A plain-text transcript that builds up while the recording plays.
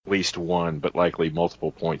least one, but likely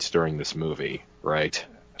multiple points during this movie, right?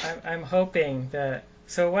 I'm hoping that.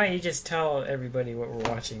 So why don't you just tell everybody what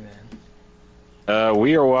we're watching then?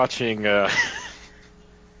 We are watching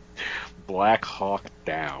Black Hawk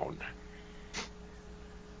Down.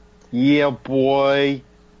 Yeah, boy.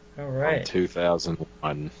 All right. From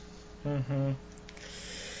 2001. Mm-hmm.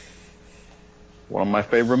 One of my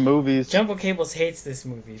favorite movies. Jumbo Cables hates this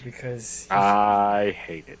movie because I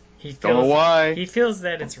hate it. he Don't know feels why. he feels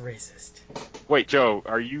that it's racist. Wait, Joe,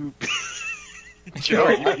 are you... Joe,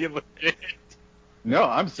 are you legit? No,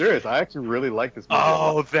 I'm serious. I actually really like this movie.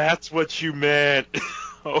 Oh, that's what you meant.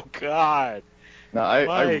 Oh, God. No, I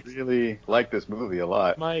Mike. really like this movie a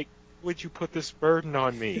lot. Mike, would you put this burden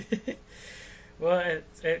on me? Well,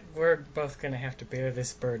 we're both going to have to bear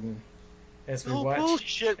this burden as we watch.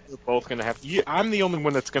 Bullshit. We're both going to have to... I'm the only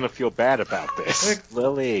one that's going to feel bad about this.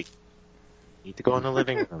 Lily, need to go in the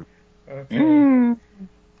living room. Okay.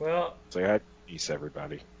 Well, Say hi. Peace,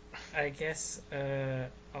 everybody. I guess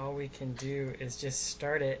all we can do is just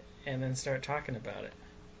start it and then start talking about it.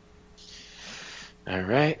 All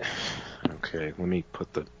right. Okay, let me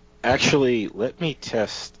put the... Actually, let me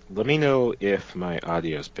test... Let me know if my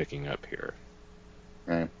audio's picking up here.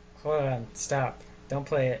 Right. Hold on. Stop. Don't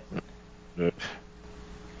play it. Uh,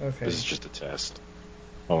 Okay. This is just a test.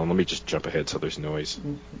 Hold on, let me just jump ahead so there's noise.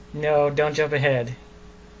 No, don't jump ahead.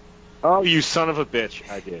 Oh, you son of a bitch.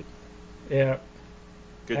 I did. Yeah.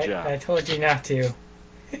 Good job. I told you not to.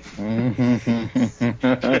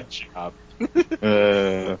 Good job.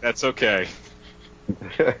 That's okay.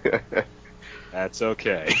 That's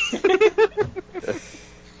okay.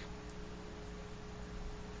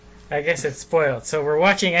 I guess it's spoiled. So we're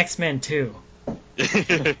watching X-Men 2.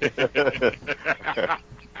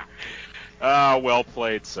 Ah, well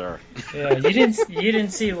played, sir. Yeah, you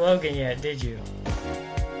didn't see Logan yet, did you?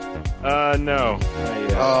 No.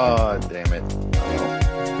 Oh, damn it.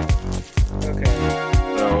 Okay.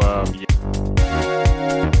 So, yeah.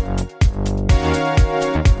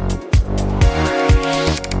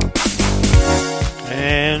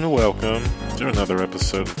 And welcome to another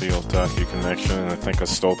episode of the Otaku Connection. And I think I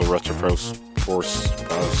stole the Retro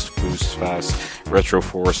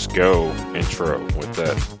Force Go intro with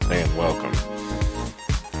that. And welcome.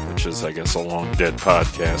 Which is, I guess, a long dead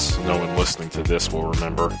podcast. No one listening to this will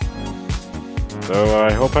remember. Though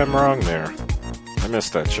I hope I'm wrong there. I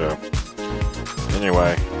missed that show.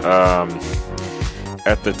 Anyway,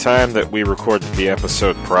 at the time that we recorded the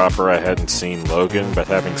episode proper, I hadn't seen Logan, but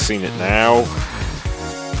having seen it now,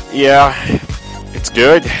 yeah, it's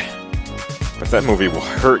good, but that movie will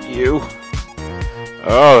hurt you.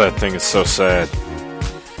 Oh, that thing is so sad.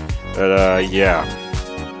 But, yeah.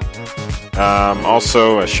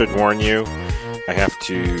 Also, I should warn you, I have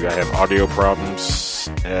audio problems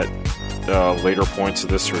at later points of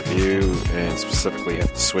this review, and specifically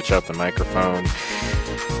have to switch out the microphone.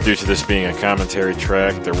 Due to this being a commentary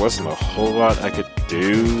track, there wasn't a whole lot I could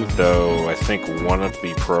do, though I think one of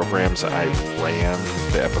the programs I ran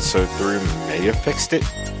the episode through may have fixed it.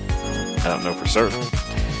 I don't know for certain.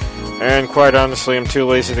 And quite honestly, I'm too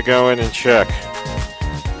lazy to go in and check.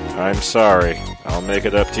 I'm sorry. I'll make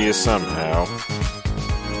it up to you somehow.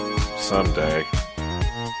 Someday.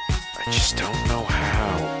 I just don't know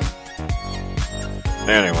how.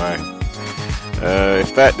 Anyway,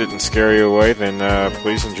 if that didn't scare you away, then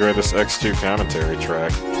please enjoy this X2 commentary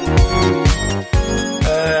track.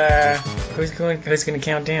 Who's going to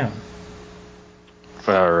count down?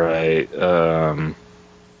 All right.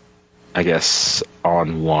 I guess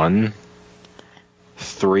on 1,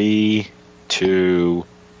 3, 2,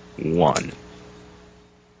 1.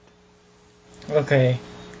 Okay.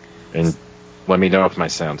 And let me know if my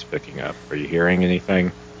sound's picking up. Are you hearing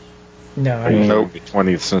anything? No, Are you hearing the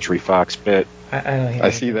 20th Century Fox bit? I don't hear. I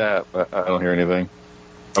see that, but I don't hear anything.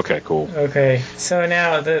 Okay, cool. Okay, so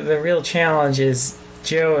now the real challenge is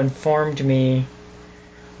Joe informed me.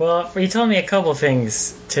 Well, he told me a couple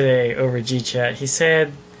things today over GChat. He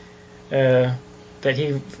said that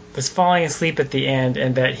he was falling asleep at the end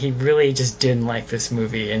and that he really just didn't like this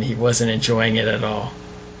movie and he wasn't enjoying it at all.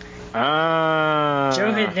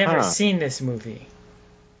 Joe had never seen this movie.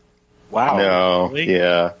 Wow. No, Really?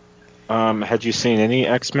 yeah. Had you seen any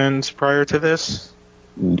X-Men prior to this?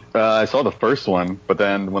 I saw the first one, but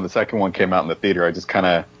then when the second one came out in the theater, I just kind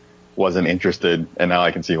of wasn't interested, and now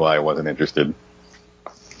I can see why I wasn't interested.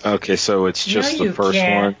 Okay, so it's just No, the you first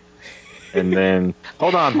can't. one, and then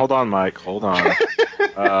hold on, Mike, hold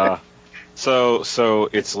on. So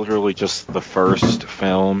it's literally just the first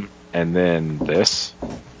film, and then this.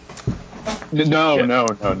 No.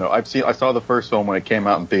 I saw the first one when it came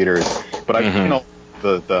out in theaters, but I've seen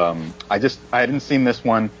I hadn't seen this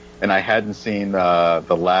one, and I hadn't seen the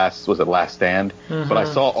Last Stand, but I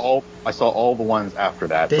saw all the ones after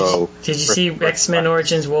that. Did you see X-Men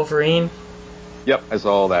Origins Wolverine? Yep, I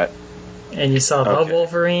saw all that. And you saw the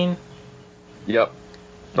Wolverine? Yep,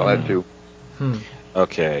 saw that too.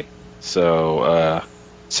 Okay, so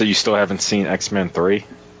you still haven't seen X-Men 3?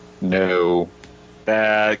 No.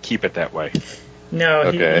 Keep it that way. No,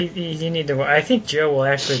 okay. you need to. I think Joe will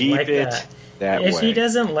actually keep like it that if way. he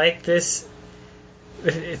doesn't like this,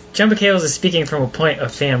 if Jumbo Cables is speaking from a point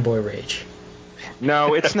of fanboy rage.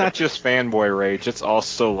 No, it's not just fanboy rage. It's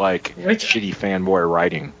also like shitty fanboy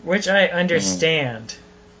writing, which I understand.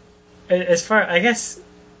 As far, I guess,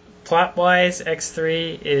 plot-wise,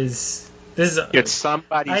 X3 is. It's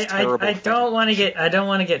somebody's terrible. I don't want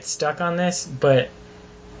to get stuck on this, but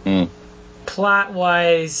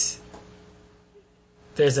plot-wise,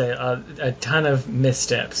 there's a ton of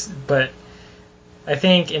missteps. But I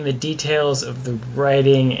think in the details of the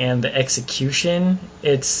writing and the execution,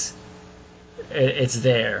 it's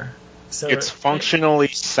there. So it's functionally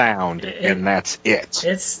sound, and that's it.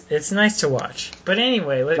 It's nice to watch. But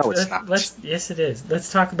anyway, yes, it is.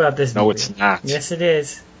 Let's talk about this movie. No, it's not. Yes, it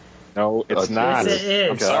is. No, it's not. Yes, it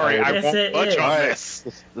is. I'm sorry, I Yes, won't budge on Right. this.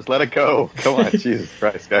 Just let it go. Come on, Jesus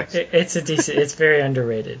Christ, guys. It's very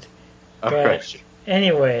underrated. All But right.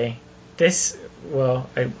 anyway, this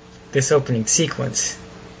opening sequence.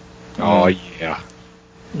 Oh yeah.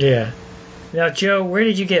 Yeah. Now, Joe, where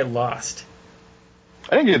did you get lost?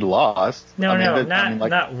 I didn't get lost. No,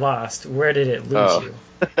 not lost. Where did it lose you?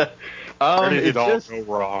 Where did it all go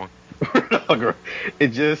wrong? It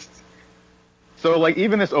just so like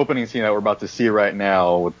even this opening scene that we're about to see right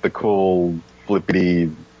now with the cool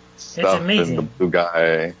flippity stuff and the blue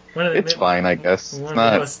guy. It's fine, I guess.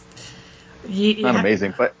 It's not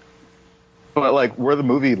amazing, but like where the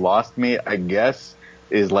movie lost me, I guess,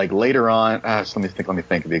 is like later on. Let me think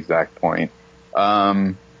of the exact point.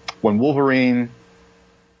 When Wolverine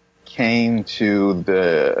came to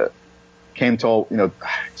the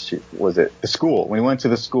school, when he went to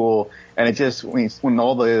the school, and it just when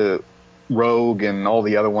all the Rogue and all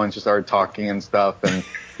the other ones just started talking and stuff, and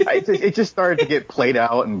it just started to get played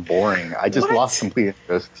out and boring. I just lost complete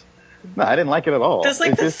interest. No, I didn't like it at all. That's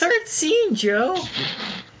like the third scene, Joe.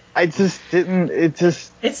 I just didn't.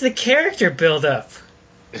 It's the character build-up.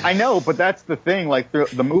 I know, but that's the thing. Like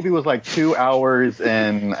the movie was like 2 hours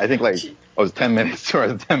and I think it was 10 minutes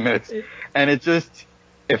or 10 minutes, and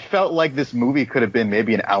it felt like this movie could have been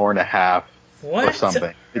maybe an hour and a half or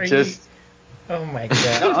something. Oh my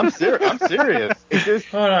god! No, I'm serious. It just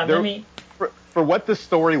hold on. For what the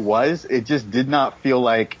story was, it just did not feel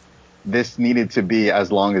like this needed to be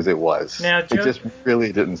as long as it was. Now, Joe, it just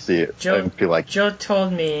really didn't see it. I didn't feel like Joe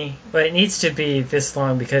told me, but it needs to be this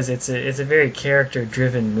long because it's a very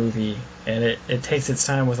character-driven movie, and it takes its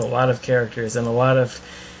time with a lot of characters and a lot of.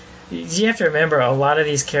 You have to remember, a lot of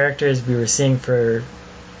these characters we were seeing for,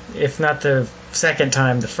 if not the second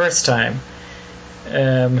time, the first time.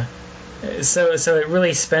 So it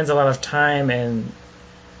really spends a lot of time, and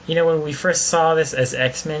when we first saw this as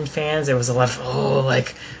X-Men fans, there was a lot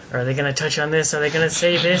of are they going to touch on this? Are they going to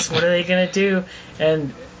say this? What are they going to do?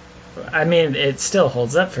 And I mean, it still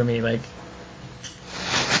holds up for me. Like,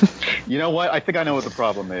 you know what? I think I know what the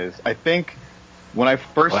problem is. I think when I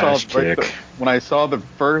first saw the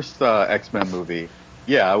first X-Men movie,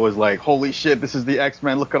 I was like, holy shit, this is the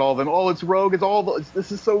X-Men. Look at all of them. Oh, it's Rogue.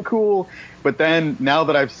 This is so cool. But then now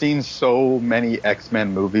that I've seen so many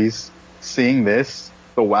X-Men movies, seeing this,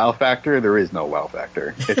 the wow factor, there is no wow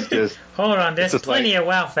factor. It's just hold on, there's plenty of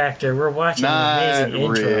wow factor. We're watching an amazing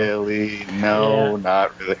intro. Not really. No,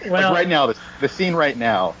 not really. Well, like right now, the scene right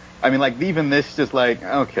now. I mean, like even this, just like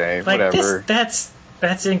okay, like whatever. That's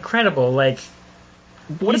incredible. Like,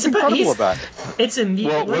 what is incredible about it? It's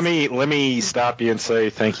well, let me stop you and say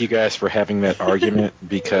thank you guys for having that argument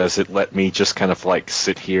because it let me just kind of like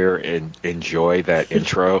sit here and enjoy that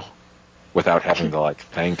intro without having to like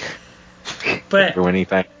think. But do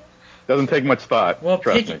anything. Doesn't take much thought. Well,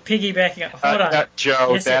 piggybacking. Hold on,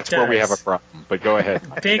 Joe. Yes, that's where we have a problem. But go ahead.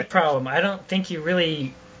 Big problem. I don't think you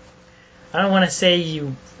really. I don't want to say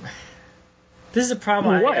you. This is a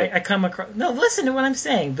problem I come across. No, listen to what I'm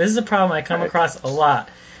saying. This is a problem I come across a lot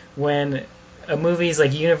when a movie is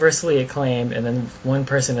like universally acclaimed, and then one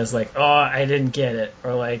person is like, "Oh, I didn't get it,"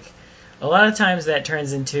 or like, a lot of times that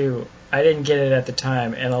turns into, "I didn't get it at the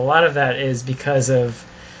time," and a lot of that is because of.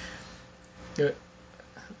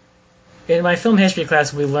 In my film history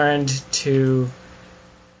class, we learned to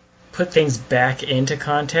put things back into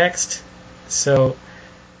context. So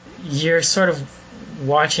you're sort of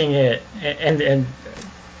watching it, and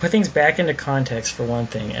put things back into context for one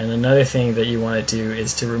thing, and another thing that you want to do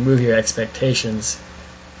is to remove your expectations.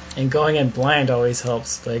 And going in blind always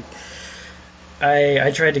helps. Like,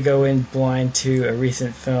 I tried to go in blind to a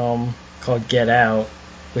recent film called Get Out,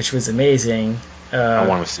 which was amazing. I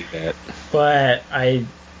want to see that. But I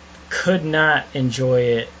could not enjoy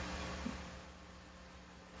it.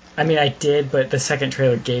 I mean, I did, but the second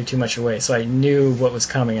trailer gave too much away, so I knew what was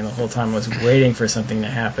coming, and the whole time I was waiting for something to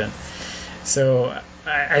happen. So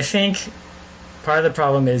I think part of the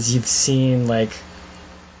problem is you've seen what,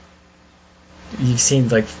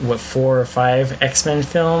 4 or 5 X-Men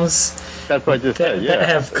films. That's what I just said. Yeah, that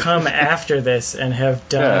have come after this and have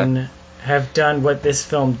done what this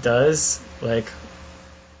film does, like,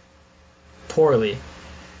 poorly.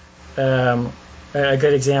 A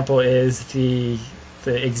good example is the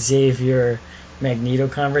Xavier Magneto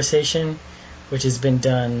conversation, which has been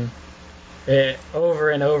done over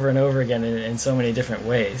and over and over again in so many different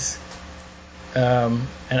ways. And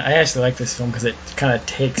I actually like this film because it kind of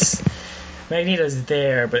takes Magneto's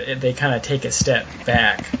there, but they kind of take a step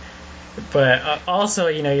back. But also,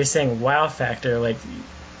 you're saying wow factor. Like,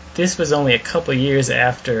 this was only a couple years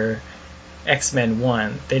after X-Men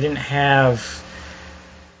 1. They didn't have,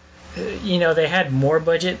 they had more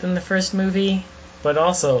budget than the first movie, but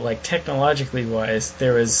also, like, technologically wise,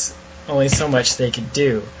 there was only so much they could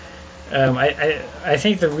do. I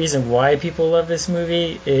think the reason why people love this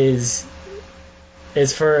movie is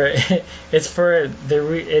that's why it's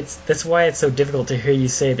so difficult to hear you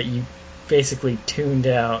say that you basically tuned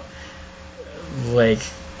out like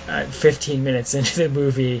 15 minutes into the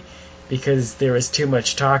movie because there was too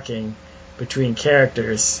much talking between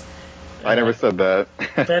characters. I never said that.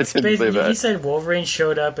 That's basically, you said Wolverine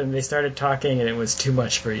showed up and they started talking and it was too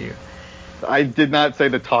much for you. I did not say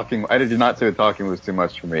the talking. I did not say the talking was too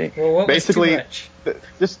much for me. Well, what basically, was too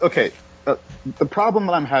much? Okay. The problem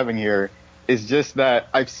that I'm having here is just that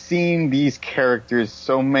I've seen these characters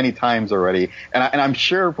so many times already, and I'm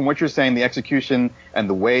sure from what you're saying, the execution and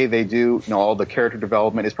the way they do, all the character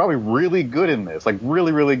development is probably really good in this, like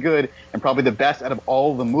really, really good, and probably the best out of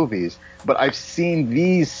all the movies. But I've seen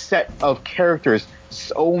these set of characters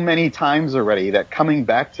so many times already that coming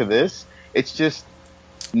back to this, it's just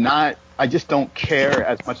not. I just don't care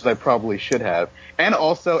as much as I probably should have. And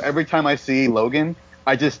also, every time I see Logan,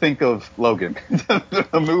 I just think of Logan,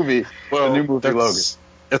 the movie, the new movie Logan.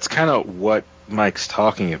 That's kind of what Mike's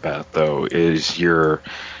talking about, though, is I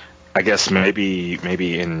guess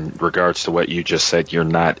maybe in regards to what you just said, you're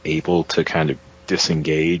not able to kind of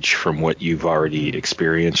disengage from what you've already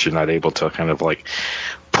experienced. You're not able to kind of like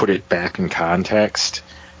put it back in context.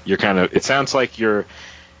 It sounds like you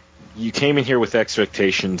came in here with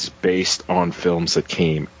expectations based on films that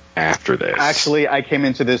came after this. Actually, I came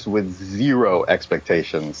into this with zero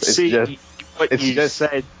expectations. What you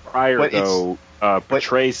said prior, though,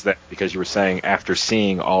 portrays that, because you were saying after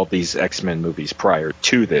seeing all these X-Men movies prior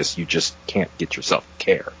to this, you just can't get yourself to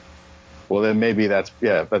care. Well, then maybe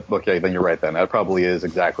okay, then you're right then. That probably is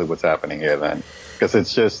exactly what's happening here then. Because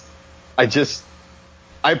it's just,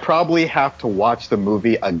 I probably have to watch the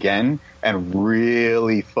movie again and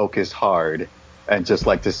really focus hard and just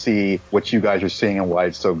like to see what you guys are seeing and why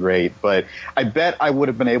it's so great. But I bet I would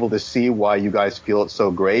have been able to see why you guys feel it's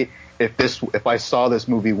so great if I saw this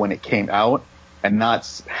movie when it came out and not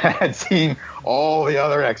had seen all the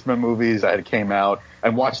other X-Men movies that came out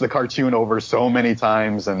and watched the cartoon over so many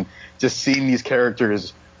times and just seen these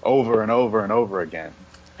characters over and over and over again.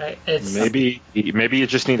 Maybe you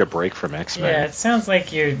just need a break from X-Men. Yeah, it sounds like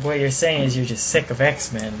what you're saying is you're just sick of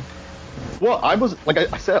X-Men. Well, I was, like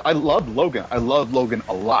I said, I loved Logan. I loved Logan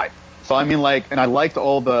a lot. So I mean, and I liked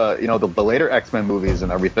all the, the later X-Men movies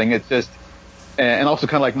and everything. It's just, and also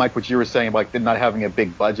kind of like Mike, what you were saying about not having a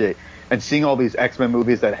big budget and seeing all these X-Men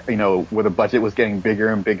movies that, where the budget was getting bigger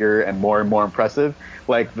and bigger and more impressive.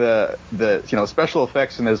 Like the special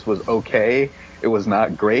effects in this was okay. It was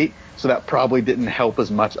not great. So that probably didn't help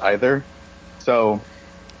as much either. So,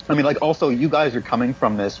 I mean, like, also you guys are coming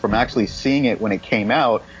from this, from actually seeing it when it came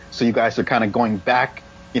out. So you guys are kind of going back,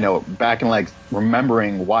 back and like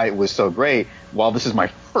remembering why it was so great. While this is my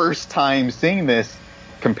first time seeing this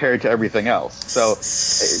compared to everything else. So,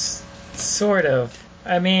 sort of.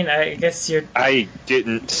 I mean, I guess I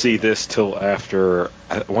didn't see this till after.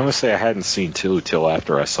 I want to say I hadn't seen 2 till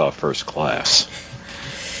after I saw First Class.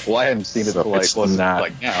 Well, I hadn't seen it so like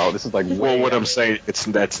now. This is like way. Well, what I'm saying,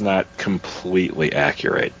 that's not completely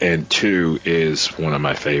accurate. And 2 is one of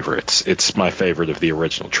my favorites. It's my favorite of the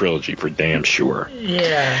original trilogy for damn sure.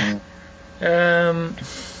 Yeah.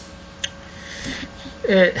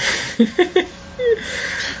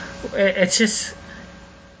 It's just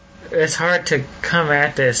it's hard to come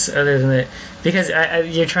at this other than that, because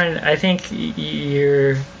you're trying. I think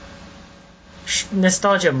your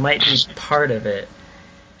nostalgia might be part of it,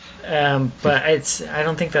 but I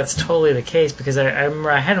don't think that's totally the case, because I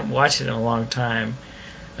remember I hadn't watched it in a long time,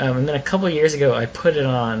 and then a couple of years ago I put it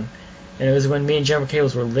on, and it was when me and Jumper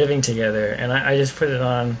Cables were living together, and I just put it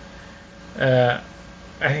on.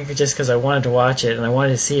 I think just because I wanted to watch it, and I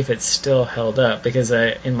wanted to see if it still held up, because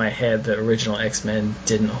in my head the original X-Men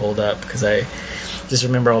didn't hold up, because I just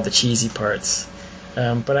remember all the cheesy parts.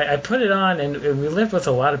 But I put it on, and we lived with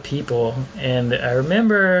a lot of people, and I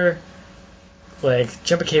remember, like,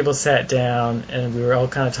 Jumper Cable sat down, and we were all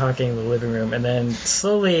kind of talking in the living room, and then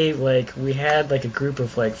slowly, like, we had, like, a group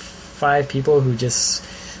of, like, 5 people who just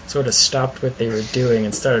sort of stopped what they were doing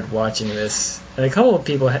and started watching this. And a couple of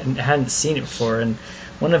people hadn't seen it before, and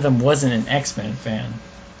one of them wasn't an X-Men fan.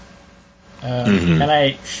 And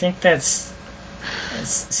I think that's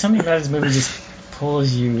something about this movie just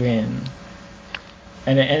pulls you in.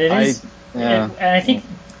 And it is. And I think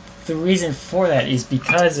the reason for that is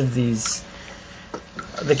because of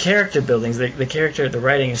the character buildings. The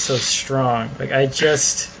writing is so strong. Like,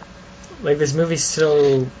 this movie's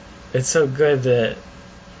it's so good that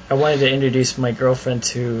I wanted to introduce my girlfriend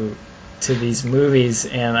to these movies,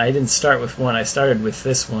 and I didn't start with one. I started with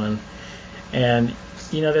this one, and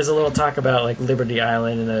there's a little talk about, like, Liberty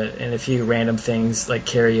Island and a few random things, like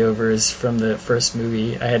carryovers from the first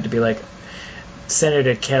movie. I had to be like,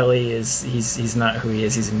 Senator Kelly he's not who he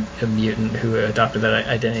is. He's a mutant who adopted that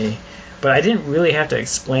identity. But I didn't really have to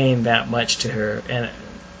explain that much to her, and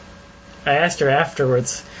I asked her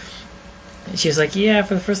afterwards. She was like, yeah,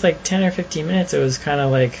 for the first, like, 10 or 15 minutes, it was kind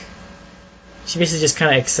of like, she basically just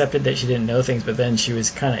kind of accepted that she didn't know things, but then she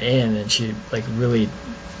was kind of in, and she, like, really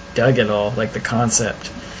dug it all, like, the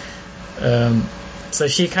concept. So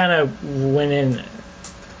she kind of went in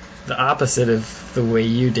the opposite of the way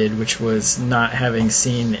you did, which was not having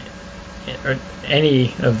seen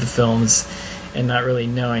any of the films and not really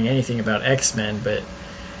knowing anything about X-Men, but,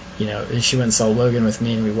 she went and saw Logan with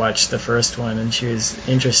me, and we watched the first one, and she was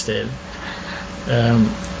interested.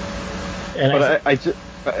 But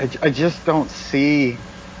I just don't see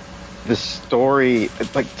the story.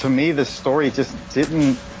 Like, to me, the story just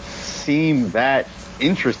didn't seem that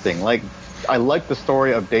interesting. Like, I like the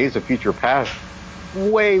story of Days of Future Past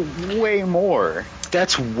way, way more.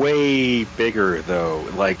 That's way bigger, though.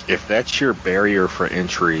 Like, if that's your barrier for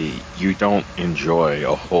entry, you don't enjoy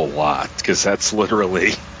a whole lot, because that's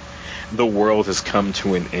literally the world has come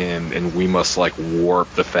to an end, and we must, like,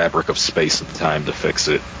 warp the fabric of space and time to fix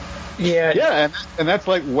it. Yeah, and that's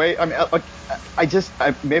like way. I mean, like,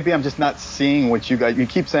 maybe I'm just not seeing what you guys. You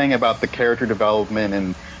keep saying about the character development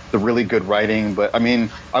and the really good writing, but I mean,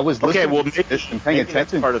 I was listening to this and paying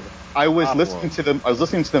attention. I was listening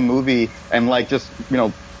to the movie, and, like, just,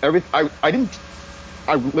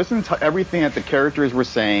 I listened to everything that the characters were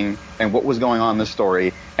saying and what was going on in the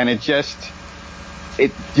story, and it just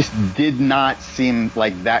did not seem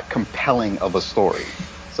like that compelling of a story.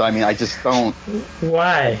 So, I mean, I just don't.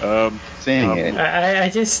 Why? Seeing it.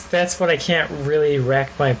 That's what I can't really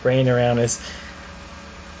rack my brain around is.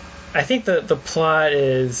 I think the plot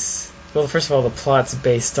is. Well, first of all, the plot's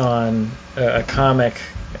based on a comic,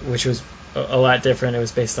 which was a lot different. It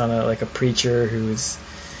was based on a preacher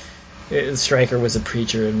Stryker was a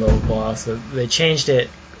preacher and blah, blah, blah. So they changed it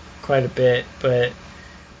quite a bit, but.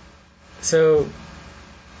 So.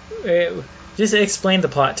 Just explain the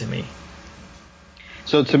plot to me.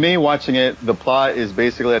 So to me, watching it, the plot is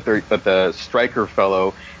basically that the Stryker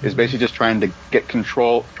fellow is basically just trying to get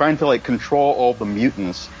control, control all the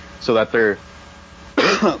mutants, so that they're,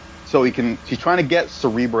 he's trying to get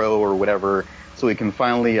Cerebro or whatever, so he can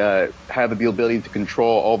finally have the ability to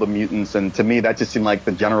control all the mutants. And to me, that just seemed like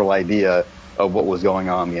the general idea of what was going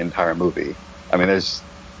on in the entire movie. I mean, is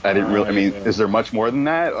there much more than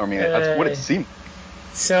that? I mean, that's what it seemed.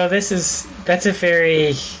 So that's a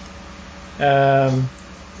very.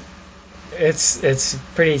 It's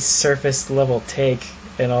pretty surface level take,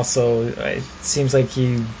 and also it seems like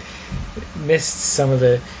you missed some of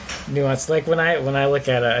the nuance. Like, when I look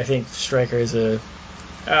at it, I think Stryker is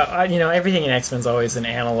everything in X-Men's always an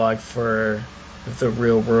analog for the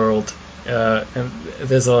real world, and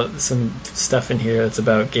there's some stuff in here that's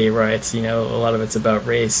about gay rights. A lot of it's about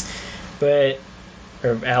race, or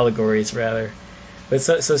allegories rather. But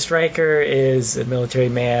so Stryker is a military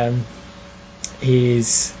man.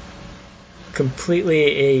 He's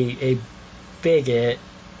completely a bigot.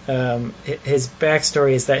 His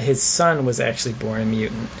backstory is that his son was actually born a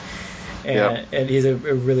mutant, and he's a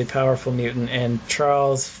really powerful mutant. And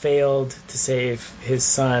Charles failed to save his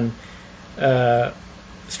son,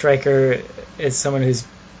 Stryker is someone who's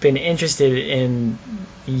been interested in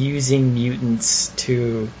using mutants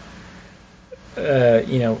to,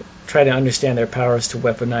 try to understand their powers, to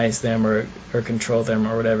weaponize them or control them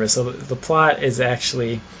or whatever. So the plot is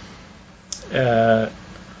actually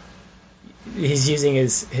he's using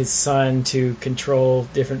his son to control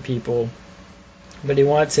different people, but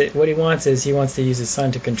what he wants is he wants to use his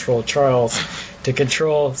son to control Charles, to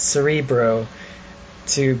control Cerebro,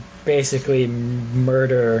 to basically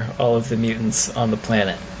murder all of the mutants on the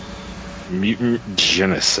planet. Mutant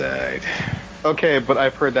genocide. Okay, but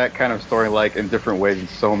I've heard that kind of story in different ways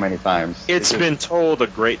so many times. It's been told a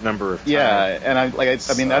great number of times. Yeah, and I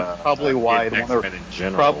mean that's probably why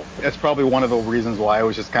that's probably one of the reasons why I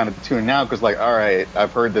was just kind of tuning out, because all right,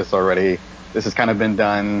 I've heard this already. This has kind of been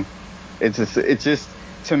done. It's just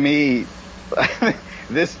to me,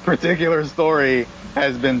 this particular story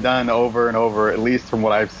has been done over and over, at least from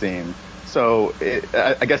what I've seen. So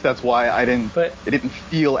I guess that's why it didn't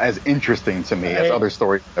feel as interesting to me as other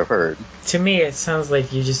stories I've heard. To me, it sounds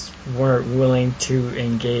like you just weren't willing to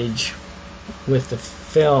engage with the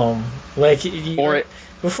film.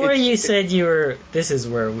 Before you said you were, this is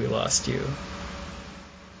where we lost you.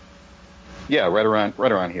 Yeah, right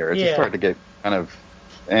around here. It just started to get kind of.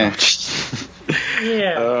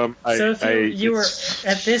 Yeah. So you were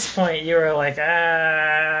at this point, you were like,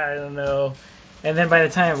 I don't know. And then by the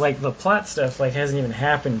time, the plot stuff, hasn't even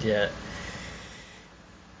happened yet.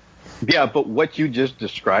 Yeah, but what you just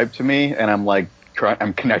described to me, and I'm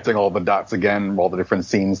I'm connecting all the dots again, all the different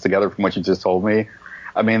scenes together from what you just told me.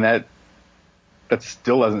 I mean, that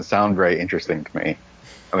still doesn't sound very interesting to me.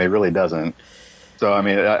 I mean, it really doesn't. So, I'm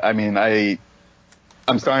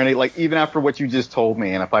starting to, even after what you just told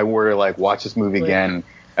me, and if I were to, watch this movie again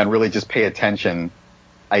and really just pay attention,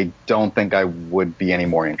 I don't think I would be any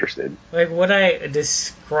more interested. What I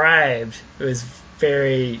described was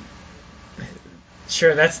very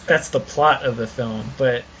sure that's the plot of the film,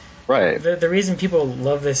 but right. The reason people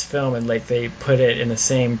love this film and they put it in the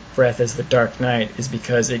same breath as The Dark Knight is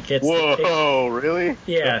because it gets. Whoa! Really?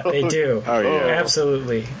 Yeah, they do. Oh yeah,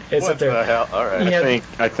 absolutely. It's what the hell? All right.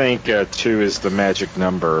 I think 2 is the magic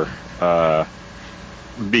number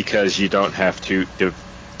because you don't have to.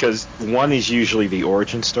 Because 1 is usually the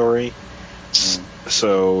origin story,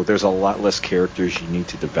 so there's a lot less characters you need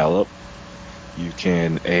to develop. You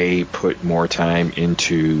can put more time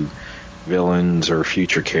into villains or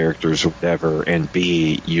future characters or whatever, and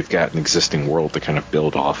B, you've got an existing world to kind of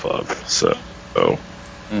build off of. So,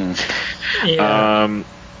 I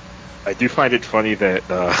do find it funny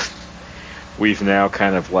that we've now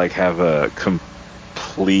kind of have a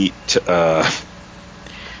complete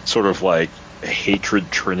sort of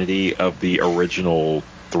hatred trinity of the original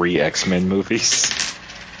 3 X-Men movies.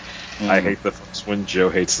 I hate the first one, Joe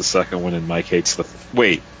hates the second one, and Mike hates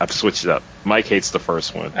wait, I've switched it up. Mike hates the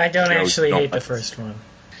first one. I don't actually hate the first one.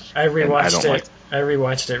 I rewatched it. I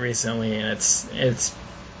rewatched it recently, and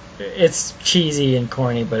it's cheesy and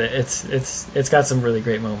corny, but it's got some really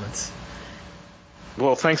great moments.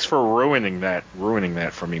 Well, thanks for ruining that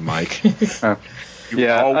for me, Mike. You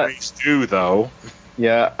always do, though.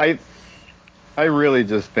 Yeah, I really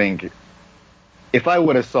just think if I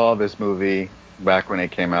would have saw this movie back when it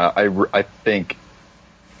came out, I think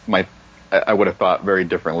I would have thought very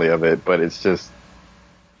differently of it. But it's just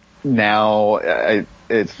now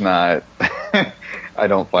it's not. I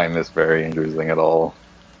don't find this very interesting at all.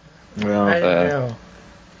 Well, I don't know.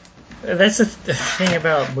 That's the thing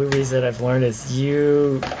about movies that I've learned is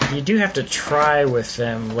you do have to try with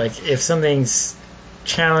them. If something's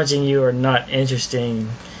challenging you or not interesting,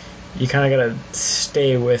 you kind of gotta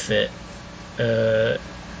stay with it. At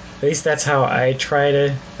least that's how I try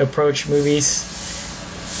to approach movies.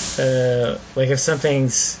 If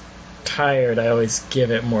something's tired, I always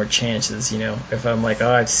give it more chances. If I'm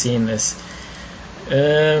I've seen this.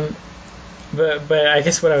 But I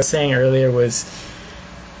guess what I was saying earlier was,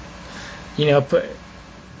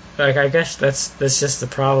 I guess that's just the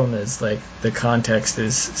problem is the context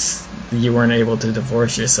is you weren't able to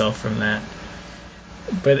divorce yourself from that.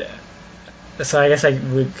 But so I guess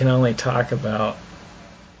we can only talk about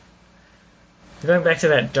going back to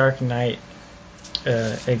that Dark Knight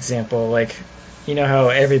example. How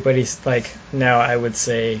everybody's now I would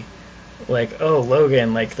say oh,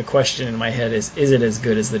 Logan, the question in my head is it as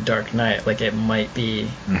good as The Dark Knight? It might be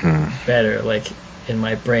better. In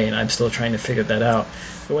my brain, I'm still trying to figure that out.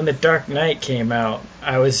 But when The Dark Knight came out,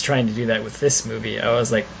 I was trying to do that with this movie. I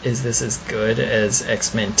was is this as good as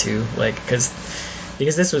X-Men 2? Because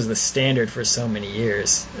this was the standard for so many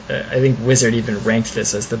years. I think Wizard even ranked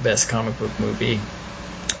this as the best comic book movie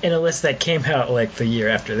in a list that came out the year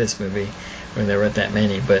after this movie. when there weren't that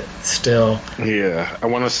many, but still. Yeah, I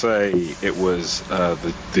want to say it was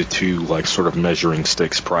the two like sort of measuring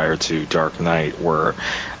sticks prior to Dark Knight were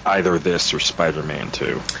either this or Spider-Man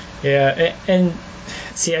 2. Yeah, and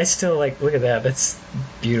see, I still look at that. That's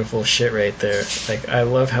beautiful shit right there. Like, I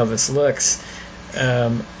love how this looks.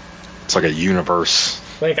 It's like a universe.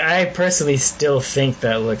 Like, I personally still think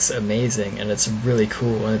that looks amazing, and it's really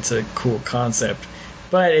cool, and it's a cool concept.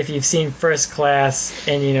 But if you've seen First Class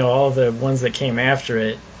and, all the ones that came after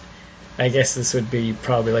it, I guess this would be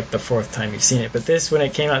probably like the fourth time you've seen it. But this, when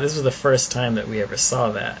it came out, this was the first time that we ever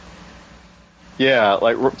saw that. Yeah,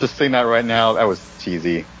 just seeing that right now, that was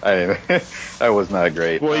cheesy. That was not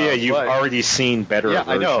great. Well, yeah, you've already seen better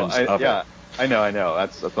versions of it. I know.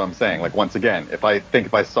 That's what I'm saying. Like, once again, if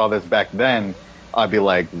I saw this back then, I'd be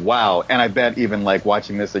like, wow. And I bet even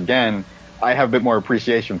watching this again, I have a bit more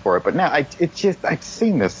appreciation for it. But now I've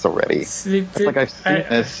seen this already. I've seen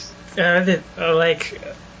this.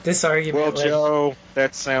 This argument. Well, Joe,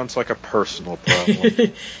 that sounds like a personal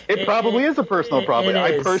problem. It probably is a personal problem.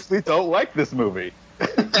 I personally don't like this movie.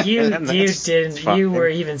 You didn't. Fine. You were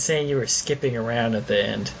even saying you were skipping around at the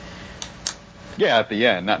end. Yeah, at the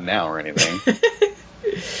end, not now or anything.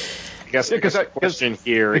 I guess the question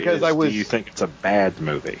here is, do you think it's a bad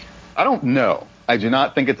movie? I don't know. I do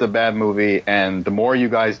not think it's a bad movie, and the more you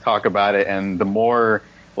guys talk about it, and the more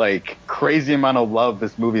crazy amount of love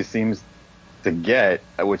this movie seems to get,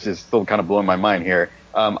 which is still kind of blowing my mind here.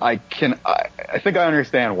 I think I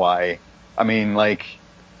understand why. I mean,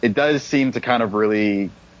 it does seem to kind of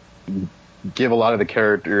really give a lot of the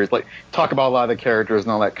characters, talk about a lot of the characters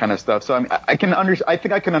and all that kind of stuff. So I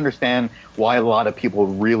think I can understand why a lot of people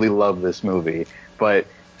really love this movie. But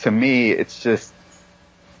to me, it's just,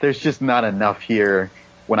 there's just not enough here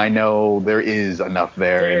when I know there is enough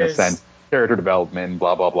there in a sense. Character development,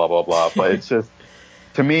 blah, blah, blah, blah, blah. But it's just,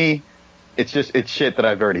 to me, it's shit that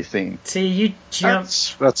I've already seen. See, you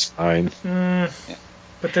jumped. That's fine.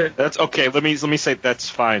 But that's okay. Let me say that's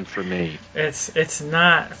fine for me. It's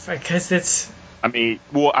not, because it's. I mean,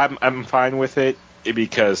 well, I'm fine with it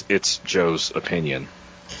because it's Joe's opinion.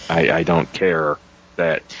 I don't care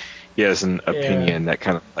that he has an opinion that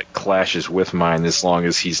kind of clashes with mine, as long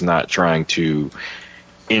as he's not trying to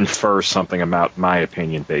infer something about my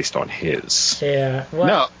opinion based on his. Yeah.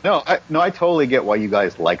 Well, I totally get why you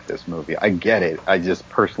guys like this movie. I get it. I just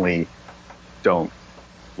personally don't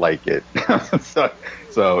like it.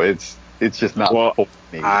 so it's just not. Well, for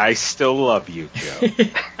me. I still love you, Joe.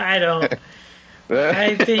 I don't.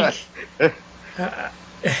 I think.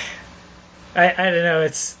 I don't know.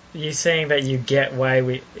 It's you saying that you get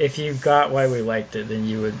why if you got why we liked it, then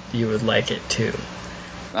you would like it too.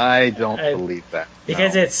 I don't believe that.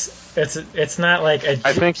 Because it's not like a.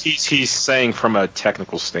 I think he's saying from a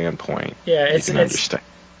technical standpoint. Yeah, you can understand.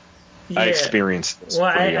 Yeah. I experienced this. Well,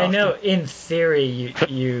 I know in theory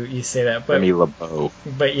you say that, but Demi LeBeau.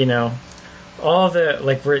 But all the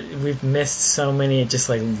we've missed so many just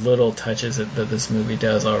little touches that this movie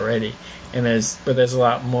does already, and there's a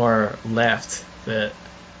lot more left that.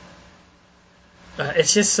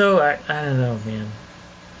 It's just so I don't know, man.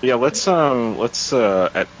 Yeah, let's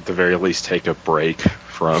at the very least take a break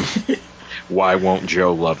from why won't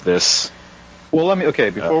Joe love this. Well,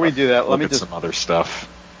 before we do that, let me just some other stuff.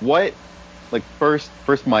 What,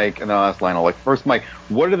 first Mike, and then I'll ask Lionel. First Mike,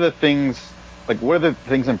 what are the things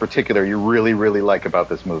in particular you really, really like about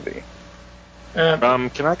this movie?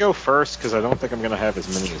 Can I go first? Because I don't think I'm going to have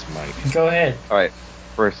as many as Mike. Go ahead. All right.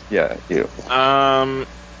 First, yeah, you. I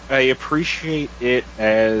appreciate it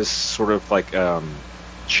as sort of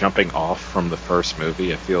jumping off from the first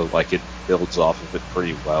movie. I feel like it builds off of it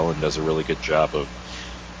pretty well and does a really good job of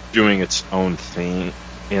doing its own thing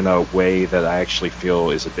in a way that I actually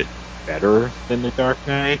feel is a bit better than The Dark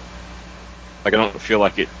Knight. I don't feel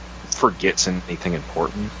like it forgets anything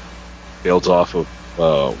important. Builds off of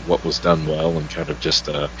what was done well and kind of just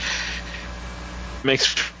makes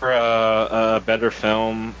for a better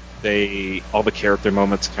film. All the character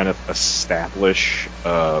moments kind of establish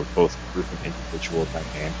both group and individual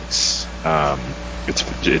dynamics.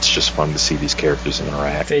 It's just fun to see these characters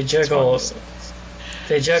interact. They juggle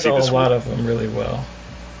a lot of them really well.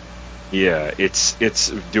 Yeah,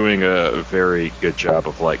 it's doing a very good job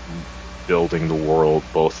of building the world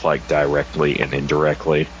both directly and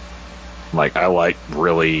indirectly. I like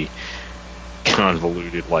really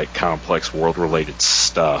convoluted, complex world-related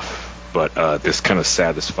stuff. But this kind of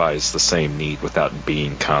satisfies the same need without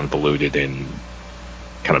being convoluted and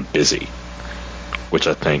kind of busy, which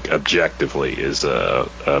I think objectively is a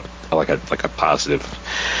positive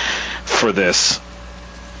for this.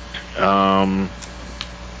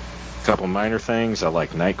 A couple minor things. I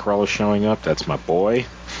like Nightcrawler showing up. That's my boy.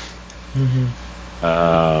 Mm-hmm.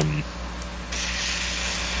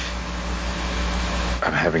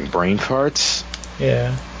 I'm having brain farts.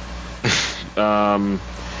 Yeah. I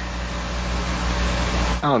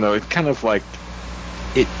don't know. It kind of like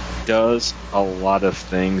it does a lot of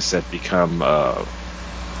things that become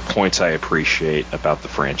points I appreciate about the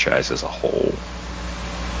franchise as a whole.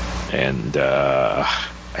 And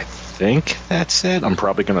I think that's it. I'm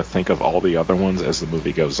probably going to think of all the other ones as the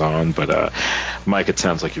movie goes on. But Mike, it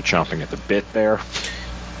sounds like you're chomping at the bit there.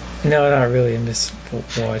 No, not really. I'm just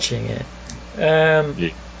watching it.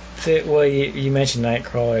 Yeah. Well, you mentioned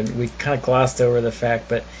Nightcrawler, and we kind of glossed over the fact,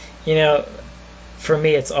 but for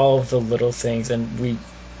me, it's all of the little things, and we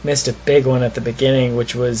missed a big one at the beginning,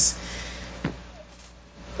 which was,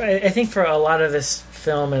 I think for a lot of this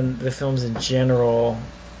film and the films in general,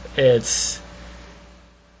 it's,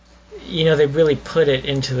 they really put it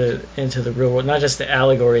into the real world, not just the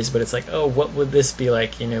allegories, but it's like, oh, what would this be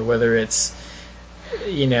like? Whether it's,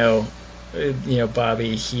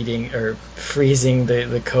 Bobby heating or freezing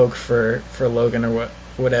the Coke for Logan or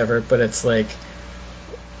whatever, but it's like,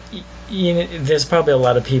 there's probably a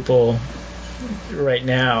lot of people right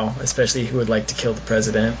now, especially who would like to kill the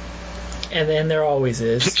president, and then there always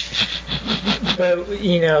is. But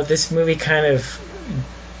this movie kind of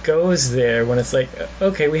goes there when it's like,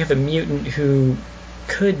 okay, we have a mutant who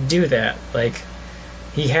could do that. Like,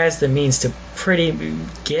 he has the means to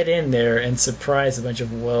get in there and surprise a bunch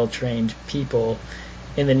of well-trained people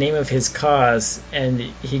in the name of his cause, and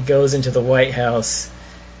he goes into the White House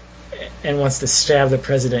and wants to stab the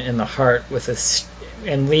president in the heart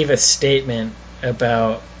and leave a statement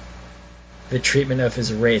about the treatment of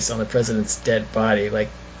his race on the president's dead body. Like,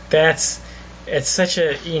 it's such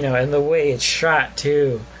a, and the way it's shot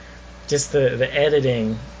too, just the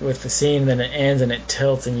editing with the scene, then it ends and it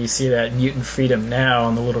tilts and you see that Mutant Freedom Now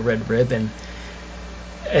on the little red ribbon.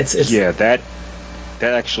 Yeah, that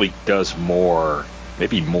actually does more,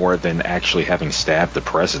 maybe more than actually having stabbed the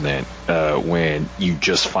president when you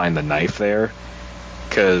just find the knife there,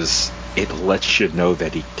 because it lets you know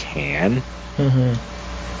that he can. Mm-hmm.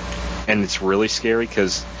 And it's really scary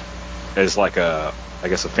because as like a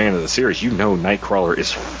fan of the series, Nightcrawler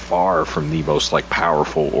is far from the most like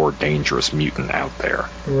powerful or dangerous mutant out there.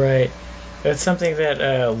 Right. That's something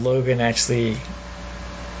that Logan actually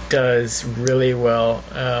does really well.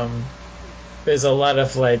 There's a lot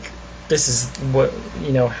of like, this is what,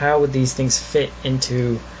 how would these things fit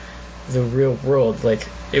into the real world? Like,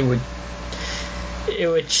 it would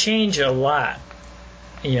change a lot,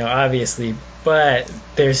 obviously, but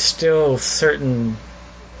there's still certain,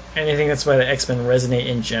 and I think that's why the X-Men resonate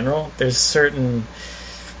in general. There's certain,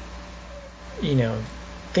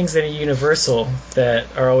 things that are universal that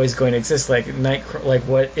are always going to exist. Like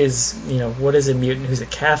what is a mutant who's a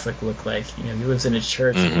Catholic look like? He lives in a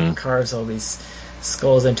church and carves all these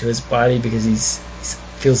skulls into his body because he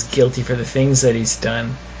feels guilty for the things that he's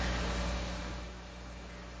done.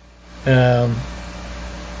 But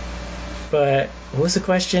what was the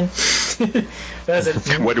question?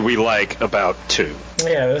 What do we like about 2?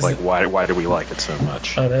 Yeah, why do we like it so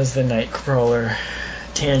much? Oh, that was the Nightcrawler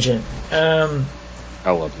tangent. I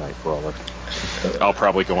love Nightcrawler. I'll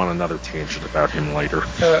probably go on another tangent about him later.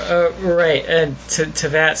 Right, and to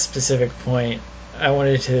that specific point, I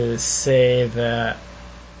wanted to say that,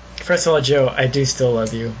 first of all, Joe, I do still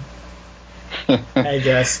love you. I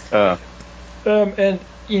guess. And,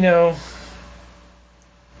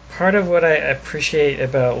 part of what I appreciate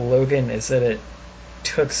about Logan is that it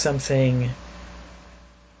took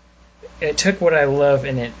what I love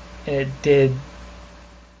and it did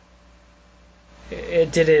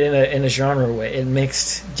it in a genre way. It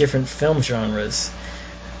mixed different film genres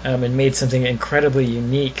and made something incredibly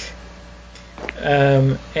unique.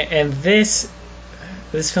 And this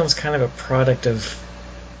film's kind of a product of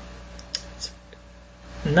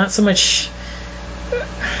not so much.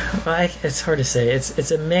 It's hard to say.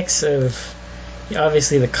 It's a mix of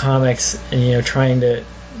obviously the comics and trying to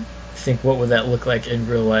think what would that look like in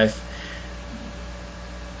real life,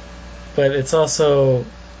 but it's also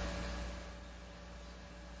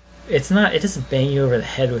it doesn't bang you over the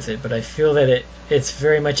head with it. But I feel that it's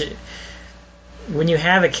very much when you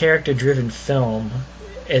have a character-driven film,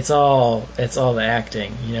 it's all the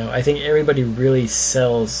acting. I think everybody really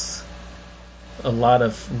sells a lot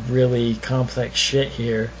of really complex shit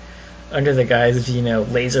here under the guise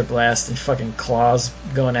of laser blast and fucking claws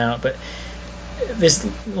going out, but there's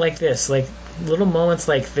like little moments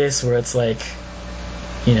like this where it's like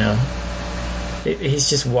he's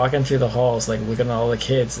just walking through the halls like looking at all the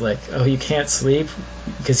kids like, oh, you can't sleep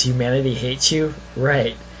because humanity hates you,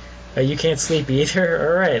 right? You can't sleep either?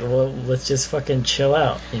 Alright, well, let's just fucking chill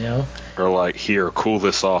out, you know? Or like, here, cool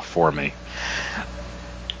this off for me.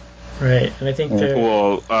 Right, and I think that...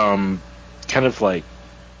 Well, kind of like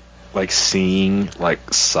seeing,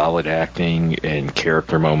 like, solid acting and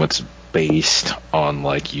character moments based on,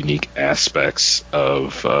 like, unique aspects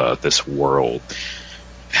of this world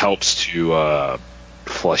helps to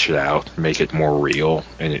flesh it out, make it more real,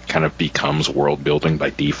 and it kind of becomes world building by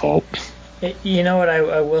default. You know what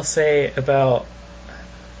I will say about...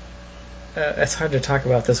 it's hard to talk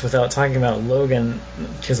about this without talking about Logan,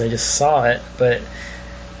 because I just saw it, but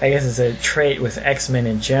I guess it's a trait with X-Men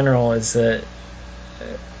in general, is that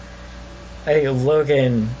I think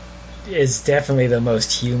Logan is definitely the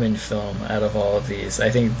most human film out of all of these. I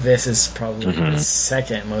think this is probably the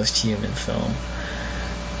second most human film.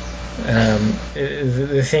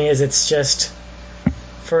 The thing is, it's just...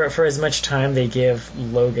 For as much time they give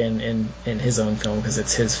Logan in his own film, because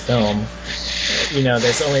it's his film, you know,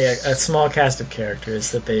 there's only a small cast of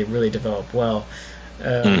characters that they really develop well.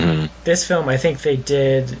 This film, I think they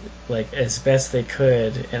did like as best they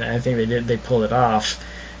could, and I think they pulled it off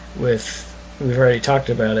with, we've already talked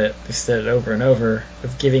about it, we've said it over and over,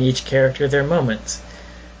 of giving each character their moments.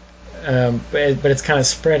 But it's kind of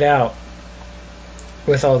spread out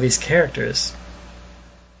with all these characters.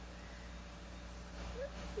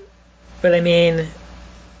 But I mean,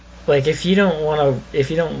 like, if you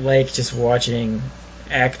don't like just watching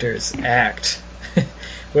actors act,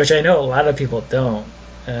 which I know a lot of people don't,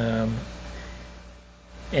 and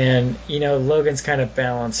you know, Logan's kind of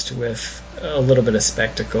balanced with a little bit of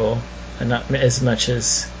spectacle, and not as much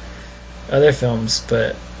as other films,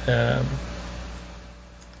 but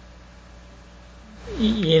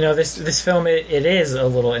you know, this film it is a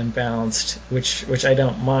little imbalanced, which I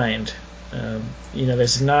don't mind. You know,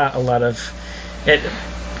 there's not a lot of it.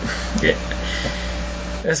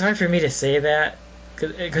 It's hard for me to say that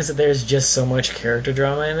because there's just so much character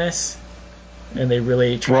drama in this, and they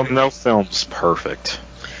really try. Well, no film's perfect.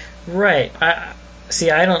 Right. I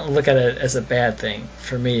don't look at it as a bad thing.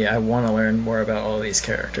 For me, I want to learn more about all these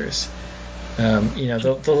characters. You know,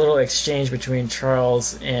 the little exchange between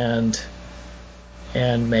Charles and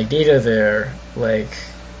Magneto there, like.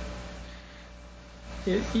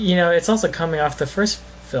 You know, it's also coming off the first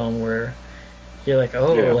film where you're like,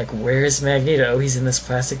 oh, yeah. Like, where's Magneto? Oh, he's in this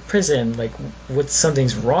plastic prison. Like,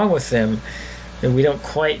 something's wrong with him, and we don't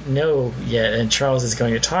quite know yet. And Charles is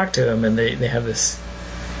going to talk to him, and they have this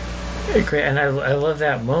great. And I love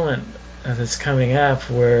that moment that's coming up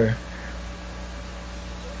where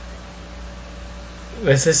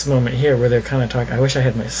there's this moment here where they're kind of talking. I wish I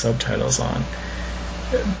had my subtitles on.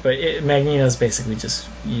 But Magneto's basically just,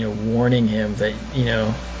 you know, warning him that, you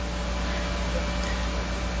know...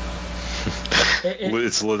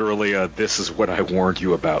 It's literally this is what I warned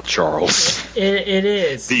you about, Charles. It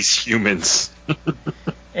is. These humans.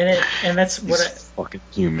 and that's what fucking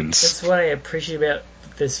humans. That's what I appreciate about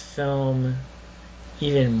this film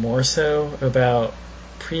even more so about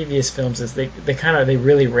previous films, is they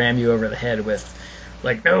really ram you over the head with,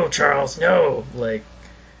 like, no, Charles, no! Like,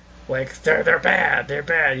 they're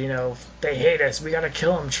bad, you know, they hate us, we gotta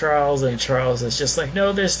kill them, Charles. And Charles is just like,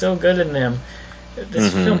 no, there's still good in them.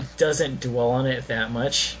 This film doesn't dwell on it that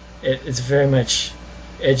much. It's very much,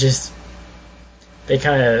 they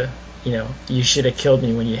kind of, you know, you should have killed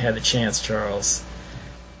me when you had the chance, Charles.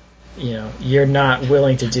 You know, you're not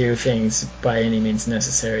willing to do things by any means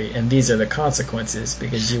necessary, and these are the consequences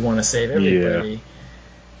because you want to save everybody. Yeah.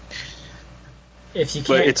 If you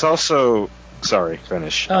can't... But it's also... Sorry,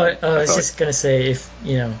 finish. I was just going to say, if,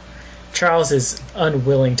 you know, Charles is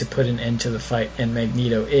unwilling to put an end to the fight, and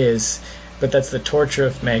Magneto is, but that's the torture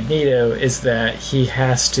of Magneto, is that he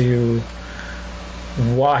has to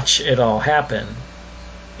watch it all happen.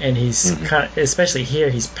 And he's, kind of, especially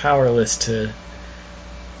here, he's powerless to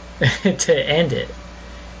end it.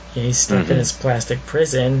 He's stuck in his plastic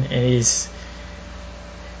prison, and he's...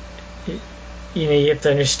 You know, you have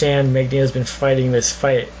to understand Magneto's been fighting this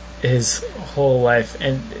fight his whole life,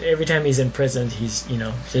 and every time he's in prison, he's, you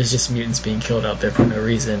know, there's just mutants being killed out there for no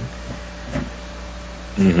reason.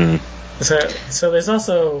 So there's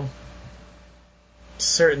also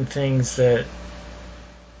certain things that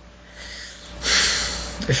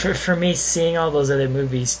for me, seeing all those other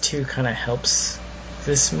movies too kind of helps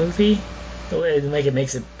this movie. It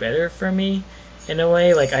makes it better for me in a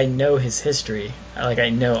way. Like, I know his history, like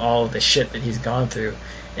I know all of the shit that he's gone through,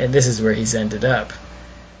 and this is where he's ended up.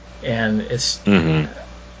 And it's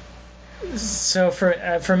so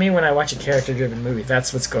for me, when I watch a character-driven movie,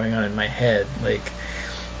 that's what's going on in my head. Like,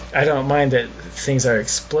 I don't mind that things are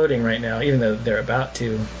exploding right now, even though they're about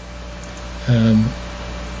to.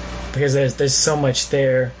 because there's so much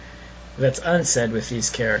there that's unsaid with these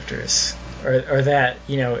characters, or that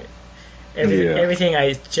everything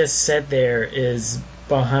I just said there is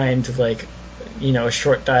behind like a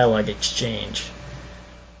short dialogue exchange.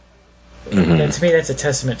 Mm-hmm. And to me, that's a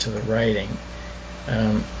testament to the writing.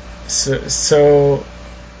 So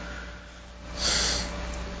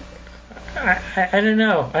I don't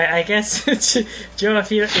know. I guess Joe,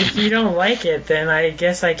 if you don't like it, then I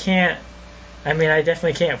guess I can't. I mean, I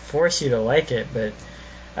definitely can't force you to like it, but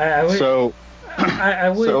I would. So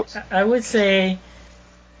I would say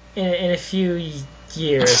in a few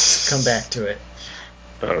years, come back to it.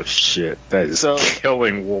 Oh shit! That is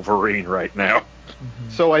killing Wolverine right now. Mm-hmm.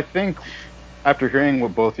 So I think after hearing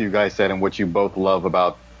what both of you guys said and what you both love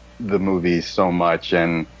about the movie so much,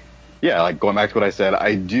 and yeah, like going back to what I said,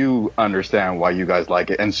 I do understand why you guys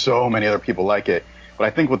like it, and so many other people like it. But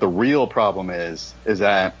I think what the real problem is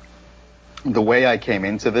that the way I came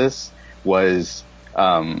into this was,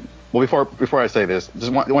 well, before I say this,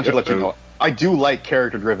 just want you to let you know, I do like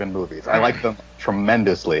character-driven movies. I like them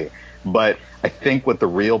tremendously. But I think what the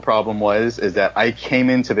real problem is that I came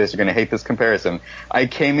into this, you're going to hate this comparison, I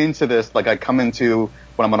came into this like I come into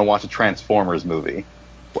when I'm going to watch a Transformers movie.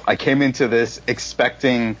 I came into this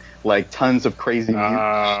expecting like tons of crazy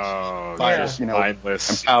mindless, and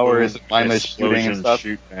powers, mindless shooting and stuff.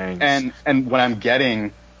 And what I'm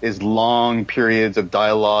getting is long periods of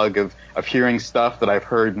dialogue of hearing stuff that I've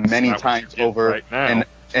heard many times over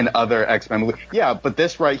in other X-Men movies. Yeah, but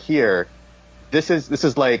this right here, this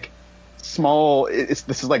is like small. This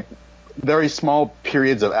is like very small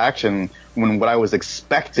periods of action when what I was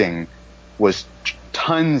expecting was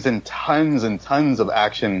tons and tons and tons of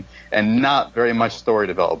action and not very much story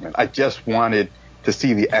development. I just wanted to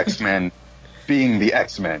see the X-Men being the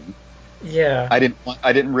X-Men. Yeah. I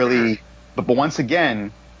didn't really, but once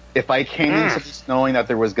again, if I came into this knowing that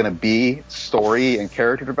there was going to be story and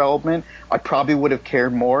character development, I probably would have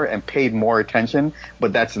cared more and paid more attention,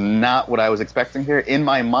 but that's not what I was expecting here. In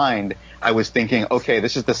my mind, I was thinking, okay,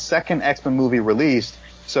 this is the second X-Men movie released,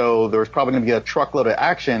 so there's probably going to be a truckload of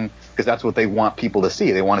action because that's what they want people to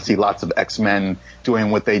see. They want to see lots of X-Men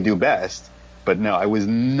doing what they do best. But no, I was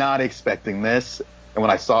not expecting this, and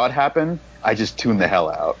when I saw it happen, I just tuned the hell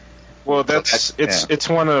out. Well, it's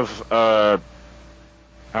one of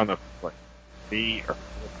I don't know, like the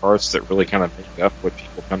parts that really kind of make up what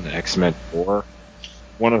people come to X-Men for.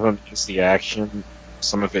 One of them is the action.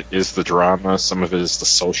 Some of it is the drama. Some of it is the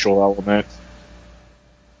social element.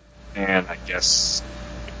 And I guess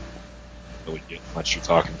really get much you're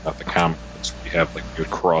talking about the comics. We have like good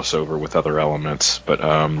crossover with other elements, but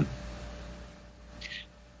I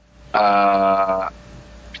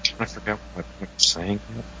forgot what I was saying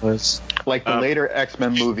was. Like the later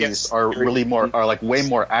X-Men movies are like way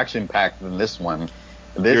more action packed than this one.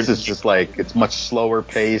 This is just like it's much slower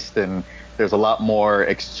paced and there's a lot more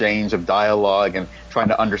exchange of dialogue and trying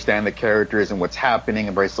to understand the characters and what's happening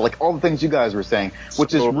and so like all the things you guys were saying,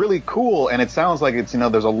 which is really cool, and it sounds like it's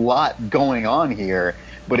there's a lot going on here,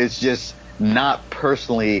 but it's just not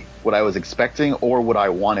personally what I was expecting or what I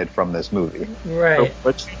wanted from this movie. Right.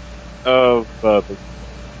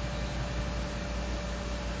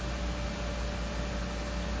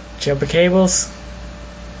 Jumper cables?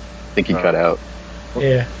 I think he cut out.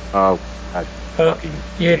 Yeah.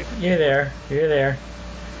 You're there. You're there.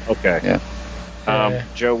 Okay. Yeah.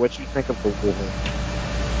 Joe, what you think of the Wolverine?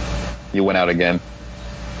 You went out again.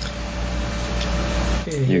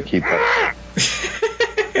 You keep that.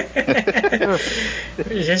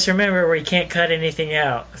 Just remember, we can't cut anything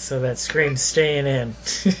out, so that scream's staying in.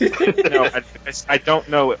 No, I don't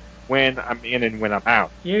know when I'm in and when I'm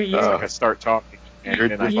out. I start talking. You're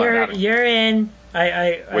in.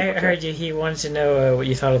 I heard you. He wanted to know what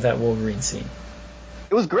you thought of that Wolverine scene.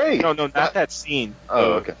 It was great. No, not that scene.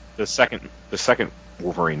 Oh, okay. The second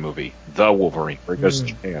Wolverine movie, The Wolverine, where he goes to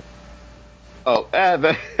Japan. Oh,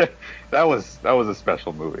 that was a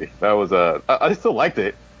special movie. That was I still liked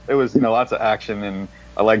it. It was lots of action and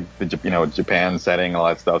I liked the Japan setting and all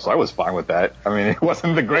that stuff. So I was fine with that. I mean, it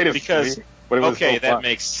wasn't the greatest movie, but it was so fun. That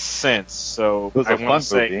makes sense. So it was I want to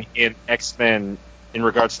say in X-Men. In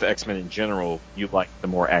regards to X-Men in general, you like the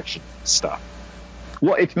more action stuff.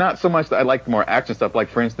 Well, it's not so much that I like the more action stuff. Like,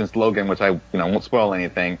 for instance, Logan, which I won't spoil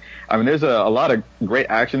anything. I mean, there's a lot of great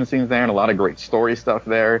action scenes there and a lot of great story stuff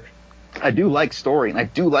there. I do like story and I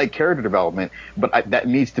do like character development, but that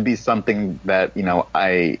needs to be something that,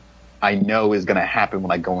 I know is going to happen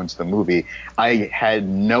when I go into the movie. I had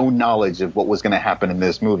no knowledge of what was going to happen in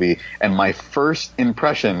this movie, and my first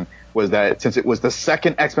impression was that since it was the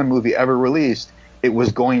second X-Men movie ever released, it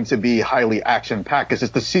was going to be highly action-packed because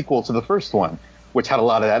it's the sequel to the first one. which had a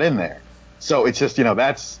lot of that in there. So it's just,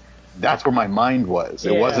 that's where my mind was.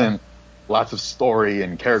 It wasn't lots of story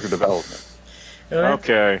and character development. Well,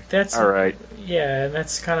 okay. That's all right. Yeah, and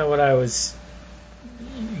that's kind of what I was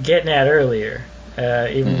getting at earlier.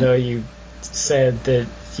 Even though you said that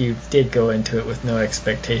you did go into it with no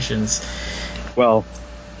expectations. Well,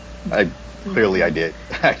 I did.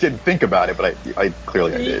 I didn't think about it, but I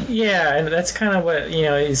clearly did. Yeah, and that's kind of what,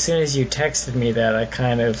 as soon as you texted me that,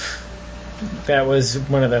 that was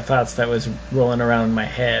one of the thoughts that was rolling around in my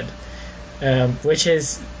head. Which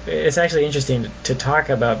it's actually interesting to talk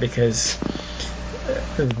about, because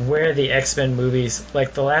where the X-Men movies,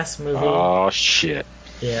 like the last movie... Oh, shit.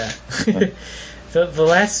 Yeah. The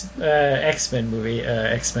last X-Men movie,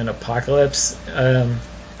 X-Men Apocalypse,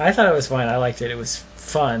 I thought it was fine. I liked it. It was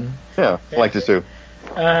fun. Yeah, I liked it too.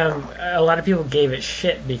 A lot of people gave it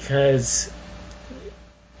shit because,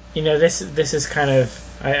 this is kind of...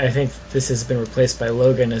 I think this has been replaced by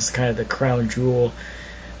Logan as kind of the crown jewel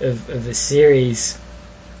of the series.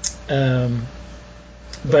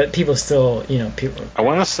 But people still, people... I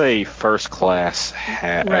want to say First Class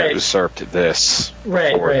usurped this.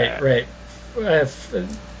 Right.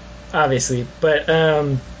 Obviously. But,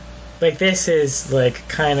 this is,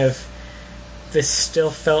 kind of... This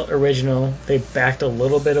still felt original. They backed a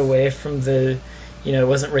little bit away from the... it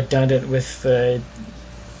wasn't redundant with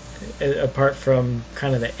apart from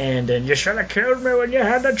kind of the end, and you should have killed me when you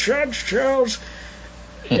had the chance, Charles.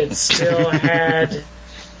 It still had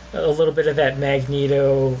a little bit of that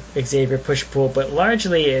Magneto Xavier push-pull, but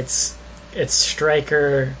largely it's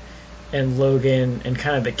Stryker and Logan and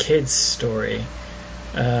kind of the kids' story,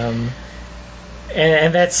 and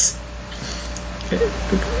that's...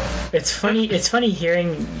 It's funny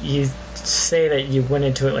hearing you say that you went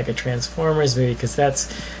into it like a Transformers movie, because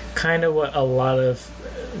that's kind of what a lot of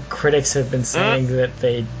critics have been saying that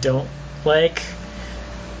they don't like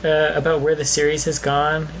about where the series has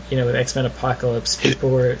gone. With X-Men Apocalypse,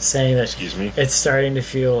 people were saying that it's starting to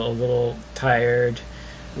feel a little tired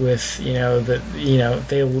with,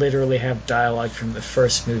 they literally have dialogue from the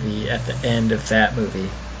first movie at the end of that movie.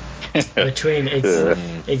 Between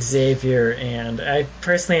Xavier and... I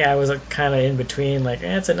was kind of in between,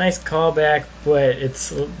 it's a nice callback, but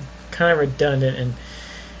it's kind of redundant, and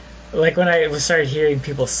when I started hearing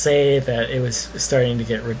people say that it was starting to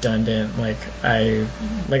get redundant, I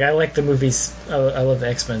like the movies. I love the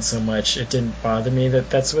X-Men so much, it didn't bother me that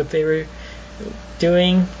that's what they were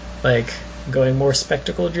doing, going more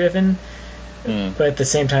spectacle driven. But at the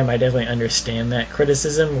same time, I definitely understand that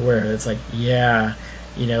criticism, where it's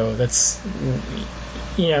that's...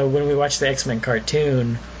 when we watched the X-Men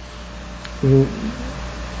cartoon,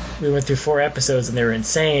 we went through 4 episodes and they were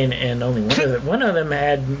insane, and only one of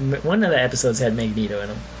the episodes had Magneto in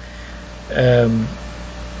them.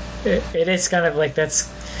 It is kind of that's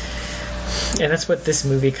what this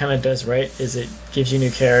movie kind of does, right? Is it gives you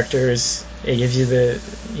new characters, it gives you the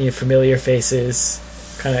familiar faces,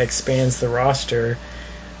 kind of expands the roster.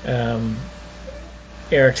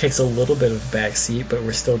 Eric takes a little bit of a backseat, but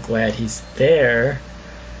we're still glad he's there.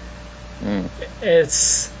 I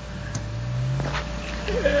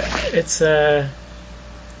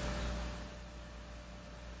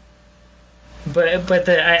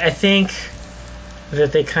think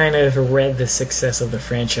that they kind of read the success of the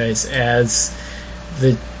franchise as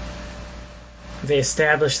they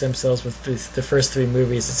established themselves with the first 3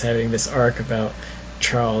 movies as having this arc about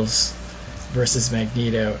Charles versus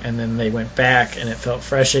Magneto, and then they went back and it felt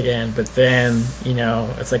fresh again, but then,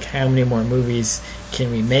 it's how many more movies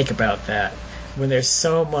can we make about that? When there's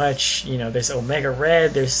so much, there's Omega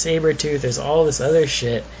Red, there's Sabretooth, there's all this other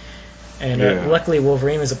shit, and luckily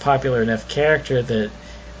Wolverine was a popular enough character that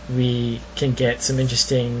we can get some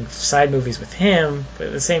interesting side movies with him, but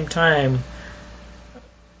at the same time,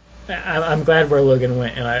 I'm glad where Logan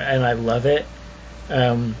went, and I love it,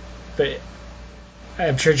 but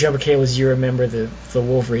I'm sure Jumbo Cables, you remember the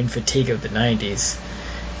Wolverine fatigue of the 90s.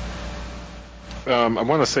 I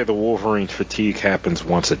want to say the Wolverine fatigue happens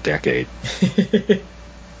once a decade.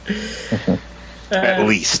 At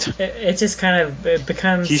least. It just kind of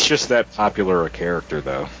becomes... He's just that popular a character,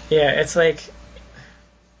 though. Yeah, it's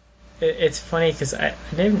it's funny because I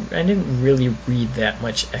didn't really read that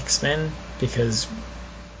much X-Men, because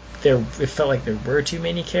it felt like there were too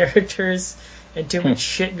many characters and too much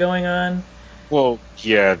shit going on. Well,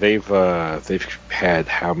 yeah, they've had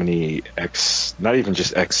how many not even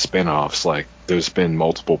just X spin-offs, there's been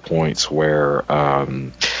multiple points where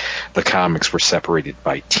the comics were separated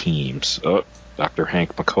by teams. Oh, Dr.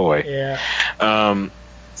 Hank McCoy. Yeah.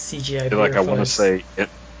 CGI. I want to say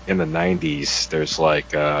in the 90s, there's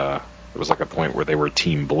There was like a point where they were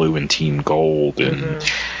Team Blue and Team Gold, and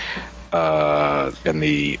in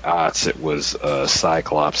the aughts it was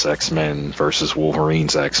Cyclops X-Men versus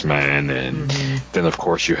Wolverine's X-Men, and then of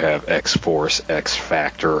course you have X-Force,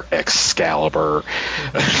 X-Factor, Excalibur,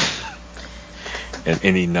 and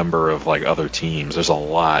any number of like other teams. There's a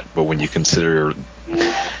lot, but when you consider,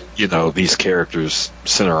 you know, these characters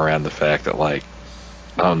center around the fact that, like,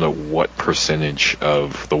 I don't know what percentage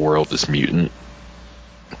of the world is mutant,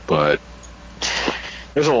 but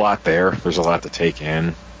there's a lot there. There's a lot to take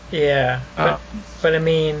in. Yeah, but I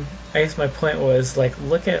mean, I guess my point was, like,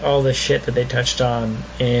 look at all the shit that they touched on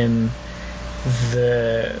on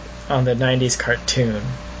the 90s cartoon.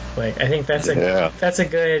 Like, I think that's a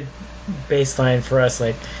good baseline for us.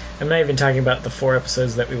 Like, I'm not even talking about the 4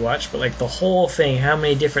 episodes that we watched, but like the whole thing, how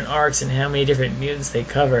many different arcs and how many different mutants they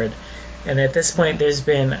covered. And at this point there's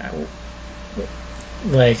been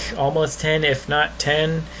like almost 10, if not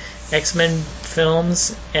 10 X-Men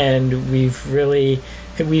films, and we've really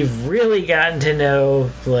gotten to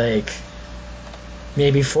know like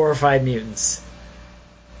maybe 4 or 5 mutants.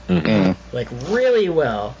 Like really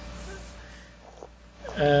well.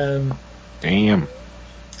 Damn.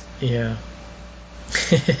 Yeah.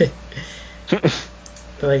 But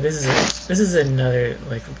like this is another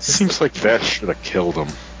like. Seems like that should have killed him.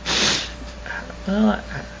 Well,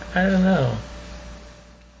 I don't know.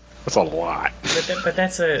 That's a lot. But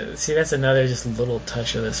that's another just little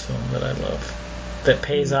touch of this film that I love. That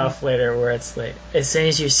pays off later, where it's like as soon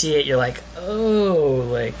as you see it, you're like, oh,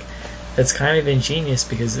 like that's kind of ingenious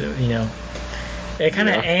because you know. It kind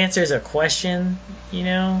of answers a question, you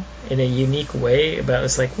know, in a unique way about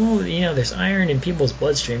it's like, well, you know, there's iron in people's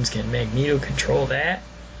bloodstreams. Can Magneto control that?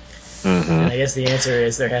 And I guess the answer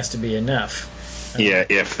is there has to be enough. Yeah,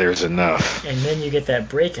 if there's enough. And then you get that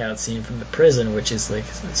breakout scene from the prison, which is like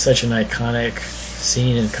such an iconic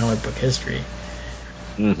scene in comic book history.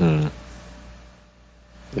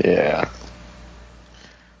 Yeah.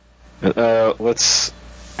 Let's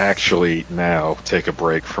actually now take a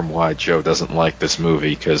break from why Joe doesn't like this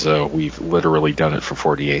movie, because we've literally done it for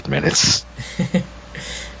 48 minutes.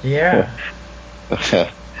 Yeah.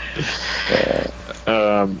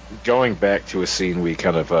 Going back to a scene we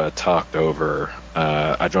kind of talked over,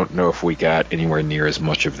 I don't know if we got anywhere near as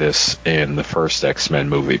much of this in the first X-Men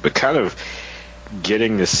movie, but kind of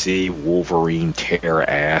getting to see Wolverine tear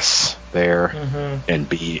ass there and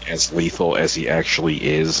be as lethal as he actually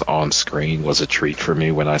is on screen was a treat for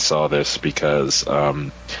me when I saw this, because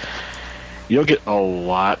you don't get a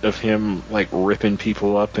lot of him like ripping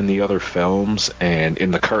people up in the other films, and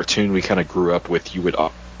in the cartoon we kind of grew up with, you would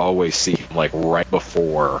always see him like right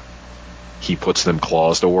before he puts them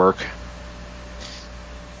claws to work.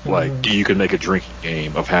 Like, you could make a drinking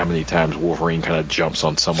game of how many times Wolverine kind of jumps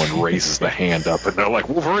on someone, raises the hand up, and they're like,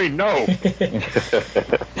 Wolverine, no!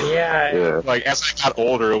 Yeah. Like, as I got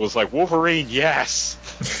older, it was like, Wolverine, yes!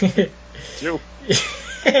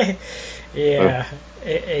 Yeah,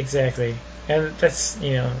 exactly. And that's,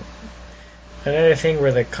 you know, another thing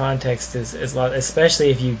where the context is a lot, especially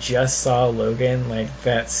if you just saw Logan, like,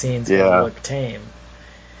 that scene's gonna look tame.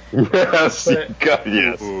 Yes, yes.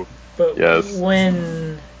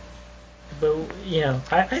 But you know,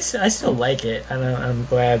 I still like it, and I'm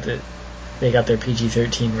glad that they got their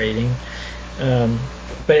PG-13 rating.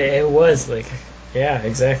 But it was like, yeah,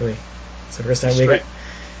 exactly. It's the first time we got.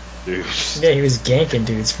 Yeah, he was ganking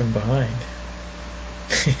dudes from behind.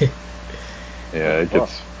 Yeah, it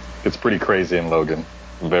gets pretty crazy in Logan.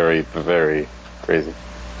 Very, very crazy.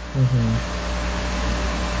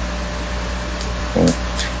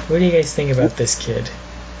 What do you guys think about this kid?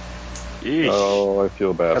 Eesh. Oh, I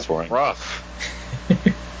feel bad That's for him. Rough.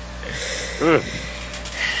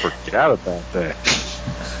 Forgot about that.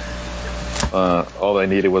 All they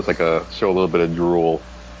needed was like show a little bit of drool,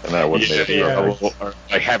 and that would make it. Or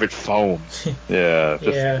like have it foam. Yeah,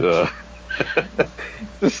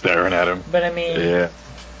 just staring at him. But I mean,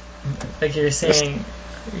 like you were saying,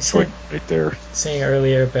 right there, saying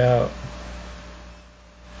earlier about,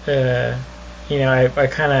 you know, I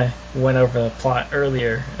kind of went over the plot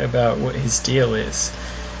earlier about what his deal is.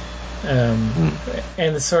 And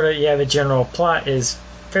the sort of, the general plot is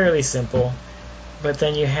fairly simple, but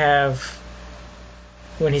then you have,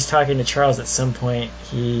 when he's talking to Charles at some point,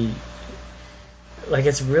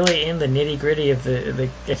 it's really in the nitty-gritty of the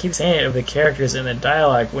I keep saying it, of the characters and the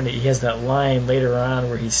dialogue, when he has that line later on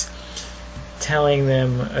where he's telling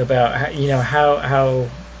them about how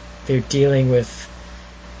they're dealing with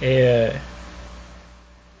a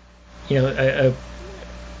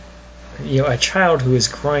child who is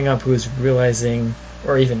growing up, who is realizing,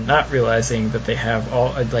 or even not realizing, that they have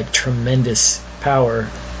all like tremendous power,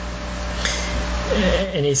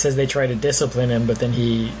 and he says they try to discipline him, but then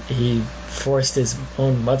he forced his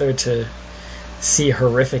own mother to see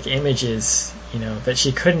horrific images, that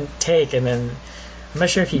she couldn't take, and then I'm not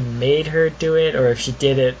sure if he made her do it or if she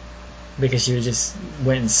did it because she just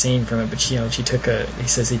went insane from it. But she took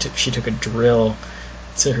she took a drill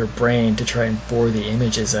to her brain to try and bore the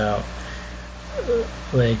images out.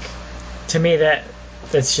 Like, to me,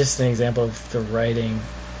 that's just an example of the writing.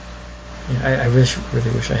 I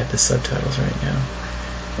really wish I had the subtitles right now.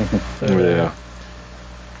 Yeah.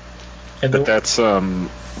 But that's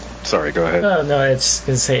sorry, go ahead. Oh no, I was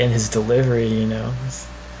gonna say in his delivery,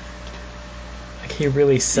 like he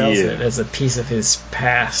really sells it as a piece of his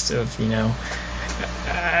past. Of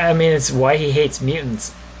I mean, it's why he hates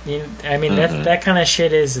mutants. I mean, that kind of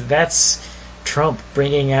shit that's Trump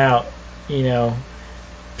bringing out,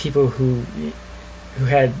 people who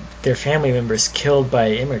had their family members killed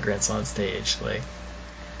by immigrants on stage. Like,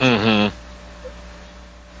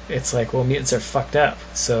 it's like, well, mutants are fucked up,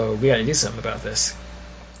 so we got to do something about this.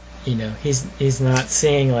 He's not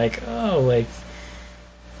seeing like, oh, like,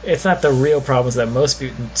 it's not the real problems that most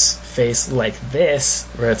mutants face like this,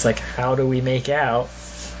 where it's like, how do we make out?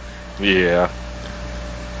 Yeah.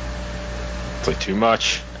 It's like too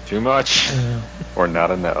much, or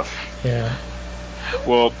not enough. Yeah.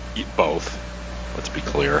 Well, both. Let's be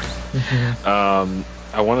clear. I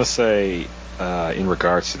want to say, in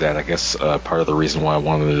regards to that, I guess part of the reason why I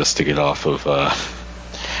wanted us to get off of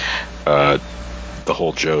the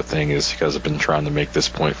whole Joe thing is because I've been trying to make this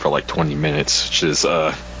point for like 20 minutes, which is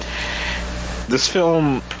this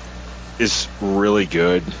film is really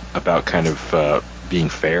good about kind of being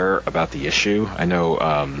fair about the issue. I know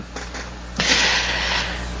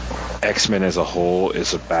X-Men as a whole is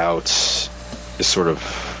sort of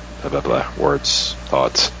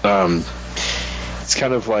thoughts. It's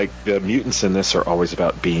kind of like the mutants in this are always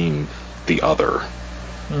about being the other,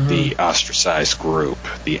 the ostracized group,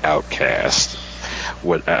 the outcast,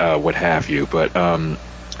 what have you. But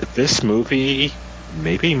this movie,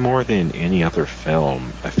 maybe more than any other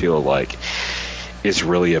film, I feel like, is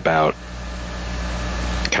really about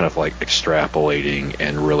kind of like extrapolating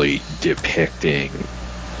and really depicting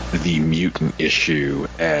the mutant issue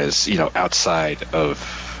as, outside of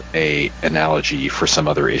a analogy for some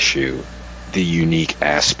other issue, the unique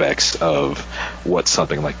aspects of what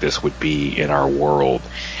something like this would be in our world.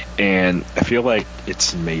 And I feel like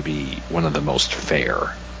it's maybe one of the most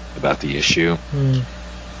fair about the issue,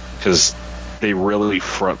 because they really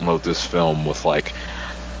front load this film with like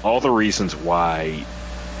all the reasons why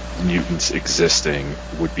mutants existing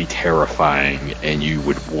would be terrifying and you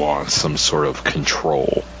would want some sort of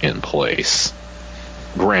control in place.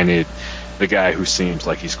 Granted, the guy who seems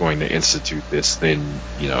like he's going to institute this then,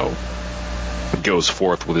 goes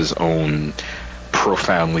forth with his own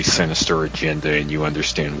profoundly sinister agenda, and you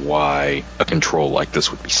understand why a control like this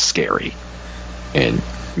would be scary and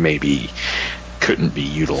maybe couldn't be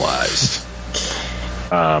utilized.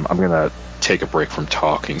 I'm gonna take a break from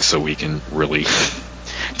talking so we can really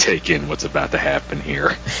take in what's about to happen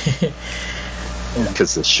here,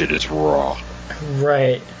 because this shit is raw.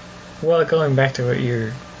 Right. Well, going back to what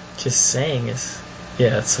you're just saying is,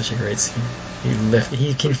 it's such a great scene.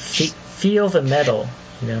 He can feel the metal,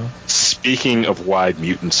 Speaking of why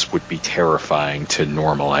mutants would be terrifying to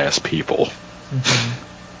normal ass people.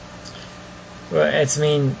 Well,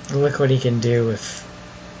 look what he can do with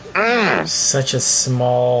such a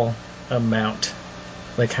small amount.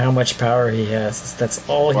 Like how much power he has. That's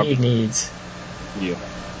all he needs. Yeah.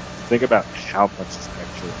 Think about how much is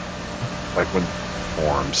actually like when it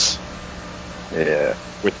forms. Yeah.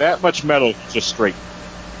 With that much metal, just straight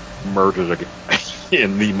murdered a guy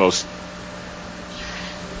in the most.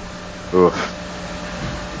 Ugh.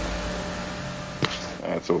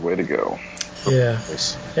 That's a way to go. Yeah.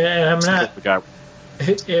 And I'm not.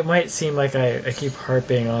 It might seem like I keep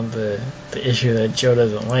harping on the issue that Joe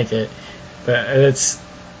doesn't like it, but it's.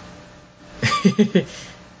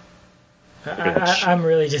 I'm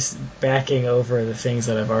really just backing over the things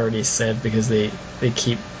that I've already said because they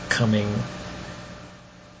keep coming.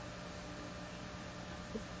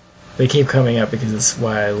 They keep coming up because it's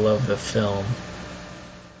why I love the film.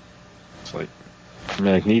 It's like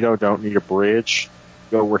Magneto don't need a bridge.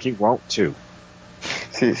 Go where he won't to.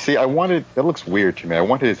 See, that looks weird to me. I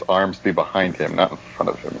wanted his arms to be behind him, not in front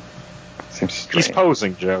of him. It seems strange. He's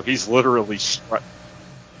posing, Joe. He's literally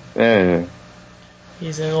Yeah.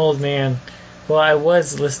 He's an old man. Well, I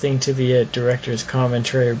was listening to the director's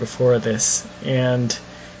commentary before this, and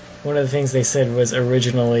one of the things they said was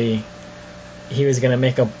originally he was going to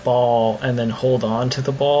make a ball and then hold on to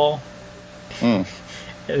the ball.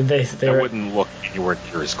 They wouldn't look anywhere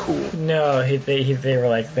near as cool. No, they were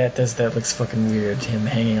like, that looks fucking weird, him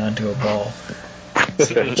hanging onto a ball.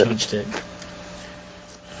 So they changed it.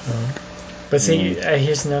 But see,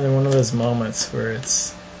 here's another one of those moments where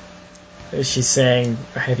she's saying,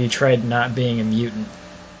 have you tried not being a mutant?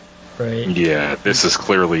 Right? Yeah, this is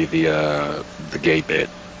clearly the gay bit.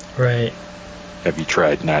 Right. Have you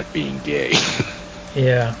tried not being gay?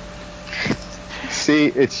 Yeah. See,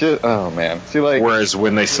 it's just, oh man. See, like, whereas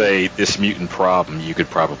when they say this mutant problem, you could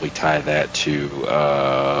probably tie that to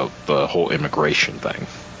the whole immigration thing.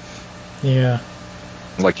 Yeah.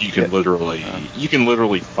 Like you can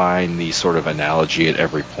literally find the sort of analogy at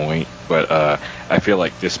every point, but I feel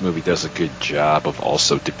like this movie does a good job of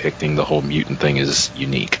also depicting the whole mutant thing as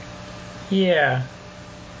unique. Yeah.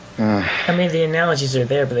 I mean, the analogies are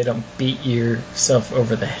there, but they don't beat yourself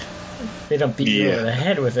over the head. They don't beat you over the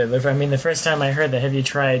head with it. I mean, the first time I heard the "Have you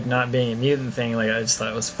tried not being a mutant" thing, like, I just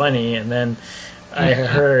thought it was funny, and then I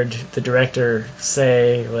heard the director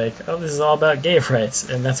say, like, "Oh, this is all about gay rights,"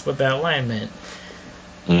 and that's what that line meant.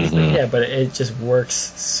 Mm-hmm. Like, yeah, but it just works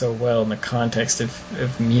so well in the context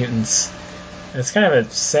of mutants. It's kind of a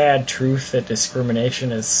sad truth that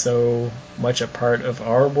discrimination is so much a part of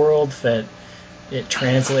our world that it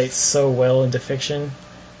translates so well into fiction.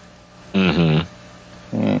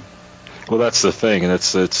 Mm-hmm. Mm. Well, that's the thing, and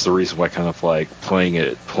it's the reason why kind of like playing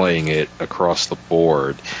it across the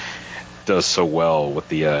board does so well with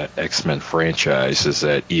the X-Men franchise is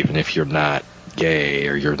that even if you're not gay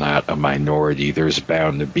or you're not a minority, there's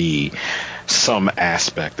bound to be some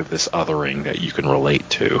aspect of this othering that you can relate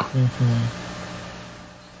to. Mm-hmm.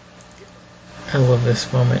 I love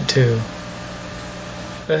this moment too.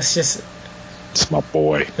 It's my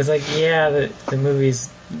boy. It's like, yeah, the movie's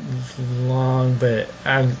long, but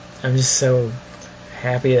I'm just so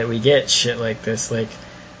happy that we get shit like this. Like,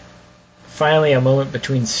 finally a moment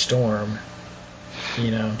between Storm,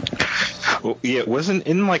 you know. Well, yeah, it wasn't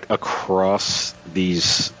in like across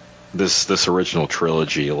this original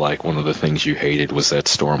trilogy. Like, one of the things you hated was that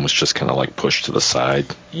Storm was just kind of like pushed to the side.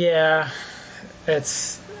 Yeah,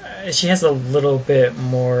 she has a little bit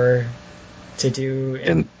more to do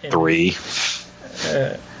in 3.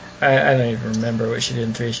 I don't even remember what she did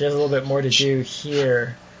in 3. She has a little bit more to do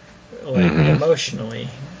here, like, emotionally.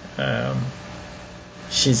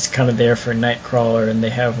 She's kind of there for Nightcrawler, and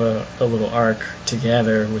they have a little arc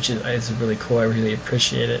together, which is really cool. I really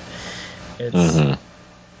appreciate it. It's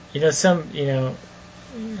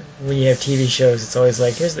when you have TV shows, it's always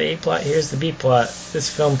like, here's the A plot, here's the B plot.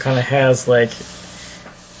 This film kind of has, like,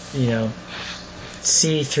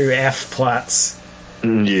 C through F plots.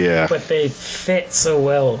 Yeah. But they fit so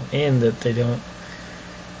well in that they don't.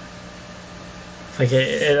 Like,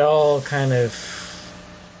 it all kind of.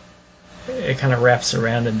 It kind of wraps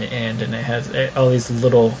around in the end, and it has all these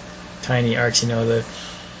little tiny arcs,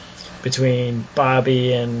 between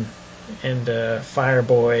Bobby and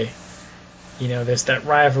Fireboy. There's that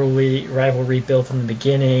rivalry built in the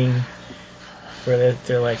beginning where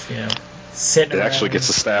they're like, sitting around. It actually gets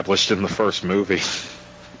established in the first movie.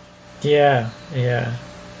 Yeah.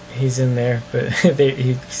 He's in there, but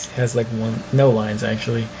he has like no lines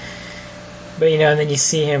actually. But and then you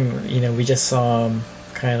see him, we just saw him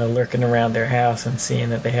kind of lurking around their house and seeing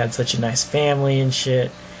that they had such a nice family and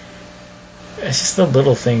shit. It's just the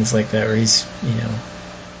little things like that where he's,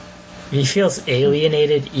 he feels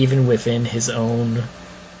alienated even within his own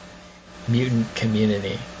mutant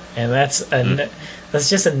community. And that's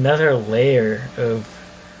just another layer of,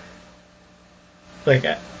 like,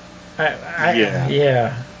 yeah.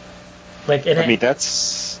 Like,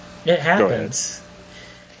 that's... It happens.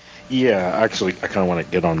 Yeah, actually, I kind of want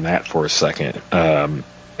to get on that for a second.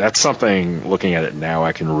 That's something, looking at it now,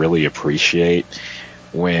 I can really appreciate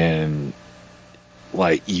when,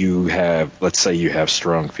 like, let's say you have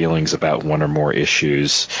strong feelings about one or more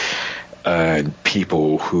issues, and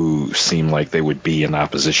people who seem like they would be in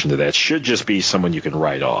opposition to that should just be someone you can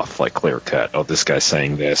write off, like clear cut. Oh, this guy's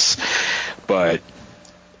saying this. But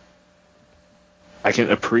I can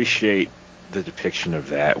appreciate the depiction of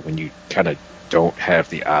that when you kind of don't have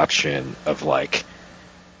the option of, like,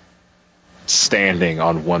 standing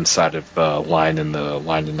on one side of the line in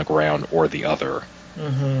the ground or the other,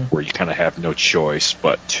 where you kind of have no choice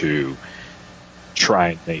but to try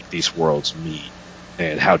and make these worlds meet,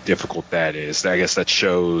 and how difficult that is. I guess that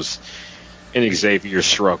shows in Xavier's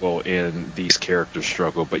struggle, in these characters'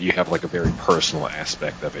 struggle, but you have, like, a very personal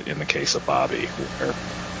aspect of it in the case of Bobby, where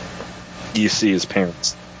you see his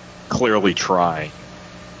parents clearly trying.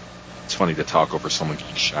 It's funny to talk over someone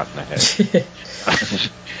getting shot in the head.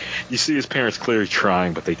 You see his parents clearly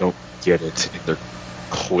trying, but they don't get it. They're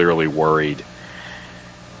clearly worried.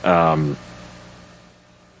 And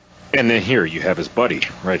then here you have his buddy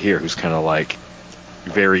right here, who's kind of like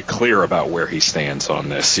very clear about where he stands on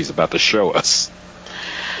this. He's about to show us.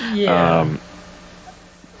 Yeah.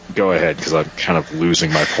 Go ahead, because I'm kind of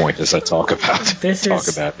losing my point as I talk about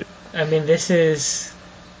it. I mean, this is,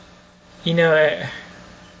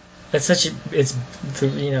 that's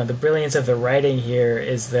the brilliance of the writing here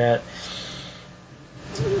is that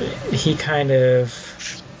he kind of,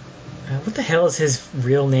 what the hell is his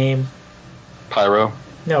real name? Pyro?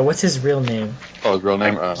 No, what's his real name? Oh, his real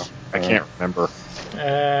name? I can't remember.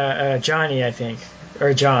 Johnny, I think.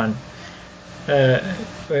 Or John.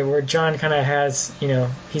 Where John kind of has,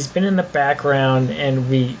 he's been in the background and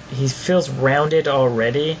he feels rounded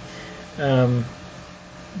already. And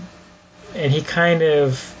he kind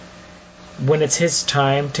of, when it's his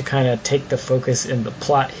time to kind of take the focus in the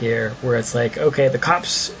plot here, where it's like, okay, the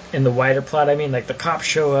cops, in the wider plot, the cops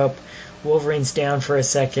show up, Wolverine's down for a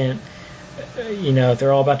second,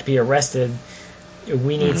 they're all about to be arrested.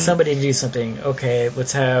 We need somebody to do something. Okay,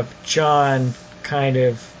 let's have John kind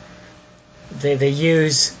of, they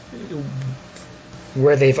use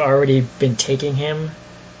where they've already been taking him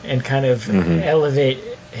and kind of elevate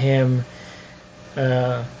him.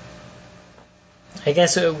 I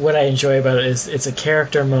guess what I enjoy about it is it's a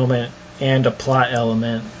character moment and a plot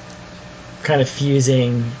element kind of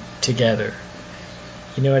fusing together.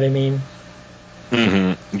 You know what I mean?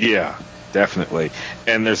 Mm-hmm. Yeah, definitely.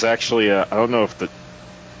 And there's actually I don't know if the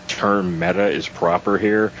term meta is proper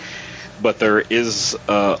here, but there is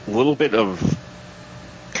a little bit of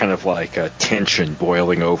kind of like a tension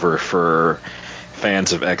boiling over for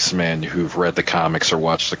fans of X-Men who've read the comics or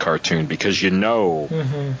watched the cartoon, because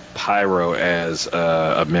Pyro as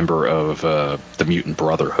a member of the Mutant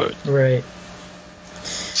Brotherhood. Right.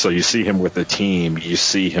 So you see him with the team, you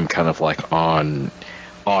see him kind of like on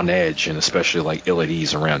edge, and especially like ill at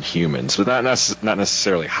ease around humans, but not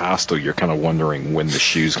necessarily hostile. You're kind of wondering when the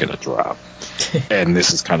shoe's going to drop. And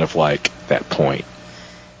this is kind of like that point.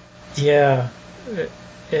 Yeah, it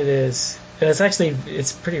is. It's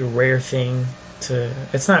a pretty rare thing to,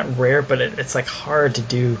 it's not rare, but it's like hard to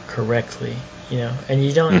do correctly, and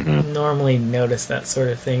you don't normally notice that sort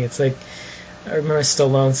of thing. It's like, I remember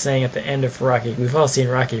Stallone saying at the end of Rocky, we've all seen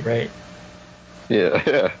Rocky, right?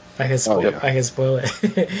 Yeah. I can spoil it.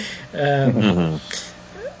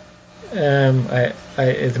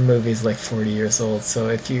 The movie's like 40 years old, so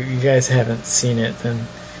if you guys haven't seen it, then.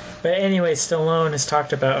 But anyway, Stallone has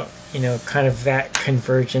talked about kind of that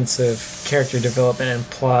convergence of character development and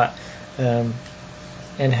plot,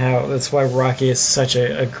 and how that's why Rocky is such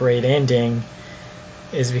a great ending,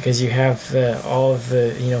 is because you have all of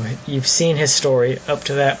the you've seen his story up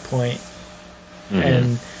to that point,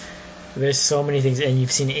 and there's so many things, and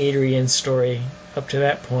you've seen Adrian's story up to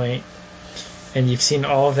that point, and you've seen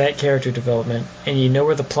all of that character development, and you know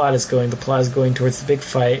where the plot is going. The plot is going towards the big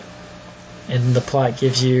fight, and the plot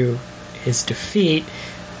gives you his defeat,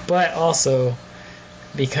 but also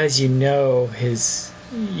because you've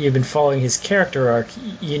been following his character arc,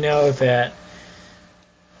 you know that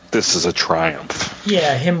this is a triumph.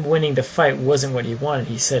 Yeah, him winning the fight wasn't what he wanted.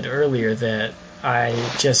 He said earlier that I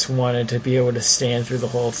just wanted to be able to stand through the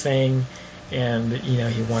whole thing, and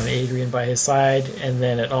he wanted Adrian by his side, and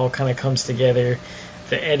then it all kind of comes together.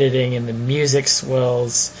 The editing and the music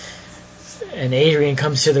swells, and Adrian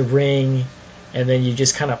comes to the ring, and then you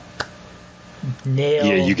just kind of nail.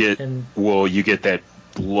 Yeah, you get that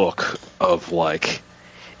look of like.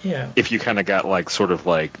 Yeah. If you kind of got like sort of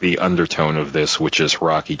like the undertone of this, which is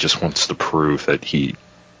Rocky just wants to prove that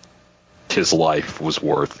his life was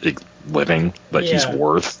worth living, that he's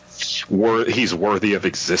worthy of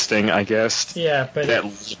existing, I guess. Yeah, but that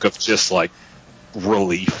look of just like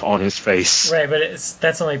relief on his face. Right, but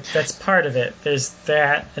that's part of it. There's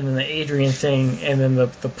that, and then the Adrian thing, and then the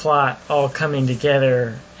plot all coming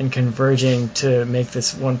together and converging to make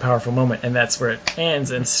this one powerful moment, and that's where it ends.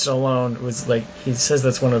 And Stallone was like, he says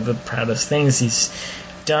that's one of the proudest things he's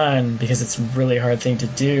done, because it's a really hard thing to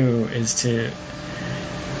do, is to.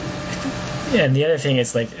 Yeah, and the other thing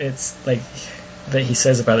is it's like that he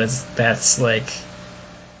says about it is that's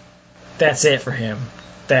it for him.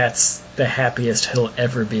 That's the happiest he'll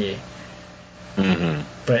ever be. Mm-hmm.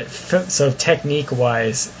 But so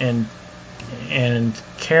technique-wise and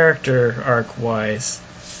character arc-wise,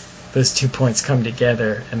 those 2 points come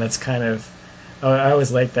together, and that's kind of. I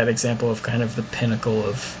always like that example of kind of the pinnacle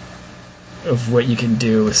of what you can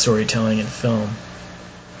do with storytelling in film,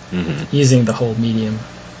 using the whole medium.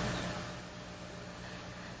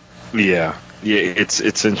 Yeah,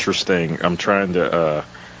 it's interesting. I'm trying to.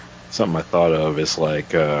 Something I thought of is like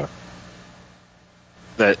that,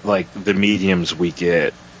 like the mediums we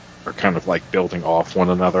get are kind of like building off one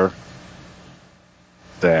another.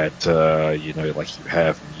 That like you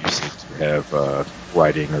have music, you have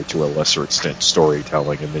writing, or to a lesser extent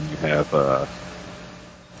storytelling, and then you have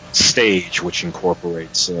stage, which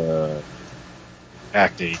incorporates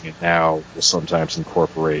acting, and now will sometimes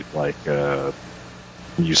incorporate like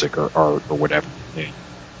music or art or whatever. And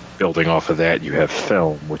building off of that, you have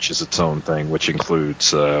film, which is its own thing, which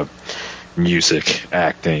includes music,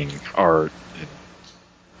 acting, art, and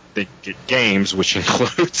they get games, which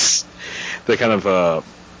includes they kind of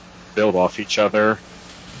build off each other,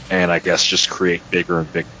 and I guess just create bigger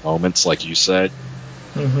and bigger moments, like you said.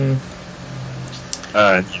 Mm-hmm.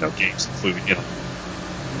 Games include,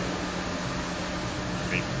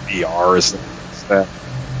 VR is that.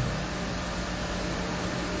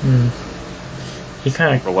 You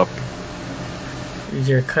kind of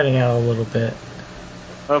you're cutting out a little bit.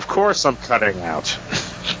 Of course, I'm cutting out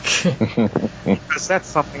because that's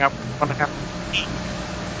something I want to have to eat.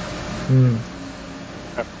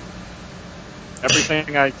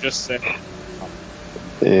 Everything I just said.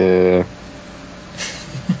 Yeah.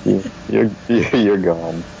 You're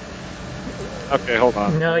gone. Okay, hold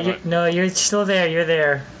on. No, you're still there. You're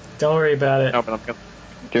there. Don't worry about it. No, but I'm gonna.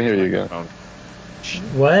 Can hear you again.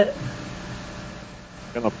 What?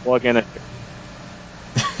 I'm gonna plug in it.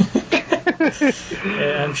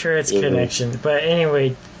 Yeah, I'm sure it's connection. But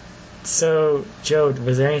anyway, so Joe,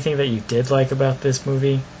 was there anything that you did like about this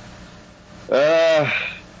movie?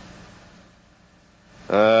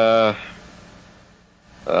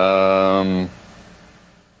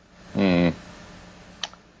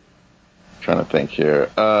 Trying to think here.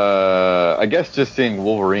 I guess just seeing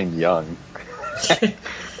Wolverine young.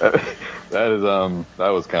 that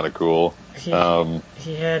was kind of cool. He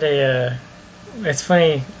had a. It's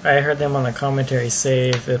funny. I heard them on the commentary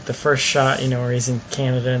say that the first shot, where he's in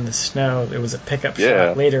Canada in the snow, it was a pickup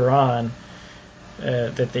shot later on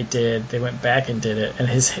that they did. They went back and did it, and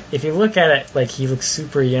if you look at it, like he looks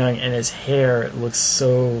super young, and his hair looks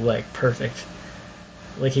so like perfect,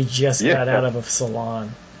 like he just got out of a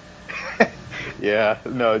salon. Yeah,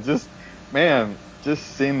 no, just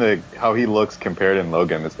seeing how he looks compared in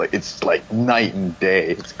Logan, it's like night and day.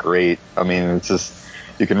 It's great. I mean, it's just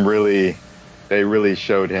they really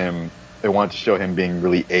showed him. They wanted to show him being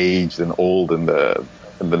really aged and old in the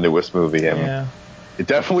newest movie, and it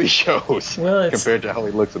definitely shows compared to how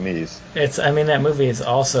he looks in these. That movie is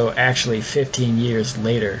also actually 15 years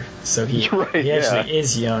later, so he actually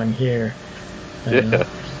is young here. But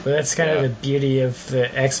that's kind of the beauty of the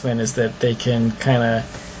X-Men, is that they can kind of,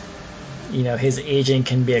 his aging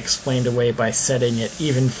can be explained away by setting it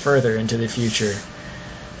even further into the future.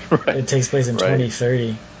 Right. It takes place in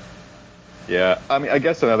 2030. Yeah, I mean, I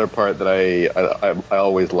guess another part that I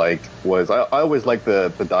always liked was I always liked the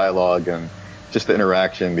dialogue and just the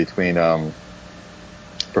interaction between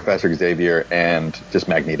Professor Xavier and just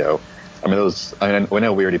Magneto. I mean, I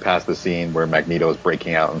know we already passed the scene where Magneto is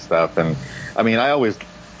breaking out and stuff, and I mean,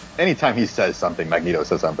 anytime he says something, Magneto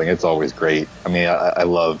says something, it's always great. I mean, I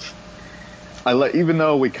love, even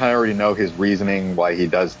though we kind of already know his reasoning, why he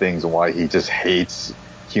does things and why he just hates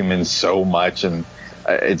humans so much, and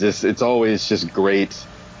it's always just great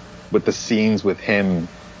with the scenes with him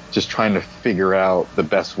just trying to figure out the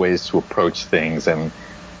best ways to approach things, and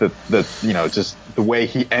just the way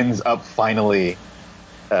he ends up finally.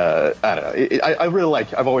 I don't know.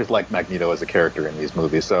 I've always liked Magneto as a character in these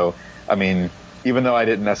movies. So, I mean, even though I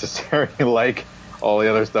didn't necessarily like all the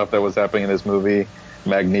other stuff that was happening in this movie,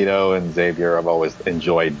 Magneto and Xavier, I've always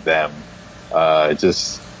enjoyed them. I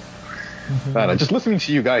don't know, just listening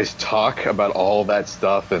to you guys talk about all that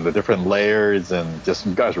stuff and the different layers, and just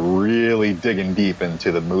you guys really digging deep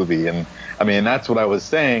into the movie. And I mean, that's what I was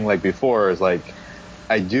saying like before, is like,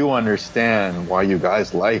 I do understand why you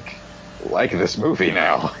guys like this movie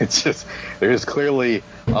now. It's just, there's clearly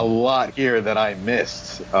a lot here that I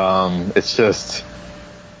missed. It's just,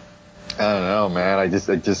 I don't know, man. I just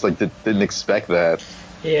didn't expect that.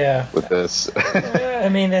 Yeah. With this. I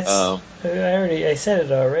mean, that's I said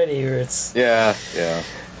it already. Where it's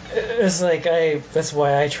It's like that's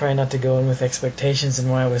why I try not to go in with expectations,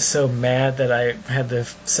 and why I was so mad that I had the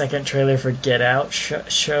second trailer for Get Out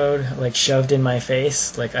shoved in my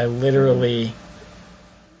face. Like it literally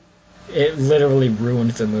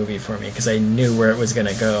ruined the movie for me, because I knew where it was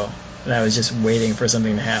gonna go, and I was just waiting for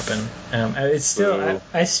something to happen. I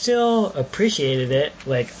still appreciated it.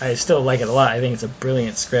 Like, I still like it a lot. I think it's a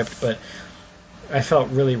brilliant script, but I felt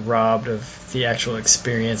really robbed of the actual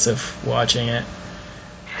experience of watching it.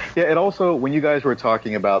 Yeah, it also, when you guys were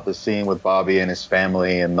talking about the scene with Bobby and his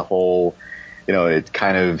family and the whole, it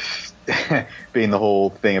kind of being the whole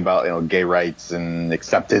thing about, gay rights and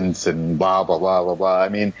acceptance and blah, blah, blah, blah, blah. I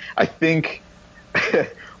mean, I think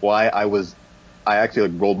why I actually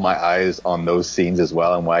rolled my eyes on those scenes as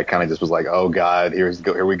well, and why I kind of just was like, oh God,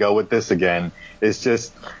 here we go with this again. It's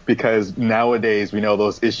just because nowadays we know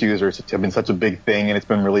those issues have been such a big thing, and it's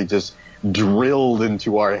been really just drilled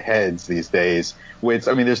into our heads these days. Which,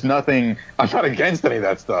 I mean, there's nothing, I'm not against any of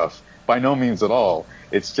that stuff, by no means at all.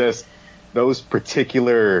 It's just those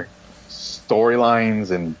particular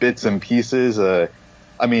storylines and bits and pieces. I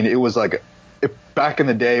mean, it was like, back in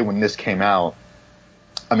the day when this came out,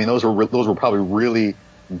 I mean, those were probably really,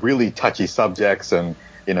 really touchy subjects, and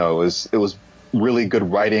it was really good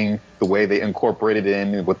writing, the way they incorporated it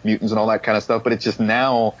in with mutants and all that kind of stuff. But it's just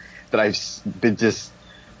now that I've been just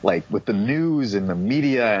like with the news and the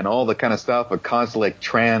media and all the kind of stuff, of constantly like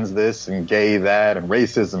trans this and gay that and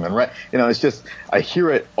racism and it's just, I hear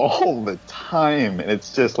it all the time, and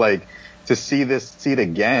it's just like to see it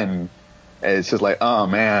again. It's just like, oh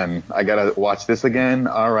man, I gotta watch this again.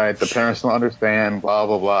 All right, the parents don't understand. Blah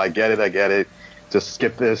blah blah. I get it. Just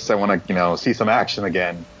skip this. I want to, see some action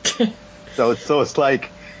again. So it's like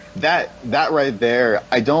that right there.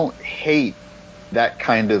 I don't hate that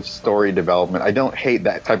kind of story development. I don't hate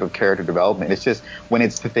that type of character development. It's just when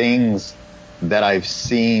it's the things that I've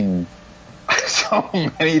seen so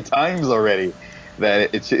many times already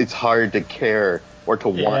that it's hard to care. Or to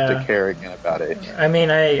want to care again about it. I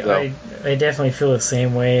mean, I definitely feel the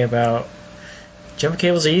same way about Jump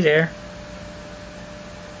Cables. Are you there?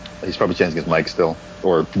 He's probably changing his mic still,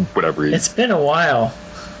 or whatever. It's been a while.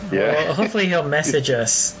 Yeah. Well, hopefully he'll message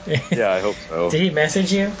us. Yeah, I hope so. Did he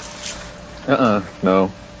message you?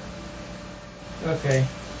 No. Okay.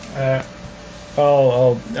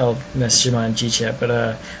 I'll message him on GChat. But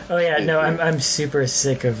I'm super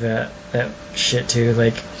sick of that shit too.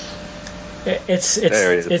 Like. It's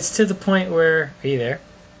to the point where... Are you there?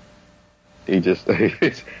 He's in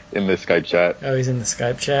the Skype chat. Oh, he's in the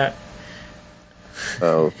Skype chat?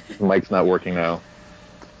 Oh, mic's not working now.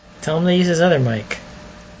 Tell him to use his other mic.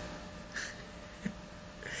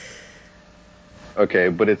 Okay,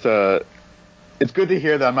 but it's good to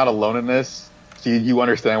hear that I'm not alone in this. So you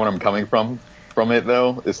understand where I'm coming from it,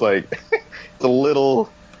 though? It's like... it's a little...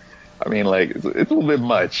 I mean, like, it's a little bit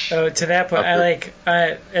much. Oh, to that point,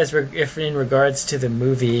 if in regards to the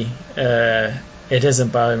movie, it doesn't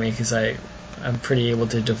bother me because I'm pretty able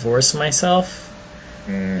to divorce myself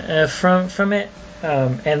from it.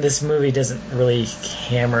 And this movie doesn't really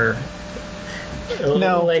hammer.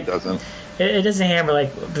 No, it doesn't. It doesn't hammer.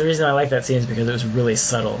 Like, the reason I like that scene is because it was really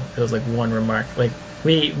subtle. It was like one remark. Like,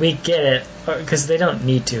 we get it because they don't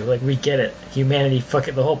need to. Like, we get it. Humanity,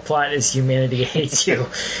 the whole plot is humanity hates you.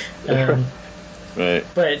 Right.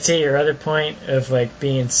 But to your other point of like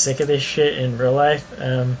being sick of this shit in real life,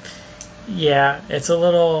 it's a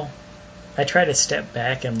little. I try to step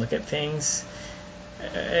back and look at things.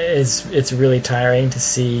 It's really tiring to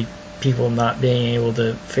see people not being able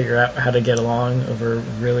to figure out how to get along over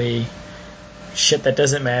really shit that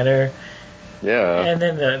doesn't matter. Yeah. And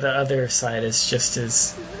then the other side is just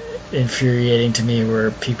as infuriating to me,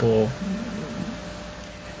 where people...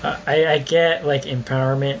 I get, like,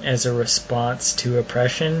 empowerment as a response to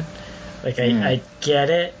oppression. Like, I get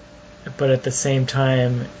it, but at the same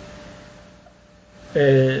time,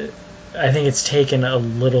 I think it's taken a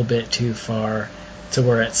little bit too far to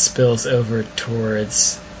where it spills over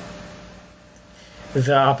towards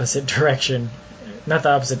the opposite direction. Not the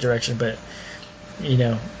opposite direction, but...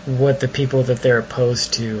 what the people that they're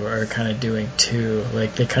opposed to are kind of doing too.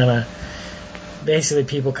 Like, they kind of... Basically,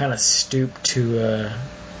 people kind of stoop to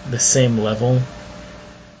the same level.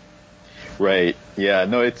 Right. Yeah,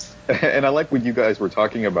 no, it's... And I like when you guys were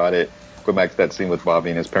talking about it, going back to that scene with Bobby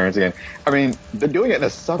and his parents again. I mean, they're doing it in a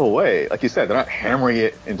subtle way. Like you said, they're not hammering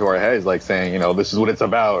it into our heads, like saying, this is what it's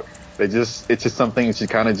about. It's just something she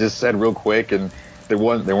kind of just said real quick, and they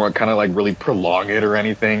weren't kind of like really prolong it or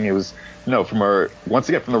anything. It was... from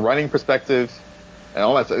the writing perspective and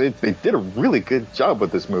all that stuff, they did a really good job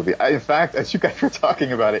with this movie. In fact, as you guys were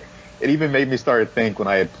talking about it, it even made me start to think when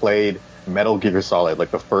I had played Metal Gear Solid, like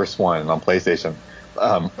the first one on PlayStation.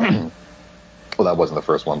 Well, that wasn't the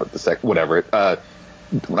first one, but the second, whatever.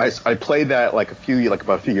 When I played that about a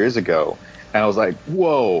few years ago, and I was like,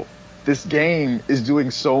 whoa, this game is doing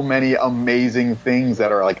so many amazing things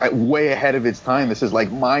that are like way ahead of its time. This is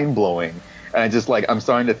like mind blowing. And I'm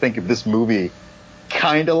starting to think of this movie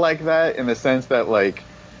kind of like that, in the sense that, like,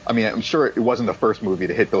 I mean, I'm sure it wasn't the first movie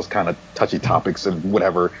to hit those kind of touchy topics and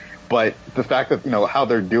whatever, but the fact that, how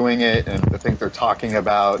they're doing it and the things they're talking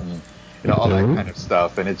about and, all that kind of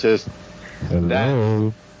stuff. And it just...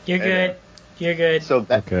 Hello. You're good. You're good. So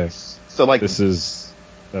okay. So like this is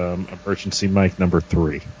emergency mic number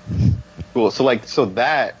 3. Cool. So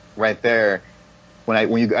that right there,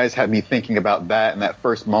 when you guys had me thinking about that and that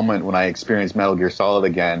first moment when I experienced Metal Gear Solid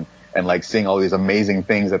again and like seeing all these amazing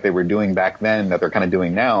things that they were doing back then that they're kind of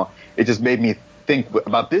doing now, it just made me think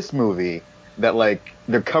about this movie, that like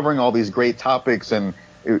they're covering all these great topics and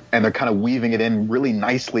they're kind of weaving it in really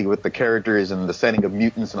nicely with the characters and the setting of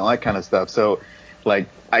mutants and all that kind of stuff. So like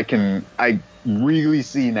I really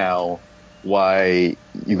see now why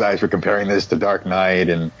you guys were comparing this to Dark Knight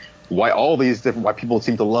and why people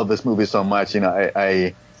seem to love this movie so much. You know,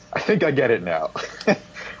 I think I get it now,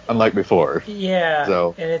 unlike before. Yeah,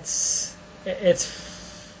 so. And it's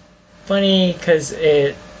funny because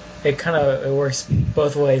it works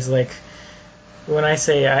both ways. Like when I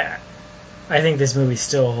say I think this movie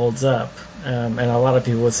still holds up, and a lot of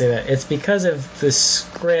people would say that it's because of the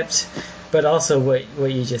script, but also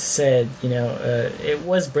what you just said. You know, it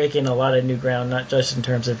was breaking a lot of new ground, not just in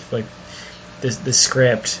terms of like the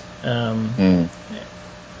script.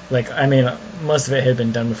 Like, I mean, most of it had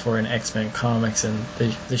been done before in X-Men comics and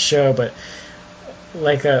the show, but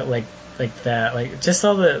like that, like just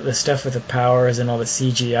all the stuff with the powers and all the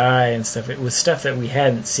CGI and stuff. It was stuff that we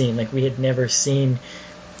hadn't seen. Like we had never seen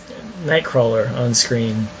Nightcrawler on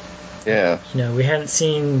screen. Yeah. You know, we hadn't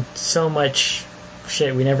seen so much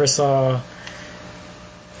shit. We never saw.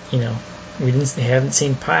 You know, we haven't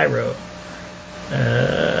seen Pyro,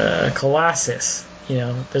 Colossus. You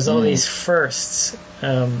know, there's all these firsts,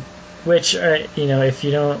 which you know, if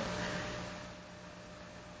you don't.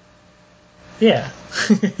 Yeah.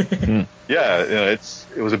 Yeah, you know,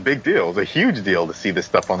 it was a big deal. It was a huge deal to see this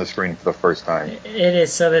stuff on the screen for the first time. It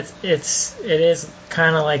is. So it is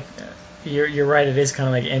kind of like you're right. It is kind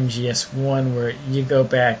of like MGS1, where you go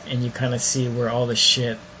back and you kind of see where all the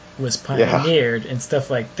shit was pioneered and stuff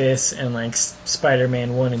like this, and like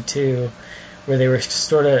Spider-Man 1 and 2, where they were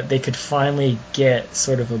they could finally get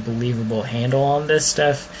sort of a believable handle on this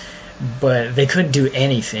stuff, but they couldn't do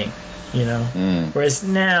anything. You know, whereas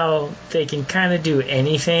now they can kind of do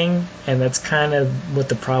anything, and that's kind of what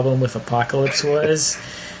the problem with Apocalypse was,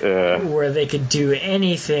 where they could do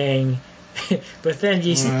anything, but then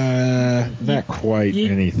you not quite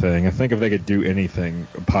anything. I think if they could do anything,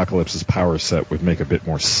 Apocalypse's power set would make a bit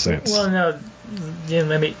more sense. Well, no,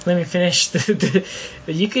 let me finish.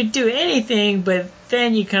 You could do anything, but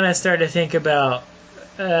then you kind of start to think about,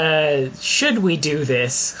 should we do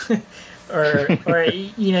this? Or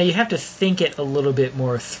you know, you have to think it a little bit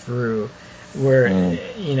more through. Where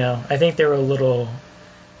you know, I think they're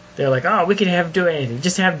like, oh, we could do anything,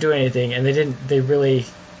 just do anything, and they didn't. They really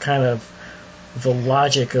kind of the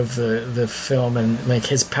logic of the film and like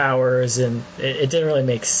his powers, and it didn't really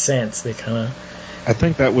make sense. They kind of. I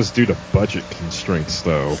think that was due to budget constraints,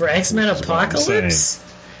 though. For X-Men Apocalypse.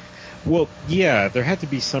 Well, yeah, there had to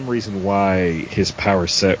be some reason why his power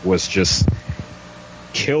set was just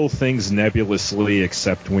kill things nebulously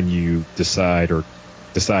except when you decide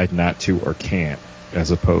not to or can't,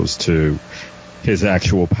 as opposed to his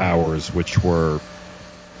actual powers, which were,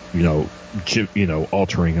 you know,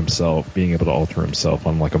 altering himself, being able to alter himself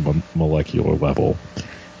on like a molecular level.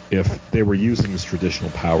 If they were using his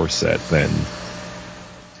traditional power set, then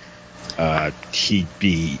he'd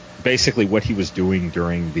be basically what he was doing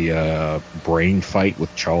during the brain fight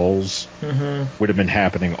with Charles would have been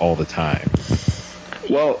happening all the time.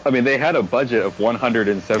 Well, I mean, they had a budget of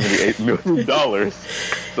 $178 million,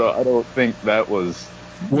 so I don't think that was...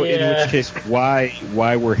 Well, in which case, why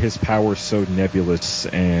were his powers so nebulous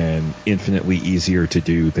and infinitely easier to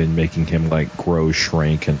do than making him, like, grow,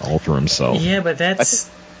 shrink, and alter himself? Yeah, but that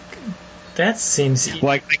seems...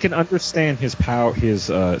 Like, I can understand his power, his,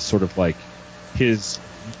 sort of, like, his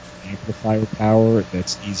amplifier power.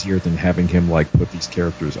 That's easier than having him, like, put these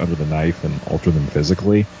characters under the knife and alter them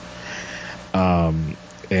physically. And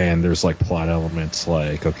there's like plot elements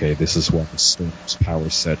like, okay, this is why Storm's power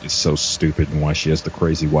set is so stupid and why she has the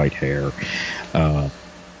crazy white hair,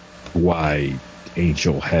 why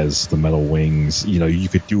Angel has the metal wings. You know, you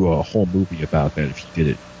could do a whole movie about that if you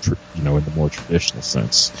did it, you know, in the more traditional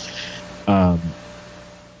sense. But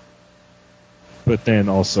then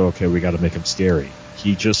also, okay, we got to make him scary.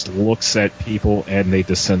 He just looks at people and they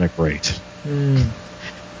disintegrate.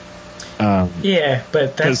 Yeah,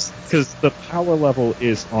 but that's... Because the power level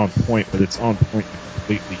is on point, but it's on point in a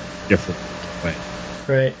completely different way.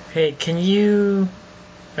 Right. Hey, can you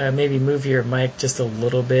maybe move your mic just a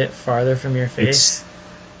little bit farther from your face?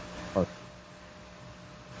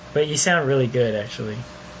 But you sound really good, actually.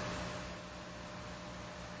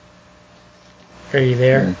 Are you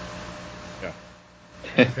there? Yeah.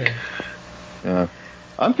 Okay. Yeah.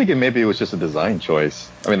 I'm thinking maybe it was just a design choice.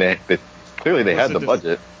 I mean, they clearly they had the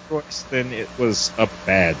budget. Choice, then it was a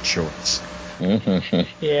bad choice. Mm-hmm.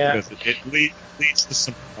 Yeah. Because it leads to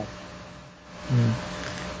some.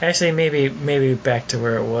 Actually, maybe back to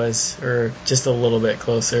where it was, or just a little bit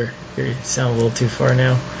closer. You sound a little too far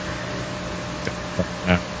now.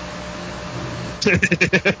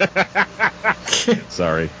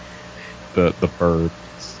 Sorry, the bird.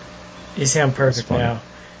 You sound perfect now,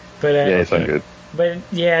 but yeah, you sound good. But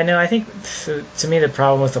yeah, no, I think to me the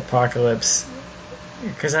problem with Apocalypse,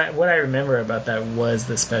 because what I remember about that was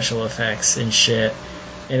the special effects and shit,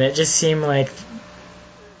 and it just seemed like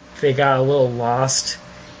they got a little lost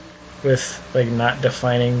with like not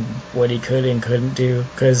defining what he could and couldn't do.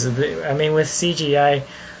 Because I mean, with CGI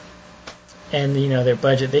and their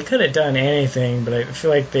budget, they could have done anything, but I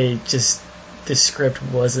feel like the script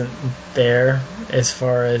wasn't there as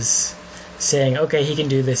far as saying, okay, he can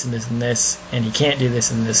do this and this and this, and he can't do this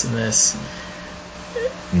and this and this.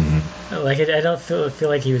 Mm-hmm. Like I don't feel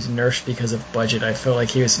like he was nerfed because of budget. I feel like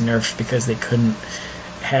he was nerfed because they couldn't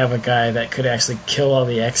have a guy that could actually kill all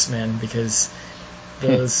the X-Men, because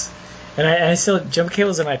those. And I still, Jump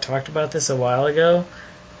Cables and I talked about this a while ago.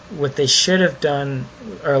 What they should have done,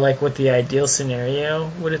 or like what the ideal scenario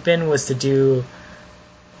would have been, was to do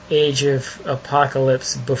Age of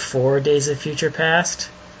Apocalypse before Days of Future Past.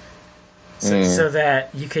 So that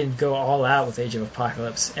you can go all out with Age of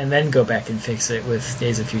Apocalypse and then go back and fix it with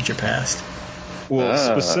Days of Future Past. Well,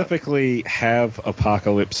 specifically have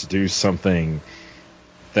Apocalypse do something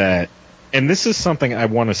that, and this is something I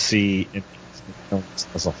want to see in films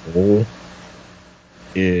as a whole,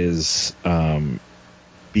 is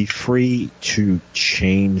be free to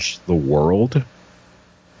change the world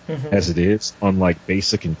as it is on like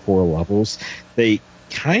basic and core levels. They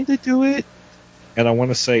kind of do it. And I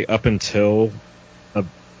want to say up until, not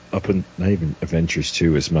even Avengers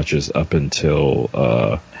 2 as much as up until,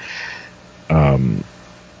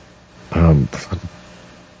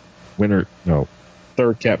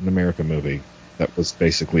 third Captain America movie. That was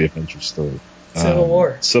basically Avengers 3. Civil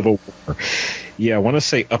War. Yeah, I want to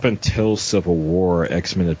say up until Civil War,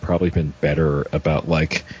 X-Men had probably been better about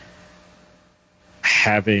like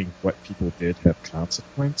having what people did have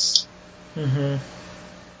consequence. Mm-hmm.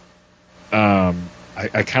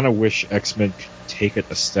 I kind of wish X-Men could take it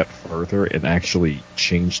a step further and actually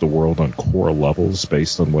change the world on core levels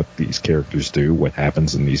based on what these characters do, what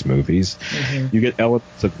happens in these movies. Mm-hmm. You get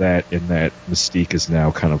elements of that in that Mystique is now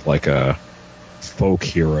kind of like a folk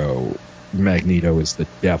hero. Magneto is the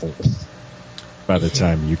devil by the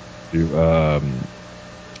time you do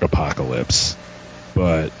Apocalypse.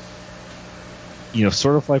 But,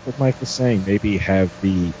 sort of like what Mike was saying, maybe have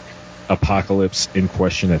the Apocalypse in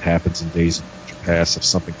question that happens in Days of Future Past have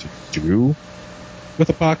something to do with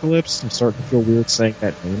Apocalypse. I'm starting to feel weird saying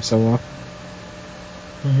that name so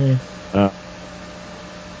often.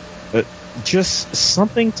 But just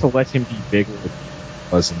something to let him be bigger than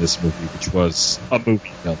he was in this movie, which was a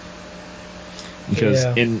movie villain. Because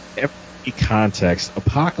in every context,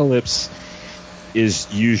 Apocalypse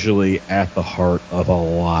is usually at the heart of a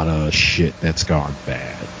lot of shit that's gone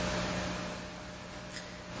bad.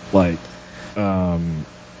 Like, I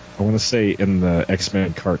want to say in the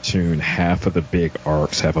X-Men cartoon, half of the big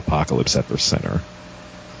arcs have Apocalypse at their center.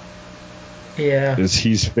 Yeah. Because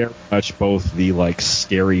he's very much both the, like,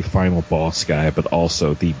 scary final boss guy, but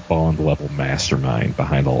also the Bond-level mastermind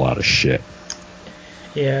behind a lot of shit.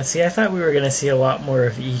 Yeah, see, I thought we were going to see a lot more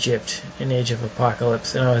of Egypt in Age of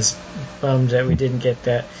Apocalypse, and I was bummed that we didn't get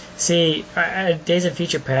that. See, Days of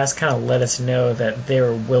Future Past kind of let us know that they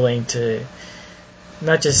were willing to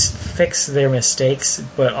not just fix their mistakes,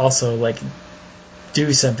 but also, like,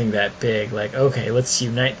 do something that big. Like, okay, let's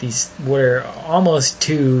unite these, what are almost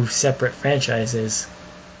two separate franchises,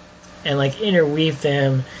 and, like, interweave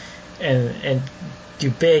them, and do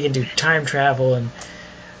big, and do time travel, and...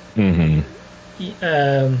 Mm-hmm.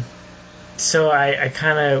 So I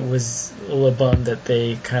kind of was a little bummed that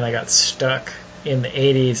they kind of got stuck in the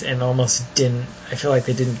 80s and almost didn't... I feel like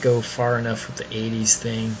they didn't go far enough with the 80s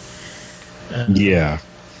thing. Yeah.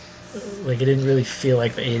 Like, it didn't really feel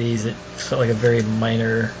like the 80s. It felt like a very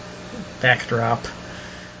minor backdrop.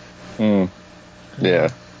 Yeah.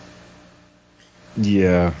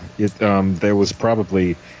 Yeah. There was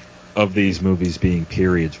probably, of these movies being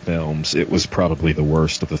period films, it was probably the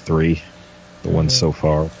worst of the three. The ones so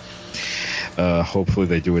far. Hopefully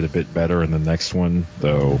they do it a bit better in the next one,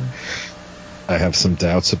 though I have some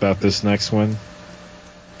doubts about this next one.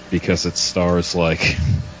 Because it stars, like,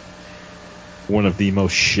 one of the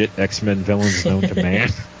most shit X-Men villains known to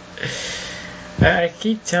man. I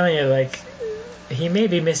keep telling you, like, He may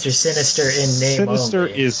be Mr. Sinister in name only. Sinister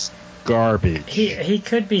is garbage. He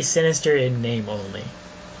could be Sinister in name only.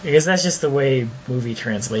 Because that's just the way movie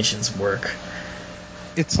translations work.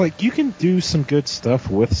 It's like, you can do some good stuff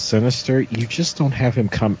with Sinister, you just don't have him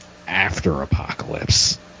come after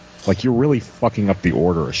Apocalypse. Like, you're really fucking up the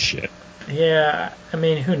order of shit. Yeah, I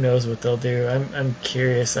mean, who knows what they'll do. I'm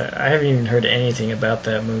curious. I haven't even heard anything about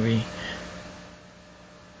that movie.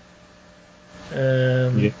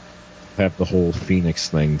 You have the whole Phoenix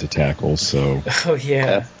thing to tackle, so... Oh,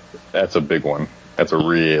 yeah. That's a big one. That's a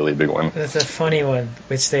really big one. That's a funny one,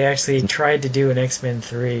 which they actually tried to do in X-Men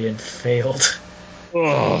 3 and failed.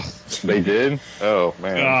 Ugh. They did? Oh,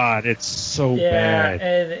 man. God, it's so bad. Yeah,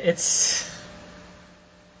 and it's...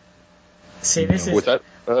 See, this is... Was that...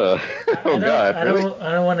 God, really?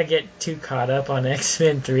 I don't want to get too caught up on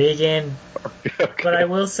X-Men 3 again, okay. But I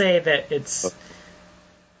will say that it's...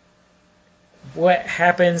 What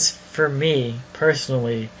happens for me,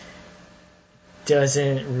 personally,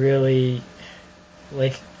 doesn't really...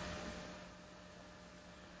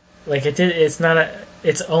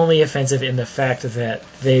 It's only offensive in the fact that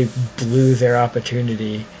they blew their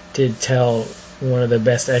opportunity to tell one of the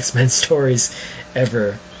best X-Men stories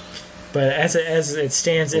ever. But as it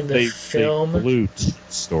stands in the film, they blew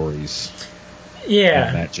stories. Yeah,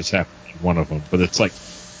 and that just happened to be one of them. But it's like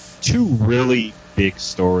two really big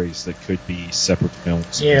stories that could be separate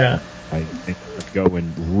films. Yeah, I think would go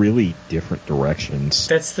in really different directions.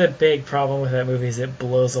 That's the big problem with that movie, is it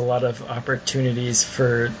blows a lot of opportunities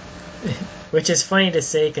for, which is funny to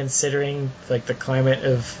say considering like the climate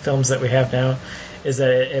of films that we have now, is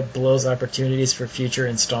that it blows opportunities for future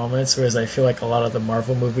installments, whereas I feel like a lot of the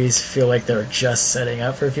Marvel movies feel like they're just setting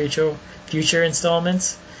up for future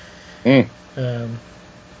installments. But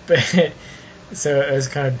so it was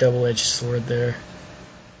kind of double-edged sword there.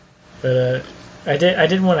 But I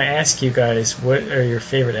did want to ask you guys, what are your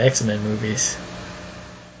favorite X-Men movies?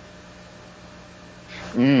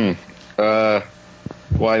 Well, I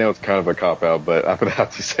know it's kind of a cop-out, but I would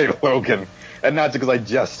have to say Logan. And not because I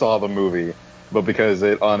just saw the movie, but because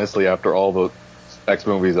it honestly, after all the X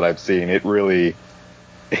movies that I've seen, it really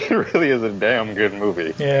is a damn good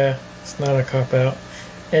movie. Yeah, it's not a cop-out.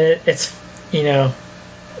 And it's, you know,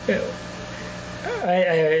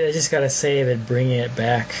 I just gotta say that bringing it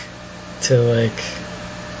back to, like,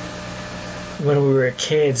 when we were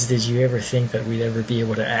kids, did you ever think that we'd ever be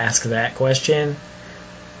able to ask that question?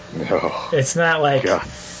 No. It's not like, God.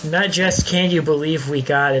 Not just can you believe we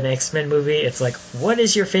got an X-Men movie, it's like, what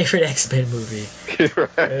is your favorite X-Men movie?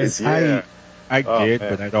 Right, yeah. I did, man.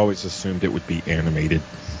 But I'd always assumed it would be animated.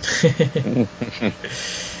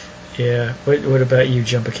 Yeah. What about you,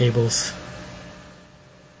 Jumper Cables?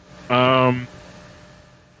 I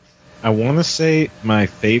want to say my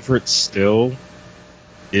favorite still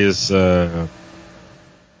is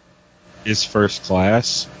First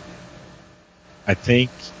Class. I think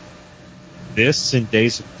this and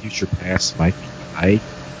Days of Future Past might be tied.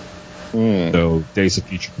 So Days of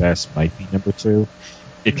Future Past might be number 2.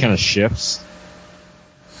 It kind of shifts.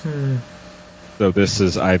 So this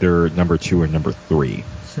is either number 2 or number 3.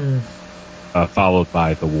 Followed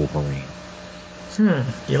by The Wolverine.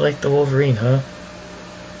 You like The Wolverine, huh?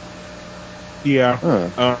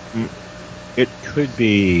 Yeah. It could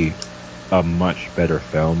be a much better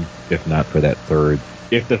film if not for that third.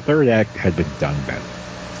 If the third act had been done better.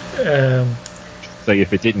 Like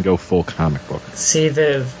if it didn't go full comic book. See,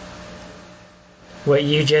 what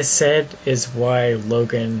you just said is why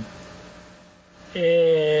Logan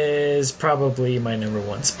is probably my number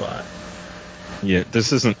 1 spot. Yeah,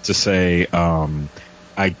 this isn't to say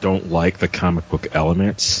I don't like the comic book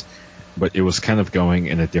elements, but it was kind of going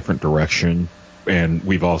in a different direction. And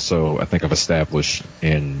we've also, I think I've established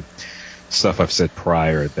in stuff I've said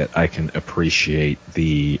prior that I can appreciate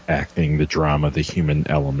the acting, the drama, the human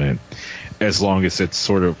element, as long as it's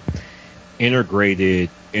sort of integrated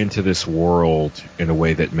into this world in a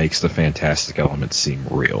way that makes the fantastic elements seem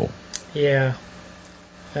real. Yeah.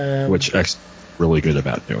 Which X really good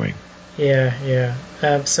about doing. Yeah.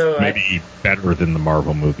 So maybe better than the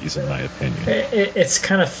Marvel movies, in my opinion. It's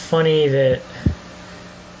kind of funny that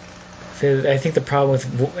I think the problem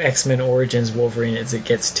with X-Men Origins Wolverine is it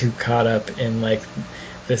gets too caught up in like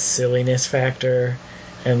the silliness factor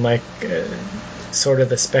and like sort of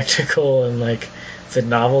the spectacle and like the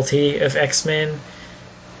novelty of X-Men,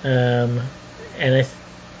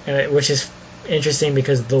 which is interesting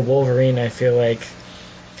because the Wolverine, I feel like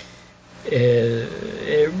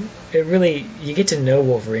it really, you get to know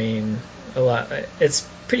Wolverine a lot. It's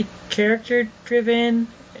pretty character driven.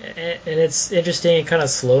 And it's interesting and kind of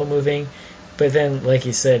slow moving, But then, like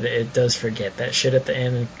you said, it does forget that shit at the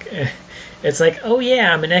end. It's like, oh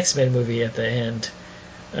yeah, I'm an X-Men movie at the end.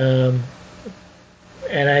 And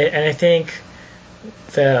I think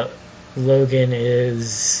that Logan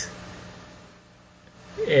is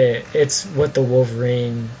it's what the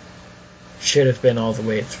Wolverine should have been all the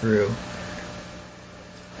way through.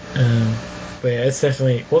 But yeah, it's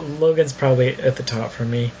definitely Logan's probably at the top for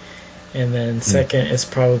me, and then second is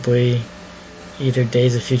probably either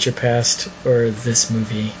Days of Future Past or this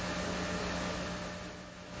movie.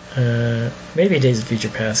 Maybe Days of Future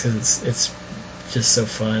Past because it's just so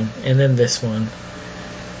fun, and then this one,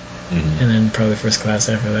 and then probably First Class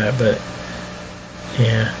after that. But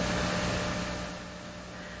yeah.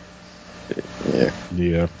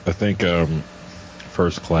 Yeah, I think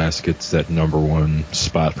First Class gets that number one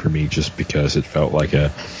spot for me just because it felt like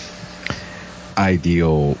a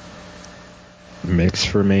ideal mix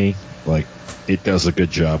for me. Like, it does a good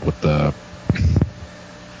job with the...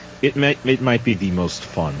 It might be the most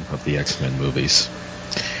fun of the X-Men movies.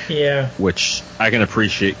 Yeah. Which I can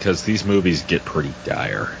appreciate because these movies get pretty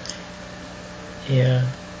dire. Yeah.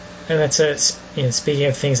 And that's speaking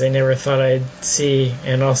of things I never thought I'd see,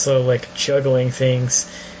 and also like juggling things,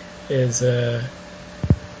 is one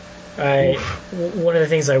of the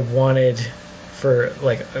things I wanted for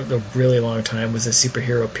like a really long time was a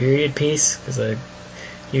superhero period piece, because I'm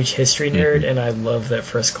a huge history nerd, and I love that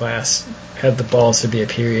First Class had the balls to be a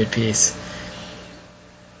period piece.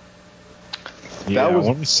 Yeah, I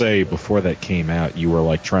want to say before that came out, you were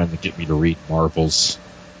like trying to get me to read Marvels.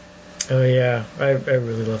 Oh yeah, I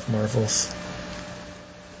really love Marvels.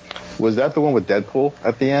 Was that the one with Deadpool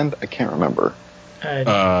at the end? I can't remember.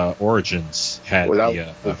 Origins had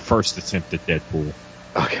the first attempt at Deadpool.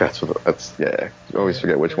 Okay, that's yeah. I always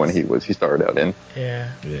forget which one he started out in. Yeah.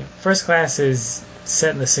 First Class is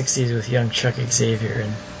set in the '60s with young Chuck Xavier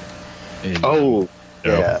and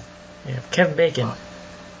yeah, Kevin Bacon.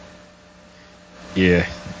 Yeah,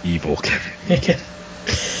 evil Kevin Bacon.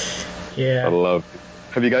 Yeah, I love.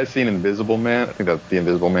 Have you guys seen Invisible Man? I think that's the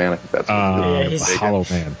Invisible Man. I think that's he's Hollow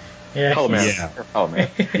Man. Yeah, Hollow Man. Hollow Man.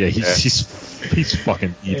 Yeah, he's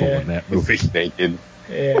fucking evil in that movie. He's naked.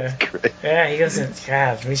 Yeah. That's great. Yeah, he doesn't.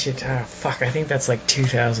 God, we should. Fuck, I think that's like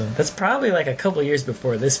 2000. That's probably like a couple years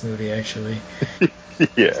before this movie, actually.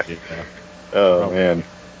 Yeah. Oh man.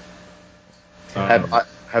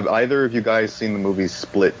 Have either of you guys seen the movie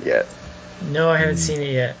Split yet? No, I haven't seen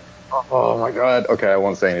it yet. Oh my god. Okay, I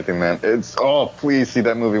won't say anything, man. Please see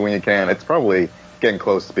that movie when you can. It's probably getting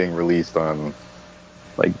close to being released on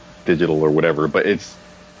like digital or whatever, but there's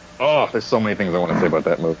so many things I want to say about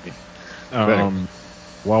that movie.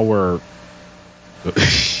 While we're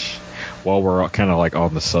kind of like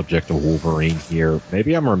on the subject of Wolverine here,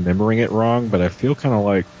 maybe I'm remembering it wrong, but I feel kind of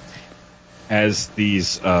like as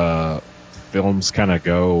these films kind of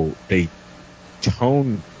go, they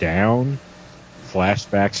tone down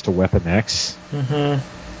flashbacks to Weapon X.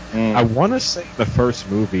 I want to say the first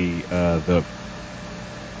movie, the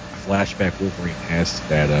flashback Wolverine has to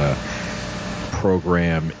that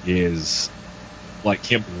program is like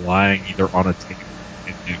him lying either on a table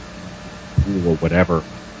in a pool or whatever,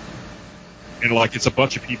 and like it's a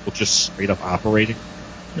bunch of people just straight up operating,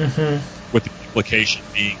 with the implication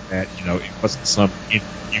being that it wasn't some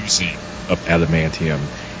infusing of adamantium.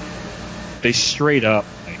 They straight up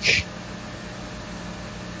like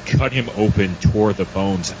cut him open, tore the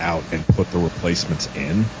bones out, and put the replacements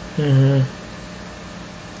in.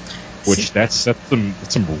 Which that's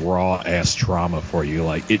some raw ass trauma for you.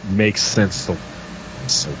 Like it makes sense.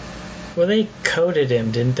 Well, they coded him,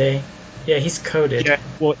 didn't they? Yeah, he's coded. Yeah.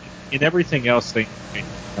 Well, in everything else, they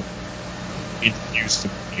infused the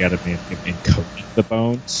adamantium and coated the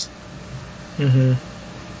bones.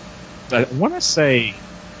 I want to say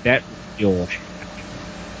that reveal.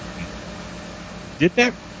 Did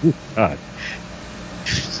that? Oh, God.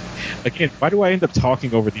 Again, why do I end up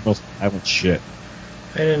talking over the most violent shit?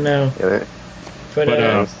 I don't know. But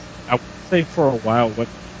I would say for a while, what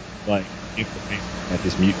like implementing that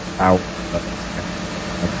his mutant power.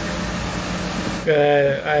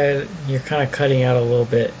 You're kind of cutting out a little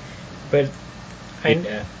bit, but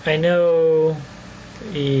I know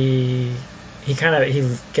he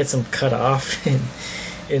gets him cut off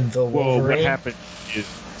in the Wolverine. Well, what happened is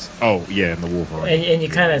in the Wolverine, and you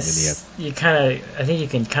kind of I think you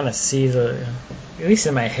can kind of see at least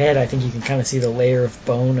in my head, I think you can kind of see the layer of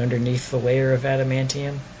bone underneath the layer of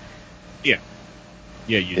adamantium. Yeah,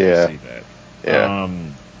 you do see that. Yeah.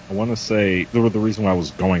 I want to say the reason why I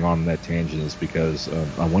was going on that tangent is because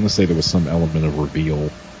I want to say there was some element of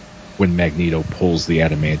reveal when Magneto pulls the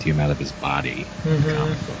adamantium out of his body in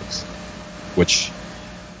comic books, which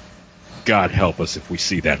God help us if we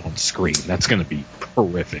see that on screen. That's going to be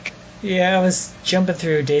horrific. Yeah, I was jumping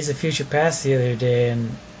through Days of Future Past the other day,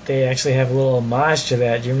 and they actually have a little homage to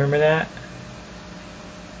that. Do you remember that?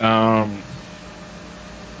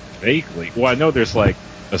 Vaguely. Well, I know there's like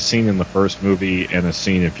a scene in the first movie and a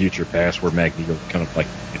scene in Future Past where Magneto kind of like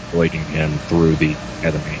manipulating him through the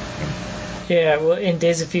enemy. Yeah, well, in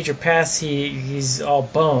Days of Future Past, he's all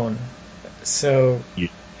bone. So yeah.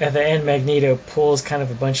 At the end, Magneto pulls kind of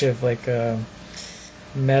a bunch of like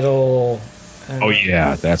metal. Oh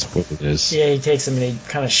yeah, that's what it is. Yeah, he takes him and he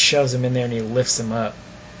kind of shoves him in there and he lifts him up,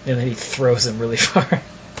 and then he throws him really far.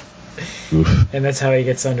 Oof. And that's how he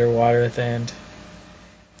gets underwater at the end.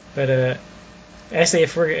 But actually,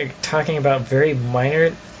 if we're talking about very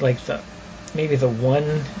minor, like maybe the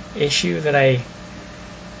one issue that I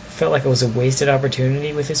felt like it was a wasted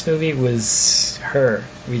opportunity with this movie was her.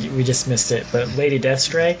 We just missed it. But Lady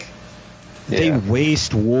Deathstrike. They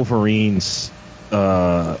waste Wolverine's.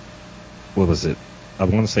 What was it? I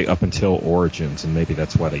want to say up until Origins, and maybe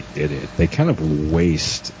that's why they did it. They kind of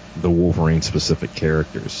waste the Wolverine-specific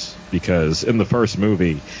characters, because in the first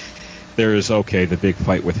movie, there's, the big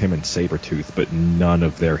fight with him and Sabretooth, but none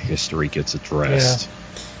of their history gets addressed.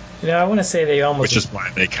 Yeah. I want to say they almost... Which is why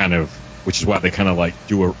they kind of like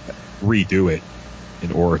redo it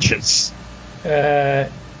in Origins. In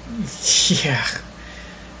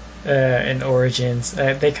Origins.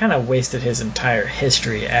 They kind of wasted his entire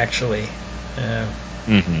history, actually,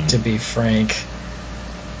 to be frank.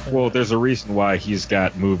 Well, there's a reason why he's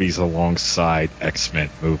got movies alongside X-Men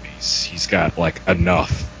movies. He's got, like,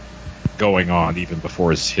 enough going on even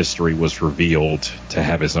before his history was revealed to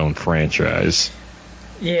have his own franchise.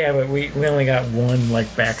 Yeah, but we only got one, like,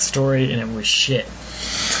 backstory, and it was shit.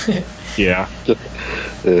 Yeah.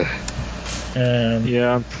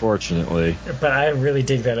 Yeah, unfortunately. But I really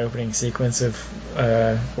dig that opening sequence of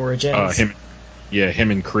Origins. Him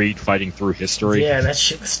and Creed fighting through history. Yeah, that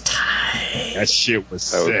shit was tight. That shit was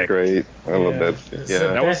sick. That was great. I love that. Yeah,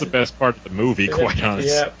 so that was the best part of the movie, quite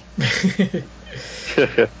honestly.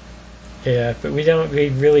 Yeah. Yeah, but we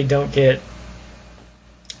really don't get.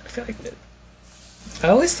 I feel like I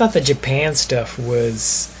always thought the Japan stuff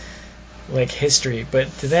was like history,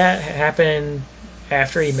 but did that happen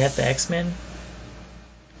after he met the X-Men?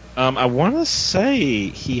 I want to say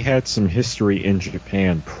he had some history in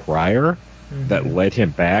Japan prior that led him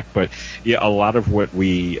back, but yeah, a lot of what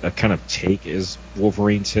we kind of take as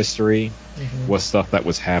Wolverine's history was stuff that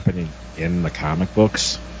was happening in the comic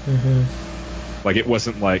books. Like, it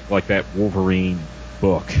wasn't like that Wolverine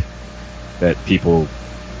book that people...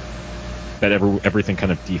 that everything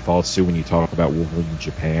kind of defaults to when you talk about Wolverine in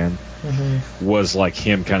Japan, was like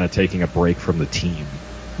him kind of taking a break from the team.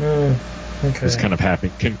 Okay. It was kind of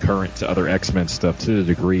happening concurrent to other X-Men stuff, to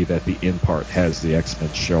the degree that the end part has the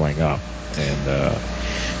X-Men showing up and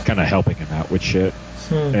kind of helping him out with shit.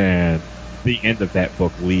 And the end of that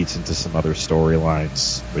book leads into some other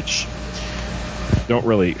storylines, which don't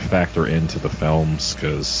really factor into the films,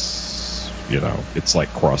 because, it's like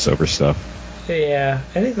crossover stuff. Yeah,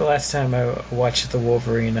 I think the last time I watched the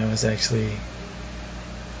Wolverine, I was actually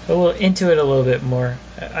a little into it a little bit more.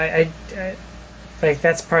 I like,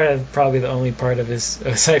 that's probably the only part of his,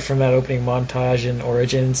 aside from that opening montage in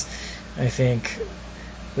Origins. I think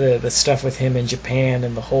the stuff with him in Japan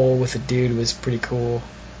and the hole with the dude was pretty cool.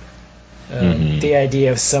 The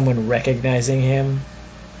idea of someone recognizing him,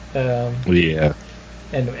 and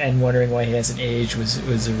wondering why he hasn't aged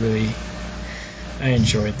was a really, I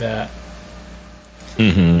enjoyed that.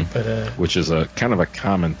 But which is a kind of a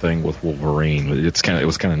common thing with Wolverine. It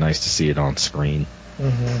was kind of nice to see it on screen.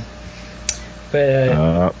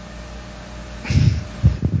 But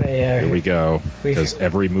here we go, because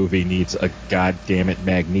every movie needs a goddammit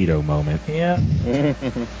Magneto moment. Yeah.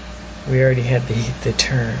 We already had the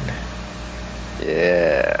turn.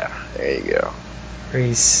 Yeah, there you go.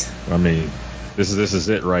 Reese. I mean, this is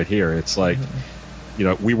it right here. It's like,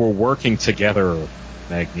 we were working together,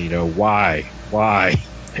 Magneto. Why?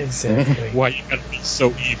 Exactly. Why you gotta be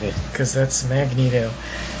so evil? Because that's Magneto.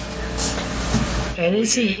 And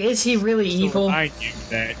is he really evil? Remind you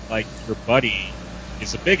that, like, your buddy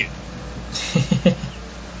is a bigot.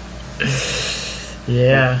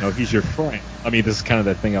 Yeah. No, he's your friend. I mean, this is kind of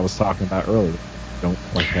that thing I was talking about earlier. Don't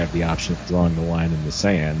like have the option of drawing the line in the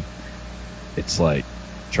sand. It's like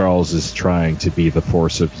Charles is trying to be the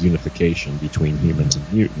force of unification between humans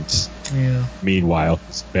and mutants. Yeah. Meanwhile,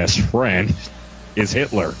 his best friend is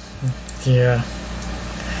Hitler. Yeah.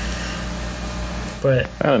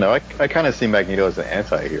 But I don't know. I kind of see Magneto as an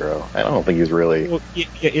anti-hero. I don't think he's really... Well,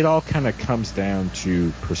 it all kind of comes down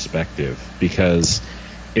to perspective, because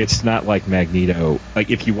it's not like Magneto. Like,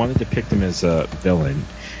 if you want to depict him as a villain,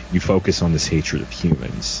 you focus on his hatred of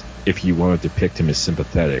humans. If you want to depict him as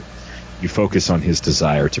sympathetic, you focus on his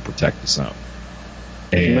desire to protect his own.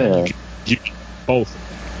 And you both.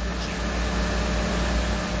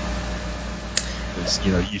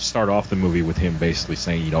 You know, you start off the movie with him basically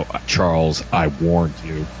saying, you know, Charles, I warned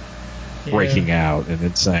you, breaking out, and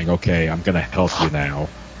then saying, okay, I'm going to help you now.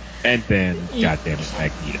 And then, goddamn it,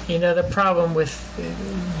 Magneto. You know, the problem with,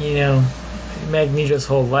 you know, Magneto's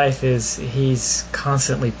whole life is he's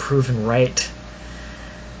constantly proven right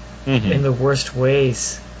in the worst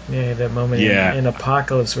ways. You know, that moment in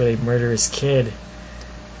Apocalypse where they murder his kid.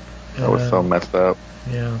 That was so messed up.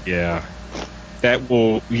 Yeah. Yeah. That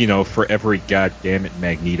will, you know, for every goddamn it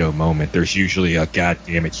Magneto moment, there's usually a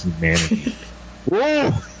goddamn it humanity.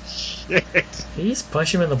 Whoa! Shit! Did he just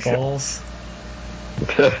punch him in the balls?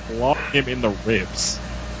 Lock him in the ribs.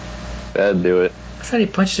 That'd do it. I thought he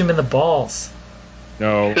punched him in the balls.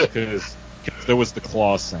 No, because there was the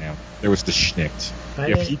claw sound. There was the schnicked.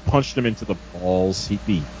 If he punched him into the balls, he'd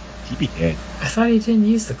be dead. I thought he didn't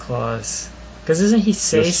use the claws. Because doesn't he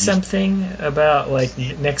say something about, like,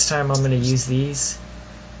 next time I'm going to use these?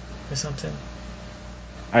 Or something?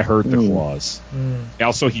 I heard the claws.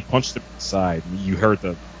 Also, he punched him inside. You heard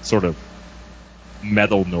the sort of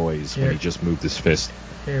metal noise when he just moved his fist.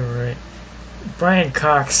 You're right. Brian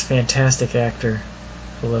Cox, fantastic actor.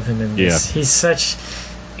 I love him in this. He's such...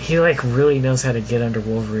 He, like, really knows how to get under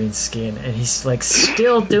Wolverine's skin. And he's, like,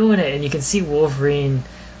 still doing it. And you can see Wolverine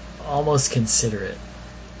almost considerate.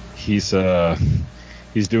 He's doing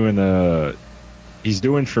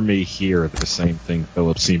for me here the same thing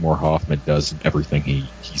Philip Seymour Hoffman does in everything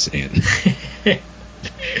he's in.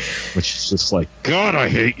 Which is just like, God, I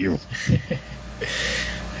hate you.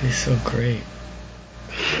 He's so great.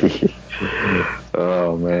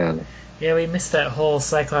 Oh man. Yeah, we missed that whole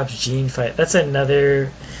Cyclops Jean fight. That's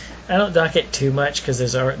another. I don't dock it too much because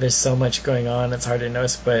there's so much going on. It's hard to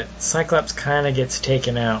notice, but Cyclops kind of gets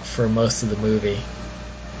taken out for most of the movie.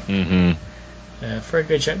 For a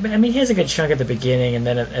good chunk. I mean, he has a good chunk at the beginning, and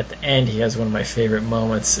then at the end, he has one of my favorite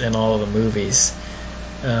moments in all of the movies.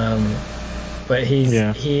 But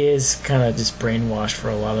he is kind of just brainwashed for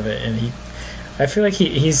a lot of it, and I feel like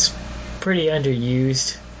he's pretty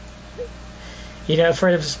underused. You know, for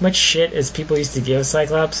as much shit as people used to give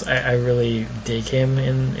Cyclops, I really dig him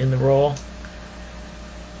in the role.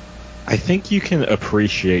 I think you can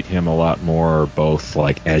appreciate him a lot more, both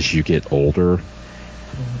like as you get older.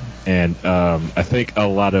 And I think a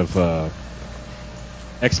lot of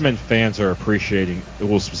X-Men fans are appreciating,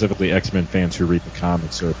 well, specifically X-Men fans who read the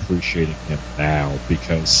comics are appreciating him now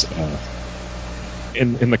because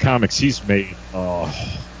in the comics he's made a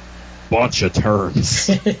bunch of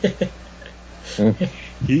turns.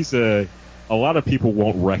 He's a lot of people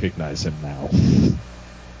won't recognize him now.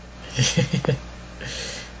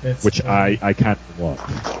 Which funny. I kind of love.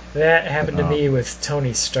 That happened to me with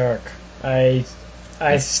Tony Stark. I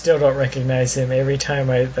still don't recognize him every time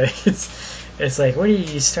it's like, what do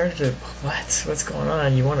you started to, what's going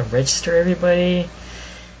on? You want to register everybody?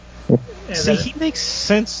 See, he makes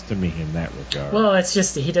sense to me in that regard. Well, it's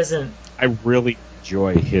just he doesn't. I really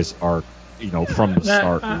enjoy his arc, you know, from the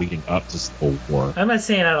start leading up to Civil War. I'm not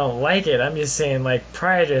saying I don't like it. I'm just saying, like,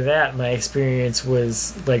 prior to that, my experience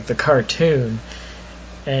was like the cartoon,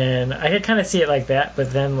 and I could kind of see it like that.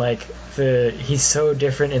 But then, like, he's so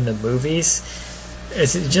different in the movies.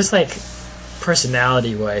 It's just like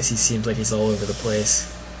personality-wise, he seems like he's all over the place.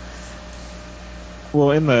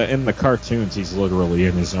 Well, in the cartoons, he's literally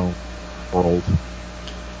in his own world.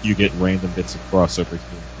 You get random bits of crossover here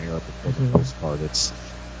and there, but for the most part, it's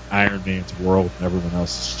Iron Man's world, and everyone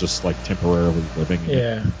else is just like temporarily living in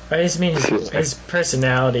it. I just mean his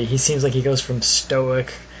personality. He seems like he goes from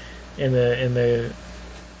stoic in the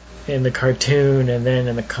cartoon, and then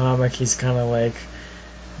in the comic, he's kind of like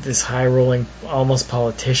this high-rolling, almost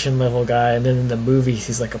politician-level guy, and then in the movies,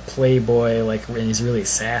 he's like a playboy, like, and he's really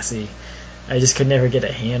sassy. I just could never get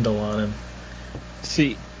a handle on him.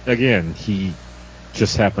 See, again, he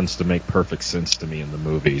just happens to make perfect sense to me in the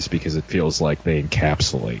movies because it feels like they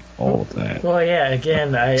encapsulate all of that. Well, yeah,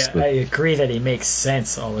 again, I agree that he makes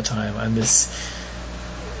sense all the time. I'm just...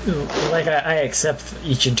 Like, I accept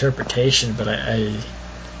each interpretation, but I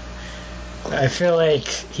feel like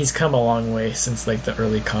he's come a long way since, like, the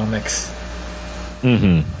early comics.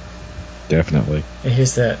 Definitely. And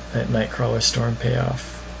here's that Nightcrawler Storm payoff.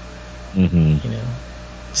 You know,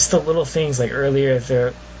 just the little things, like earlier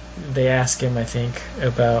they ask him, I think,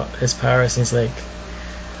 about his powers, and he's like,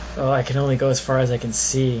 oh, I can only go as far as I can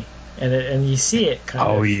see. and you see it kind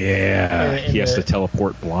of. Oh yeah, he has to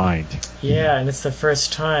teleport blind. Yeah, and it's the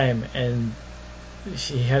first time, and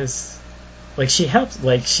she has, like, she helps,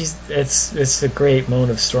 like, it's a great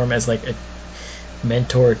moment of Storm as like a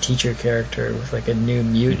mentor teacher character with like a new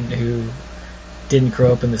mutant who didn't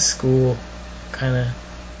grow up in the school, kind of.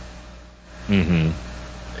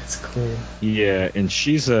 It's cool. Yeah, and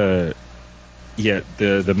she's the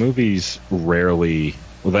movies rarely.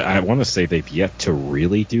 Well, I want to say they've yet to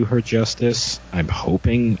really do her justice. I'm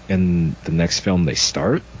hoping in the next film they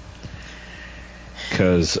start,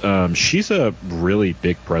 because she's a really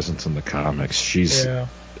big presence in the comics.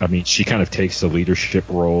 I mean, she kind of takes a leadership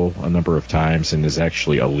role a number of times and is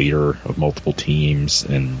actually a leader of multiple teams,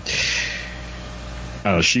 and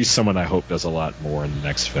she's someone I hope does a lot more in the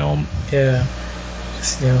next film. Yeah.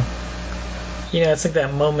 It's like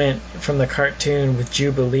that moment from the cartoon with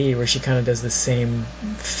Jubilee where she kind of does the same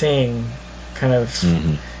thing, kind of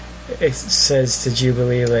it says to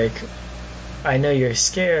Jubilee, like, I know you're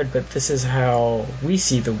scared, but this is how we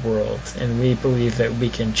see the world, and we believe that we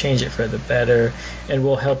can change it for the better, and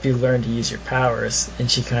we'll help you learn to use your powers. And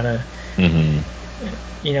she kind of,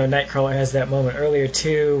 Nightcrawler has that moment earlier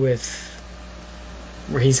too,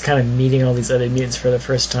 where he's kind of meeting all these other mutants for the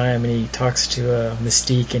first time, and he talks to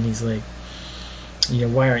Mystique, and he's like,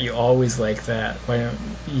 why aren't you always like that?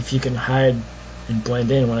 If you can hide and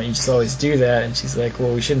blend in, why don't you just always do that? And she's like,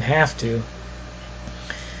 well, we shouldn't have to.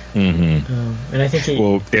 And I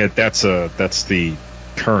think that's the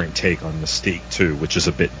current take on Mystique too, which is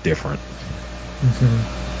a bit different.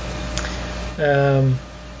 And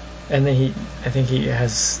then I think he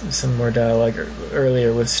has some more dialogue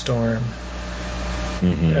earlier with Storm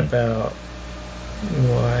about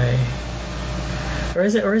why. Or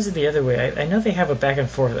is it the other way? I know they have a back and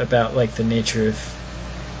forth about like the nature of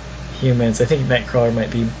humans. I think Nightcrawler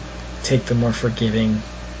might take the more forgiving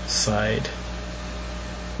side.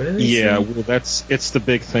 What did they say? Well, it's the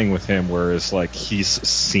big thing with him, whereas like he's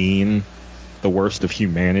seen the worst of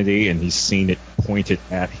humanity and he's seen it pointed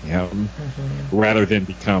at him, rather than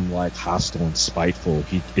become like hostile and spiteful.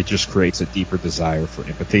 It just creates a deeper desire for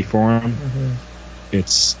empathy for him.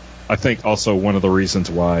 It's, I think, also one of the reasons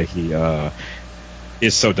why he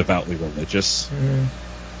is so devoutly religious.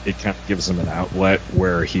 It kind of gives him an outlet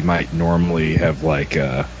where he might normally have like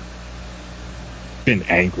been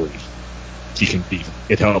angry.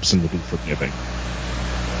 It helps him to be forgiving.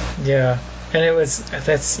 Yeah, and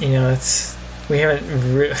we haven't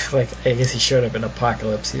I guess he showed up in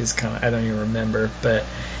Apocalypse. He was kind of, I don't even remember, but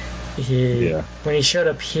when he showed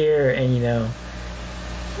up here, and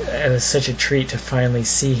it was such a treat to finally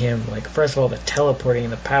see him. Like, first of all, the teleporting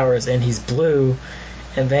and the powers, and he's blue.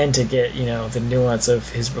 And then to get, the nuance of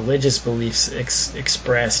his religious beliefs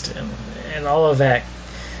expressed, and all of that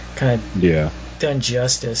kind of done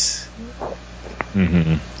justice.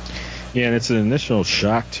 Yeah, and it's an initial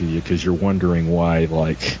shock to you because you're wondering why,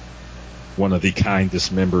 like, one of the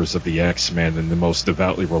kindest members of the X-Men and the most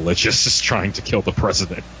devoutly religious is trying to kill the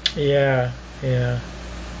president. Yeah.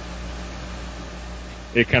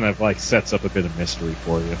 It kind of, like, sets up a bit of mystery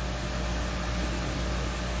for you.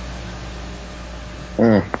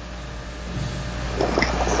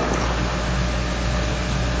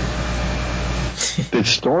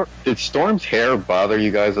 Did Storm's hair bother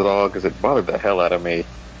you guys at all? Because it bothered the hell out of me.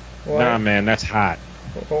 What? Nah, man, that's hot.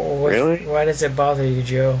 Really? Why does it bother you,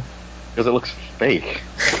 Joe? Because it looks fake.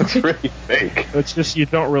 It looks really fake. It's just you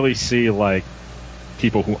don't really see like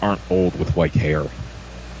people who aren't old with white hair.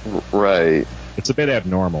 Right. It's a bit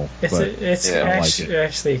abnormal.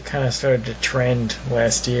 Actually kind of started to trend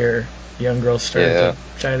last year. Young girls started to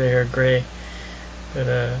dye their hair gray.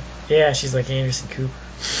 But she's like Anderson Cooper.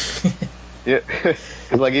 Yeah,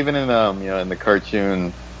 because like even in in the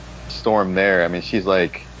cartoon Storm there, I mean she's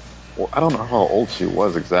like, well, I don't know how old she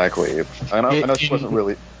was exactly. I know she wasn't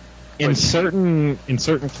really. In certain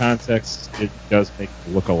contexts, it does make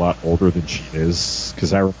her look a lot older than she is.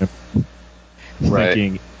 Because I remember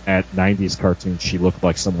thinking at 90s cartoons she looked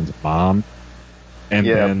like someone's mom, and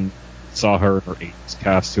then saw her in her 80s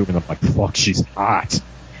costume, and I'm like, fuck, she's hot.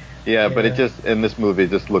 Yeah, but it just in this movie it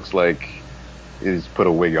just looks like he's put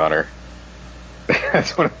a wig on her.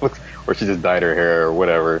 That's what it looks, or she just dyed her hair or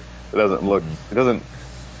whatever. It doesn't look. It doesn't.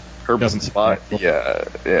 Her spot. Yeah.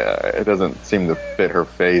 It doesn't seem to fit her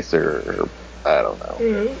face, or I don't know.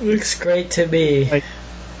 It looks great to me. Like,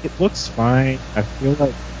 it looks fine. I feel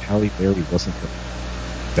like Halle Berry wasn't the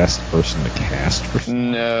best person to cast for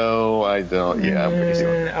something. No, I don't. Yeah, I'm pretty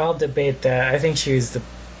sure. I'll debate that. I think she was the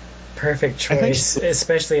perfect choice,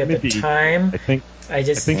 especially at the time. I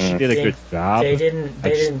think she did a good job. They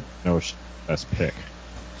didn't. No, best pick.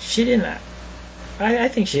 She didn't. I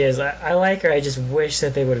think she is. I like her. I just wish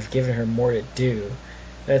that they would have given her more to do.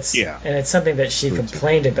 And it's something that she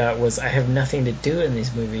complained about was I have nothing to do in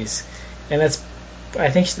these movies, and I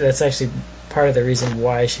think that's actually part of the reason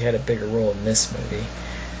why she had a bigger role in this movie.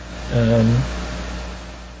 I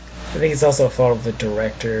think it's also a fault of the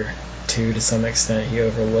director too, to some extent. He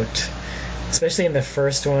overlooked, especially in the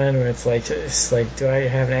first one, when it's like, do I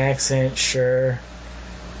have an accent? Sure,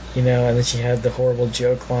 and then she had the horrible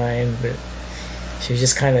joke line, but she was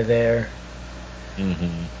just kind of there.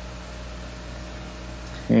 Mm-hmm.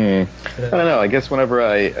 I don't know. I guess whenever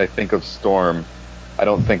I think of Storm, I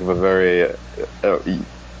don't think of a very.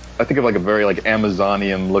 I think of like a very like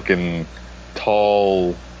Amazonian-looking,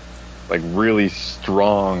 tall, like really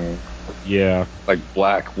strong, like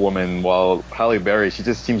black woman. While Halle Berry, she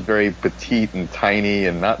just seems very petite and tiny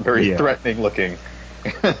and not very threatening looking.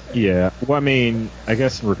 Yeah. Well, I mean, I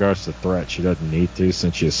guess in regards to threat, she doesn't need to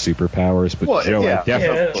since she has superpowers. But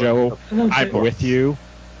Joe, I'm with you.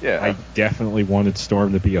 Yeah. I definitely wanted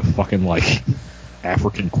Storm to be a fucking like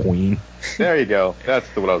African queen. There you go. That's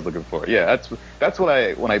what I was looking for. Yeah, that's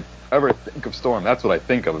what when I ever think of Storm, that's what I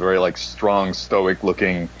think of. A very like strong, stoic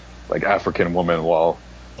looking like African woman. While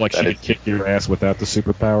like she could kick your ass without the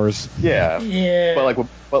superpowers. Yeah. But like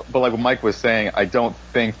what Mike was saying, I don't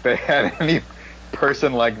think they had any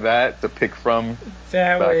person like that to pick from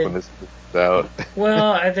when this was out.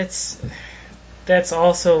 Well, that's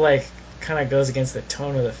also like kind of goes against the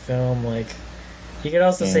tone of the film. Like, you could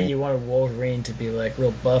also say you wanted Wolverine to be like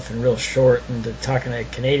real buff and real short and to talk in a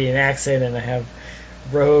Canadian accent and to have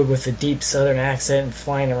Rogue with a deep Southern accent and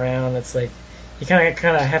flying around. It's like you kind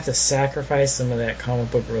of have to sacrifice some of that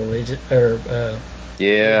comic book religion or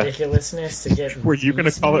ridiculousness to get. Were you going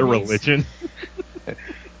to call it religion?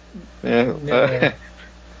 Yeah.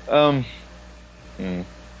 No.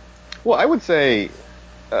 Well, I would say,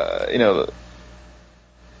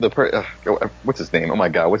 what's his name? Oh my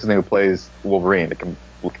God, what's his name who plays Wolverine? I'm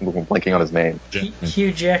blanking on his name.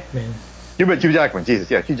 Hugh Jackman. Hugh Jackman. Jesus,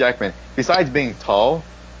 yeah, Hugh Jackman. Besides being tall,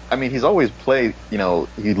 I mean, he's always played. He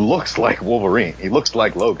looks like Wolverine. He looks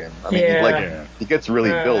like Logan. I mean, he gets really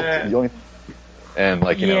built. And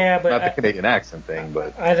not the Canadian accent thing,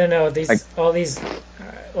 but I don't know.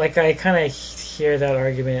 I kind of hear that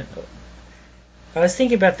argument. I was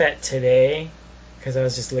thinking about that today because I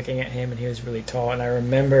was just looking at him and he was really tall, and I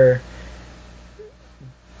remember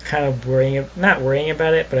kind of not worrying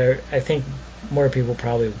about it, but I think more people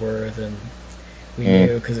probably were than we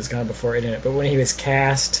knew because it's kind of before internet. But when he was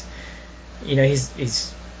cast,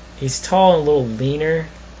 he's tall and a little leaner.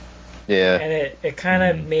 Yeah. And it kind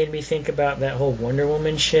of made me think about that whole Wonder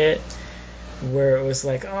Woman shit, where it was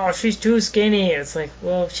like, oh, she's too skinny. It's like,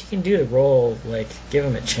 well, if she can do the role, like, give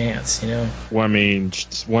him a chance, Well, I mean,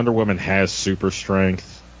 Wonder Woman has super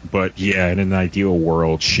strength, but yeah, in an ideal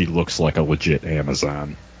world, she looks like a legit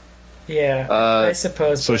Amazon. Yeah, I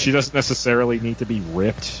suppose. So she doesn't necessarily need to be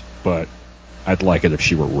ripped, but I'd like it if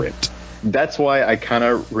she were ripped. That's why I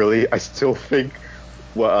still think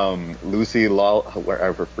Lucy Law,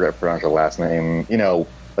 I forget to pronounce her last name,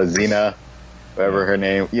 Xena, whatever her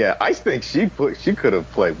name. Yeah, I think she could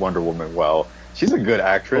have played Wonder Woman well. She's a good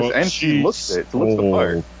actress, and she looks the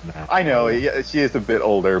part. I know, she is a bit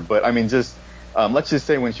older, but I mean, just let's just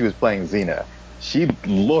say when she was playing Xena, she's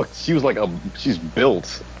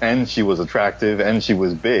built, and she was attractive, and she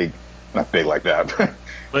was big. Not big like that,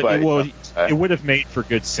 but it would have made for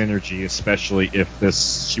good synergy, especially if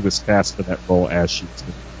she was cast for that role as she was.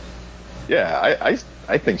 Yeah,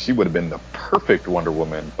 I think she would have been the perfect Wonder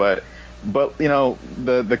Woman, but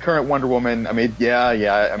the current Wonder Woman, I mean, like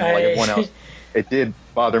everyone else, it did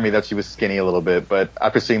bother me that she was skinny a little bit, but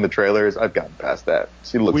after seeing the trailers, I've gotten past that.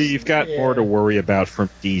 We've got more to worry about from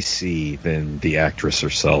DC than the actress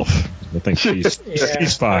herself. I think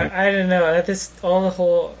she's fine. I don't know. I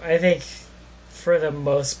think for the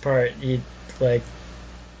most part,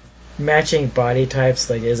 matching body types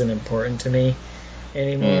isn't important to me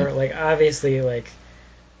anymore. Obviously,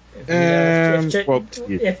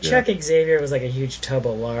 if Chuck Xavier was a huge tub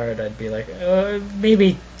of lard, I'd be like,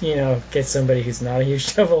 maybe get somebody who's not a huge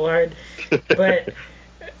tub of lard. But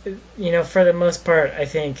for the most part, I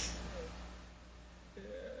think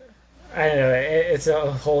I don't know. It's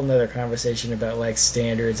a whole nother conversation about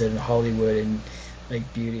standards in Hollywood and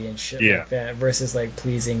beauty and shit like that versus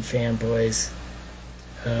pleasing fanboys.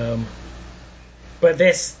 But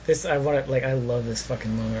this I love this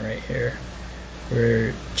fucking moment right here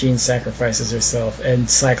where Jean sacrifices herself and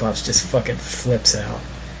Cyclops just fucking flips out.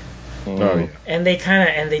 Oh yeah. And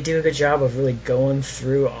they do a good job of really going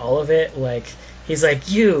through all of it. He's like,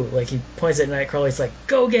 he points at Nightcrawler. He's like,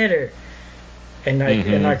 go get her. and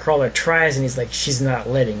Nightcrawler tries, and he's like, she's not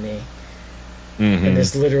letting me. Mm-hmm. And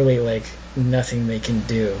there's literally like nothing they can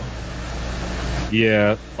do.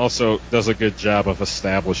 Yeah. Also, does a good job of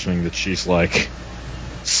establishing that she's like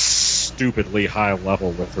stupidly high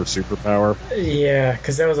level with her superpower. Yeah,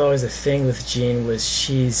 because that was always a thing with Jean, was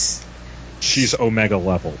she's Omega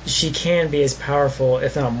level. She can be as powerful,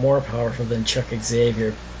 if not more powerful, than Chuck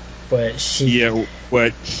Xavier, but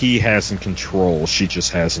what he has in control, she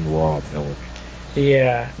just has in raw ability.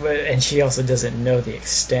 Yeah, and she also doesn't know the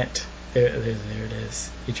extent. There it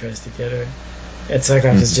is. He tries to get her. And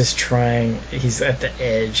Cyclops is just trying. He's at the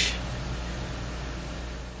edge.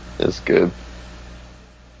 That's good.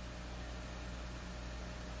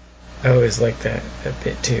 I always like that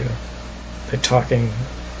bit too. The talking,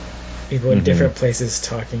 people in different places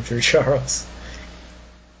talking through Charles.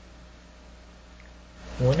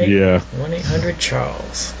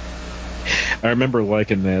 1-800-Charles. I remember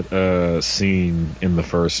liking that scene in the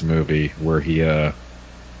first movie where he it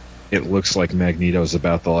looks like Magneto's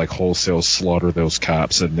about to like wholesale slaughter those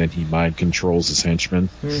cops, and then he mind controls his henchmen.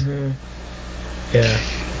 Mm-hmm. Yeah.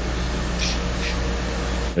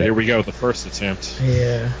 Here we go, the first attempt.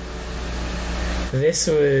 Yeah. This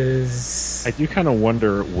was... I do kind of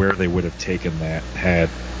wonder where they would have taken that had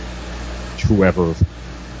whoever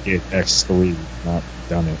did X3 not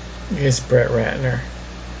done it. It's Brett Ratner.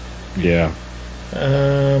 Yeah.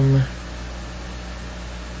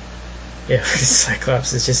 Yeah,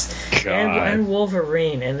 Cyclops is just... And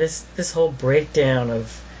Wolverine, and this whole breakdown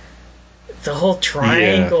of the whole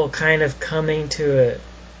triangle kind of coming to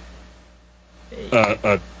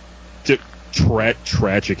a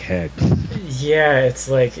tragic head. Yeah, it's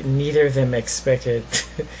like neither of them expected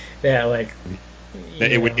that, like...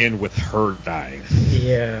 That it would end with her dying.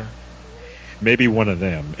 Yeah. Maybe one of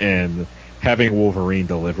them. And having Wolverine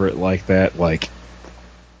deliver it like that, like,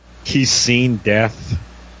 he's seen death,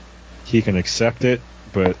 he can accept it,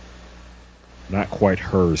 but not quite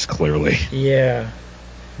hers, clearly. Yeah.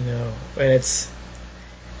 No. And it's...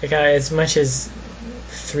 Like, as much as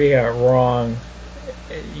 3 got wrong,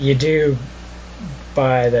 you do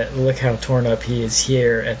buy that look how torn up he is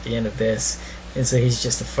here at the end of this, and so he's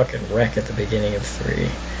just a fucking wreck at the beginning of 3.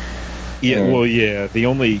 Yeah, well, yeah, the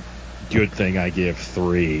only good thing I give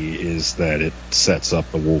 3 is that it sets up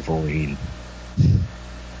the Wolverine.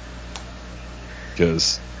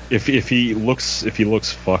 Because if he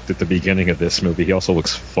looks fucked at the beginning of this movie, he also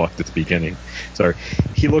looks fucked at the beginning. Sorry,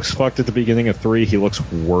 he looks fucked at the beginning of 3. He looks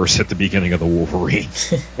worse at the beginning of the Wolverine.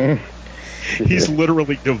 He's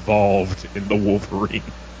literally devolved in the Wolverine.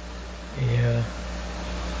 Yeah.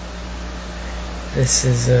 This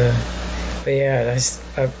is but yeah,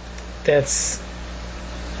 that's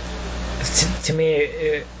to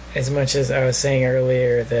me, as much as I was saying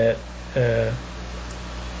earlier that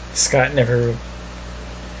Scott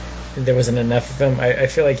there wasn't enough of him, I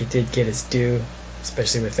feel like he did get his due,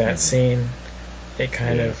 especially with that scene. It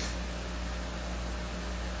kind of,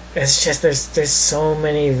 it's just there's so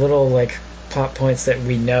many little like plot points that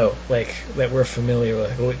we know, like that we're familiar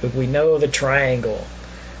with. We know the triangle,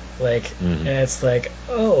 like, and it's like,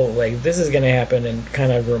 oh, like this is gonna happen, and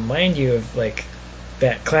kind of remind you of like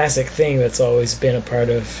that classic thing that's always been a part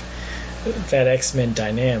of that X-Men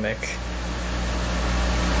dynamic.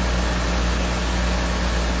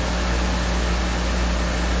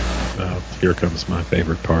 Here comes my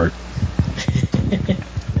favorite part.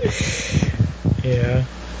 Yeah.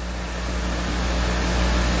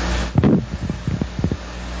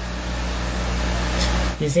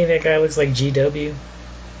 You think that guy looks like GW?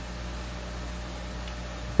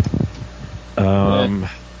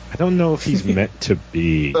 I don't know if he's meant to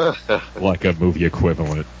be like a movie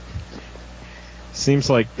equivalent. Seems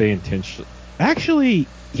like they intentionally... Actually,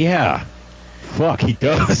 yeah. Fuck, he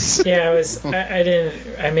does. Yeah,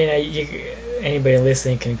 anybody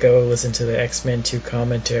listening can go listen to the X-Men 2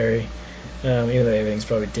 commentary, even though everything's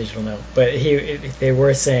probably digital now. But they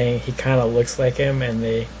were saying he kind of looks like him, and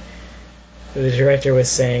the director was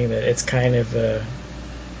saying that it's kind of a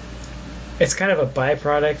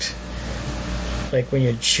byproduct. Like when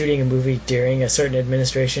you're shooting a movie during a certain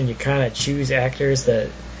administration, you kind of choose actors that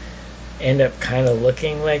end up kind of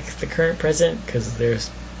looking like the current president, because there's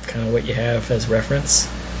kind of what you have as reference.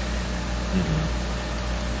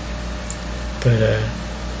 But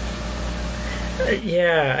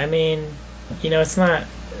yeah, I mean, it's not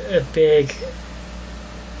a big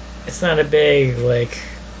like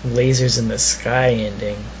lasers in the sky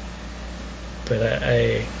ending, but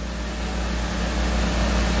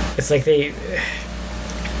it's like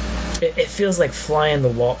it feels like fly on the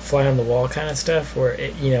wall kind of stuff, where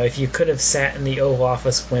if you could have sat in the Oval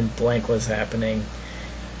Office when blank was happening,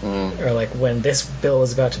 or like when this bill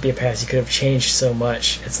is about to be passed, you could have changed so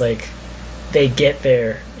much. It's like they get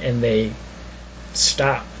there and they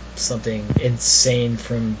stop something insane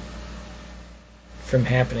from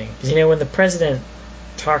happening. Because when the president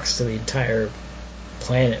talks to the entire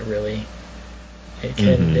planet, really,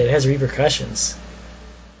 it has repercussions.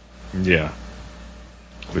 Yeah,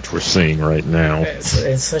 which we're seeing right now.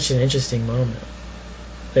 It's such an interesting moment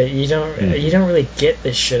that you don't really get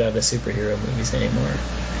this shit out of superhero movies anymore.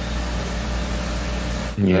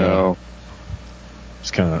 No.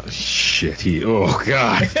 It's kind of shitty. Oh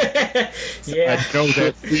god. Yeah. I know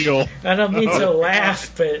that feel. I don't mean to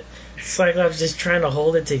laugh, but Cyclops just trying to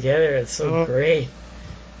hold it together. It's so great.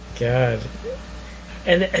 God.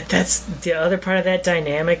 And that's the other part of that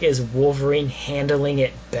dynamic is Wolverine handling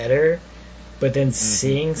it better, but then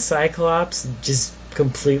seeing Cyclops just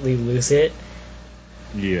completely lose it.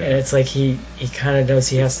 Yeah. And it's like he kind of knows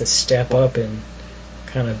he has to step up and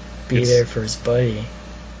kind of be there for his buddy.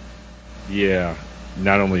 Yeah.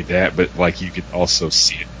 Not only that, but like you could also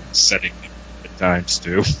see it setting at times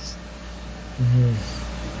too. Mm-hmm.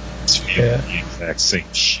 It's feeling the exact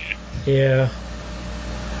same shit. Yeah.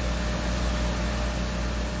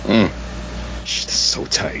 Shit is so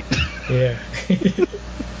tight. Yeah.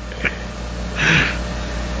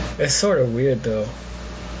 It's sort of weird though.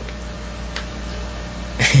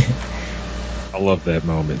 I love that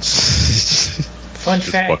moment. Fun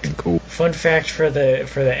fact. Fucking cool. Fun fact for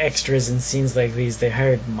the extras in scenes like these, they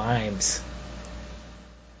hired mimes.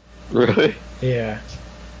 Really? Yeah.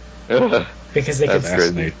 Because they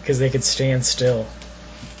could stand still.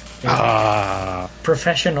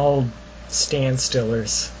 Professional stand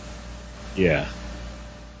stillers. Yeah.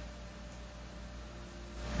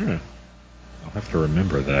 I'll have to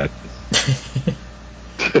remember that.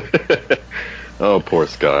 Oh, poor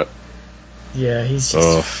Scott. Yeah, he's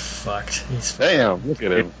just fucked. Damn, look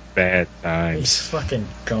at him. Bad times. He's fucking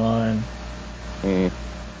gone.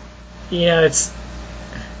 It's...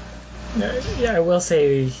 Yeah, I will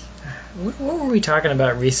say... What were we talking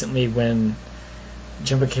about recently when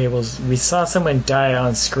Jumbo Cables... We saw someone die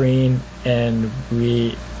on screen and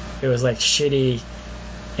it was like shitty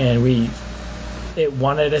and it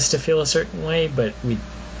wanted us to feel a certain way, but we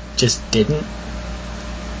just didn't.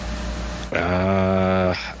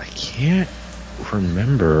 I can't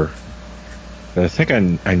remember. But I think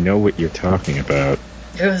I know what you're talking about.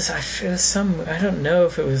 It was some... I don't know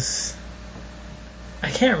if it was... I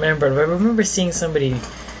can't remember, but I remember seeing somebody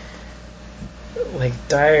like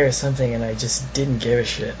die or something, and I just didn't give a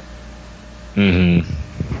shit. Mm-hmm.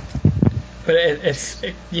 But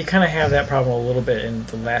you kind of have that problem a little bit in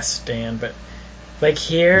The Last Stand, but like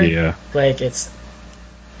here, like it's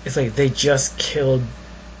like they just killed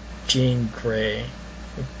Jean Grey,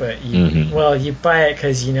 but you buy it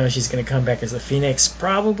because she's gonna come back as the Phoenix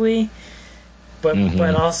probably,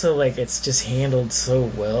 but also like it's just handled so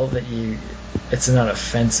well that it's not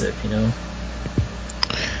offensive,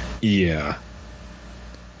 Yeah.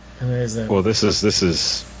 And there's well, this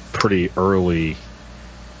is pretty early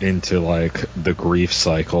into like the grief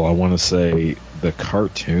cycle. I want to say the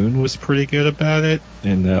cartoon was pretty good about it,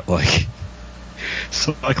 and that like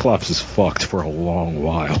Cyclops is fucked for a long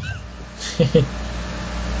while.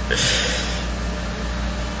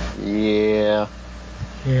 Yeah.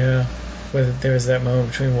 Yeah. But there was that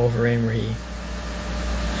moment between Wolverine where he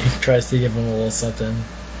tries to give him a little something.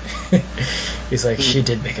 He's like, she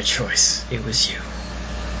did make a choice. It was you.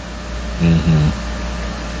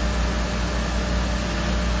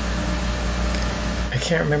 I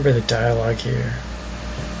can't remember the dialogue here.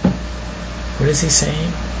 What is he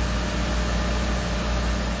saying?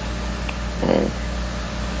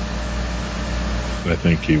 I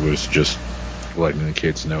think he was just letting the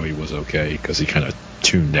kids know he was okay because he kind of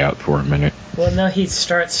tuned out for a minute. Well, no, he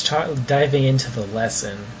starts diving into the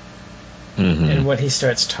lesson. And what he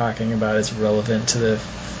starts talking about is relevant to the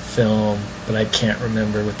film, but I can't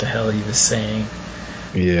remember what the hell he was saying.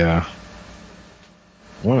 Yeah.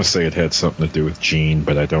 I want to say it had something to do with Jean,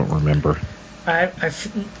 but I don't remember. I was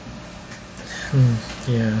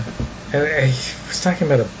talking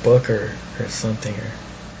about a book or something.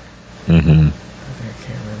 I can't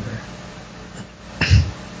remember.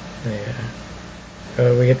 Yeah.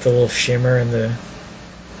 Oh, we get the little shimmer in the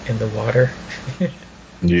water.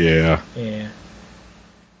 Yeah. Yeah.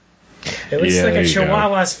 It looks like a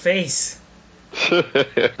chihuahua's face.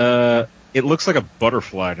 It looks like a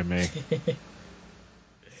butterfly to me.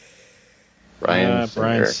 Bryan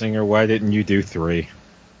Singer, why didn't you do 3?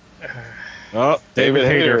 Oh, David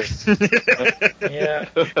Hayter. Yeah.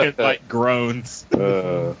 And like groans.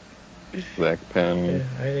 Zach Penn. Yeah,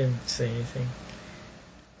 I didn't say anything.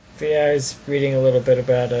 Yeah, I was reading a little bit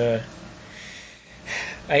about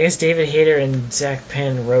I guess David Hayter and Zach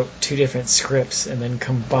Penn wrote 2 different scripts and then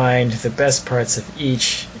combined the best parts of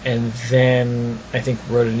each, and then I think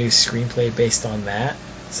wrote a new screenplay based on that.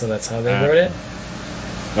 So that's how they wrote it.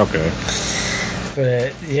 Okay.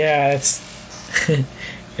 But yeah, it's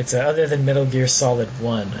it's other than Metal Gear Solid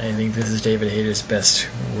 1, I think this is David Hayter's best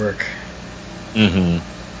work. Mm-hmm.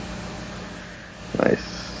 Nice.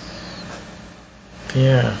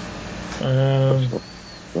 Yeah.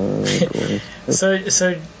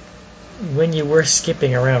 So when you were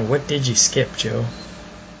skipping around, what did you skip, Joe?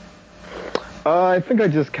 I think I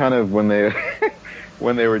just kind of when they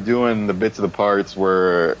were doing the bits of the parts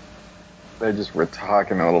where they just were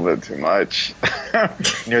talking a little bit too much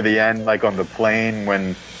near the end, like on the plane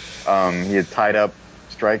when he had tied up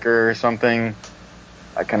Stryker or something.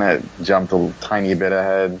 I kind of jumped a tiny bit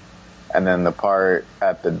ahead, and then the part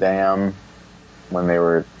at the dam. When they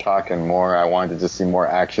were talking more, I wanted to just see more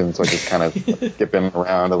action, so I just kind of skipping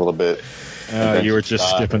around a little bit. You were just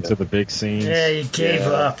skipping to the big scenes? Yeah, you gave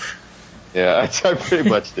up. Yeah, I pretty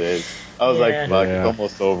much did. I was like, fuck, it's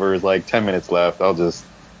almost over. It's like 10 minutes left. I'll just...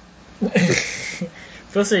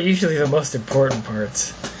 Those are usually the most important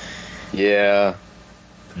parts. Yeah.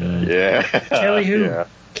 Yeah. Kelly Hu. Yeah.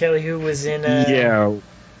 Kelly Hu was in... Yeah.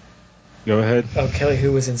 Go ahead. Oh, Kelly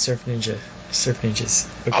Hu was in Surf Ninjas.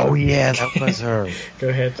 Okay. Oh yeah, that was her. Go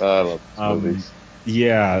ahead. I love movies.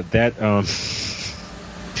 Yeah, that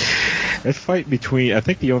that fight between. I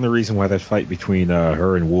think the only reason why that fight between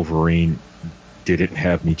her and Wolverine didn't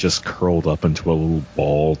have me just curled up into a little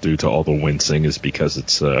ball due to all the wincing is because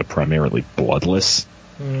it's primarily bloodless.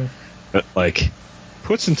 But like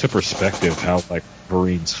puts into perspective how like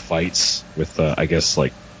Wolverine's fights with I guess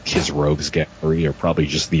like his rogues gallery are probably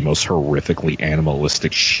just the most horrifically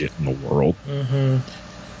animalistic shit in the world. Mm-hmm.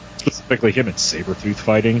 Specifically him and Sabretooth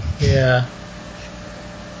fighting. Yeah.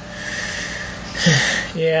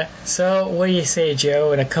 Yeah. So what do you say,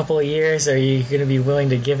 Joe? In a couple of years, are you going to be willing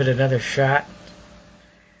to give it another shot?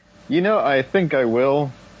 You know, I think I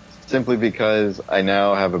will, simply because I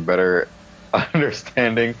now have a better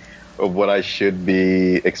understanding of what I should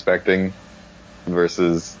be expecting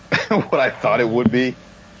versus what I thought it would be.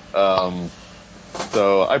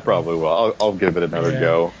 So I probably will. I'll give it another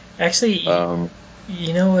go. Actually,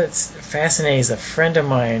 you know what's fascinating is a friend of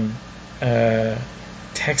mine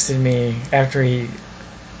texted me after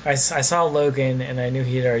I saw Logan and I knew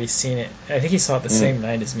he had already seen it. I think he saw it the same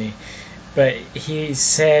night as me. But he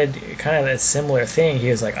said kind of a similar thing. He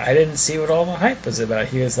was like, I didn't see what all the hype was about.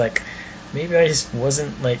 He was like, maybe I just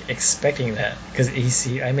wasn't like expecting that. Because he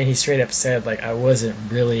straight up said like I wasn't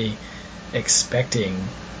really expecting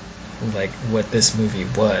like what this movie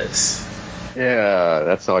was. Yeah,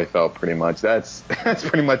 that's how I felt pretty much. That's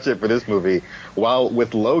pretty much it for this movie. While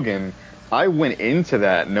with Logan, I went into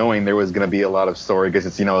that knowing there was going to be a lot of story because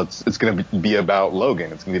it's going to be about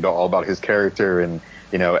Logan. It's going to be all about his character and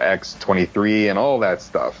X-23 and all that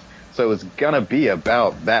stuff. So it was going to be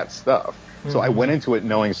about that stuff. So I went into it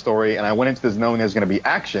knowing story, and I went into this knowing there's going to be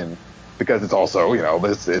action because it's also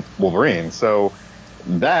it's Wolverine. So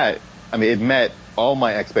that it met all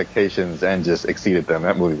my expectations and just exceeded them.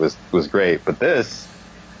 That movie was great. But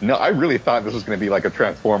I really thought this was going to be like a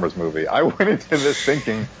Transformers movie. I went into this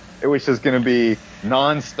thinking it was just going to be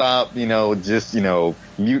nonstop,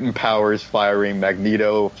 mutant powers firing,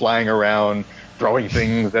 Magneto flying around, throwing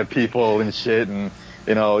things at people and shit, and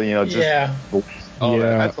just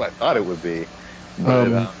that's what I thought it would be.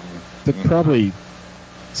 But, that probably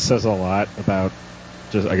says a lot about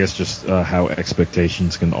just how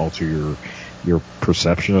expectations can alter your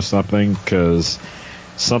perception of something, because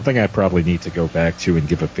something I probably need to go back to and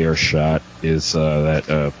give a fair shot is that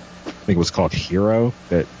I think it was called Hero,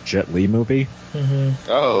 that Jet Li movie.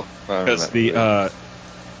 Mm-hmm. Oh, because the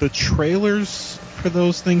trailers for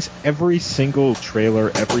those things, every single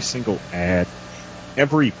trailer, every single ad,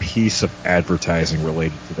 every piece of advertising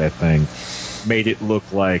related to that thing made it look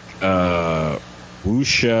like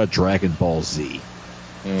Wuxia Dragon Ball Z.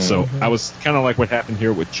 So I was kind of like what happened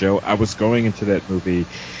here with Joe. I was going into that movie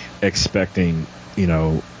expecting,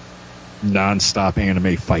 non-stop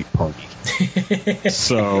anime fight party.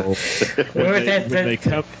 So can we write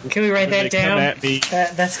that down?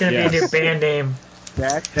 That's going to be a new band name.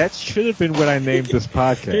 That should have been what I named this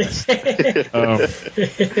podcast.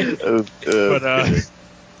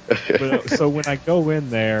 But so when I go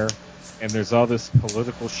in there and there's all this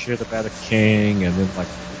political shit about a king, and then like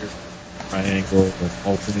triangle and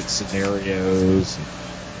alternate scenarios and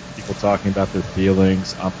people talking about their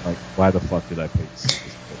feelings, I'm like, why the fuck did I pay this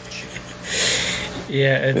bullshit?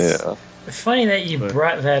 Yeah, Funny that you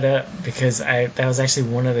brought that up, because that was actually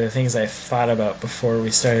one of the things I thought about before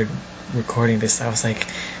we started recording this. I was like,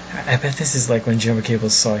 I bet this is like when Joe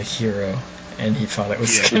McCable saw Hero and he thought it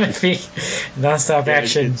was going to be nonstop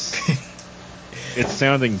action. It's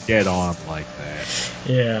sounding dead on like that.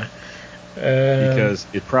 Yeah. Because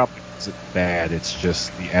it probably isn't bad. It's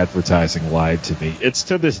just the advertising lied to me. It's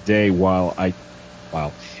to this day why I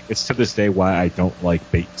don't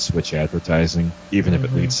like bait and switch advertising, even if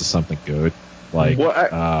it leads to something good. Like,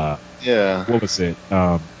 what was it?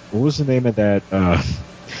 What was the name of that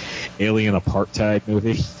Alien Apartheid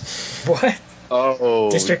movie? What? Oh,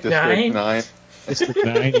 District 9? District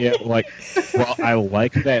 9, yeah. Like, well, I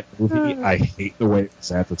like that movie. I hate the way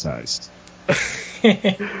it's advertised.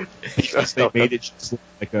 Because they made it just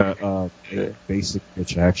like a basic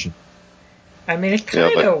bitch action. I mean, it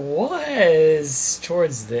kind of was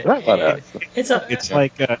towards the end. It's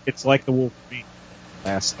like the Wolverine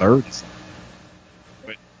last third.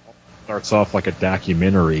 It starts off like a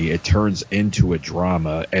documentary. It turns into a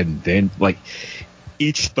drama, and then like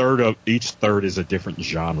each third is a different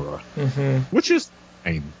genre, which is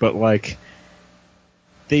fine. But like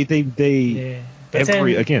every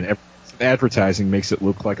advertising makes it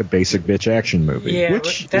look like a basic bitch action movie. Yeah,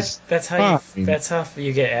 that's how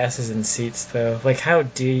you get asses in seats, though. Like, how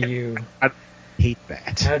do you? I hate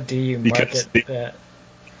that. How do you market that?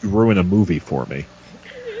 You ruin a movie for me.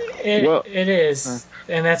 It is,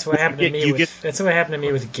 and that's what happened to me. That's what happened to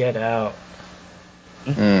me with Get Out.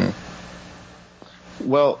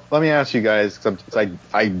 Well, let me ask you guys, because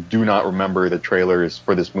I do not remember the trailers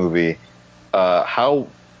for this movie. How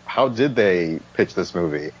did they pitch this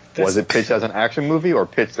movie? Was it pitched as an action movie or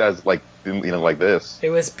pitched as like this? It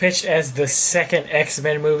was pitched as the second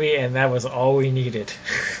X-Men movie, and that was all we needed.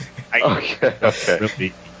 Okay.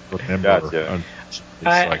 Really remember. Gotcha.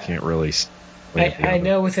 I can't really. I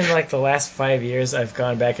know within like the last 5 years, I've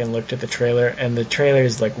gone back and looked at the trailer, and the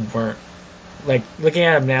trailers weren't. Like, looking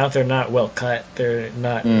at them now, they're not well cut. They're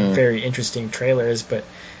not very interesting trailers, but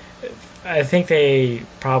I think they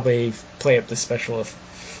probably play up the special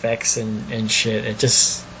effects and shit. It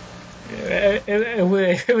just...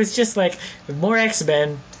 It was just like, more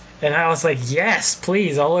X-Men, and I was like, yes,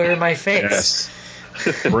 please, all over my face.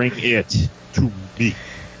 Yes. Bring it to me.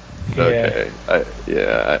 Okay. I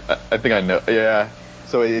think I know. Yeah.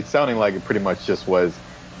 So it's sounding like it pretty much just was...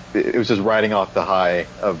 It was just riding off the high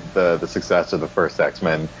of the success of the first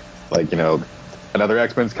X-Men. Like, another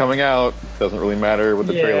X-Men's coming out. Doesn't really matter what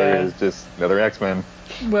the trailer is. Just another X-Men.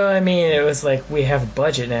 Well, I mean, it was like, we have a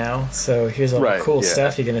budget now, so here's all the cool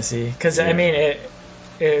stuff you're gonna see. Because I mean,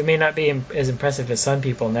 it may not be as impressive as some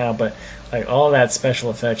people now, but like all that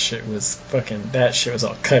special effects shit was that shit was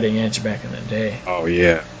all cutting edge back in the day. Oh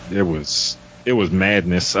yeah, it was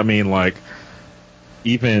madness. I mean, like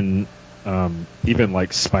even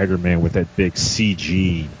like Spider-Man with that big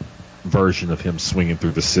CG version of him swinging through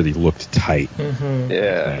the city looked tight.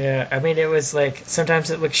 Yeah. I mean, it was like, sometimes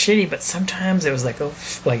it looked shitty, but sometimes it was like,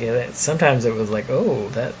 sometimes it was like, oh,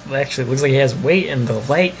 that actually looks like he has weight, and the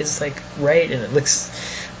light is like right, and it looks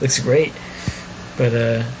great. But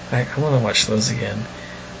I want to watch those again.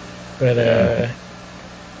 But I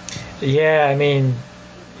mean,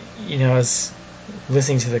 I was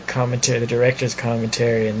listening to the director's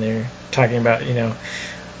commentary, and they're talking about,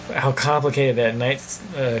 how complicated that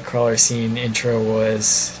Nightcrawler scene intro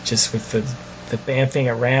was, just with the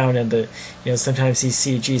bamfing around, and sometimes he's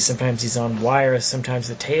CG, sometimes he's on wire, sometimes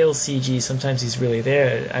the tail's CG, sometimes he's really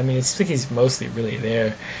there. I mean, it's like he's mostly really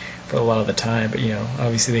there for a lot of the time, but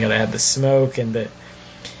obviously they gotta add the smoke and they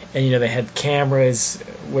had cameras,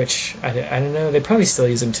 which I don't know, they probably still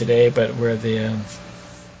use them today, but where they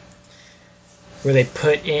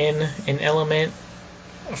put in an element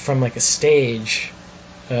from like a stage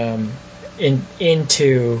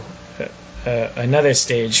into another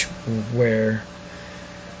stage, where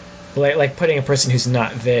like putting a person who's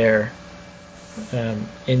not there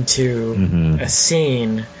into a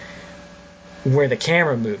scene where the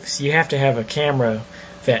camera moves. You have to have a camera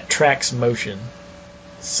that tracks motion,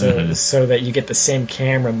 so that you get the same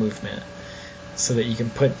camera movement, so that you can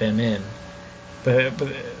put them in. But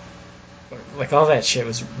like, all that shit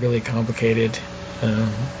was really complicated.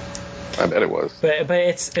 I bet it was. But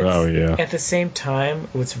it's at the same time,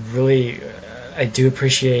 what's really I do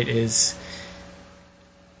appreciate is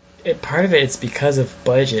part of it's because of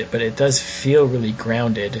budget, but it does feel really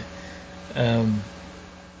grounded.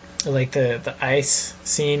 Like the ice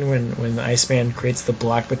scene when the Iceman creates the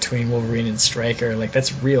block between Wolverine and Stryker, like,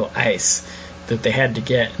 that's real ice that they had to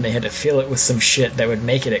get, and they had to fill it with some shit that would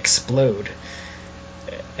make it explode.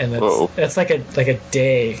 and that's like a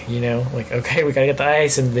day, you know, like, okay, we gotta get the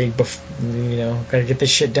ice, and gotta get this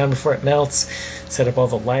shit done before it melts, set up all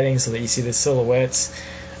the lighting so that you see the silhouettes.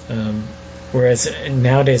 Whereas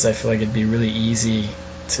nowadays I feel like it'd be really easy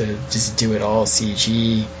to just do it all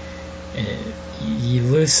CG, and you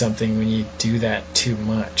lose something when you do that too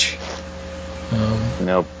much.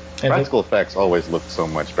 Practical effects always look so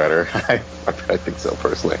much better. I think so,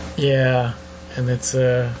 personally. Yeah, and that's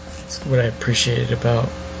what I appreciated about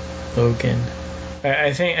Logan.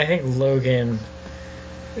 I think Logan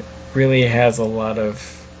really has a lot of...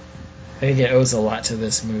 I think it owes a lot to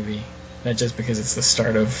this movie. Not just because it's the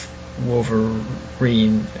start of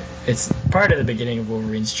Wolverine. It's part of the beginning of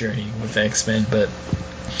Wolverine's journey with the X-Men, but,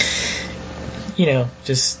 you know,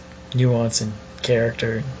 just nuance and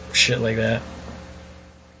character and shit like that.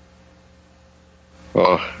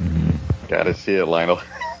 Oh, gotta see it, Lionel.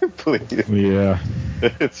 Please. Yeah.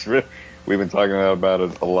 We've been talking about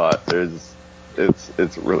it a lot. It's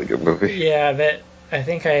a really good movie. Yeah, I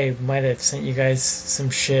think I might have sent you guys some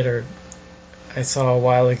shit, or I saw a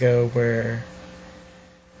while ago where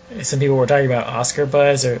some people were talking about Oscar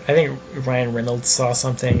buzz, or I think Ryan Reynolds saw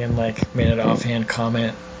something and like made an offhand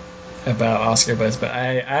comment about Oscar buzz. But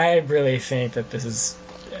I really think that this is...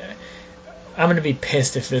 I'm going to be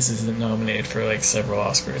pissed if this isn't nominated for like several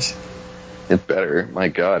Oscars. It better. My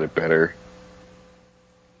God, it better.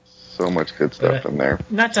 So much good stuff in there.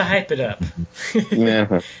 Not to hype it up.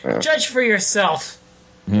 Yeah. Judge for yourself.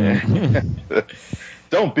 Don't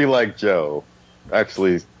be like Joe.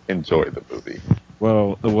 Actually enjoy the movie.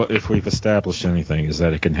 Well, if we've established anything, is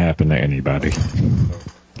that it can happen to anybody.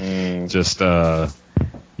 Just,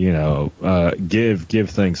 give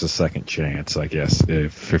things a second chance, I guess.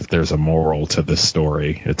 If there's a moral to this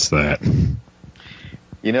story, it's that.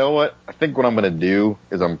 You know what? I think what I'm going to do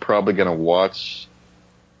is I'm probably going to watch...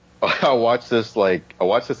 I'll watch this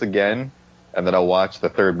again, and then I'll watch the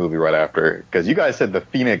third movie right after. Because you guys said the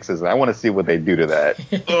Phoenixes, and I want to see what they do to that.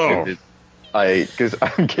 Because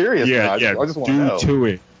I'm curious now. I just want to know. Do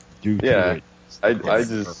it. I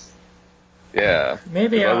just... Yeah.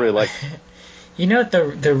 Maybe I really like... You know what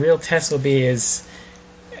the real test will be is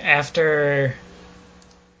after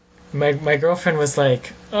my girlfriend was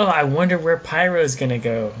like, oh, I wonder where Pyro's gonna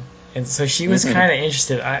go, and so she was kind of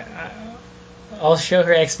interested. I'll show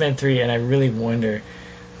her X-Men 3, and I really wonder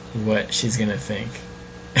what she's gonna think.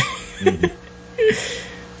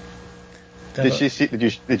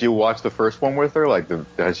 Did you watch the first one with her? Like,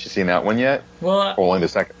 has she seen that one yet? Well, or only the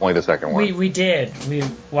second one. We did. We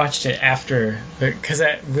watched it after, because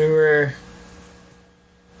we were.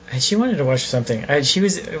 She wanted to watch something. She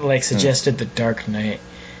was like suggested The Dark Knight,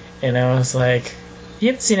 and I was like, "You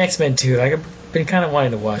haven't seen X-Men 2? Like, I've been kind of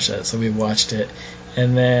wanting to watch that." So we watched it,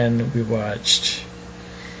 and then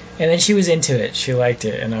she was into it. She liked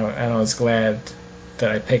it, and I was glad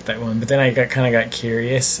that I picked that one. But then I got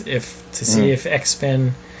curious to see if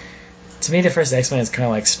X-Men. To me, the first X-Men is kind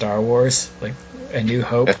of like Star Wars, like A New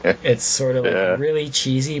Hope. It's sort of like really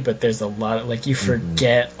cheesy, but there's a lot of, like, you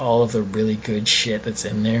forget all of the really good shit that's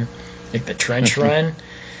in there, like the trench run.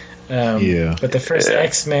 But the first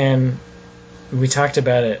X-Men, we talked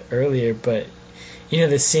about it earlier, but you know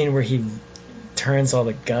the scene where he turns all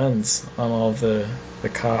the guns on all the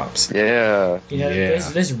cops. Yeah. You know,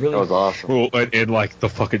 there's really... That was awesome. Well, and like the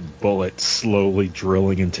fucking bullet slowly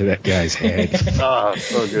drilling into that guy's head.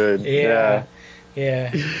 So good.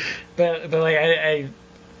 Yeah. But like I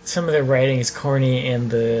some of the writing is corny,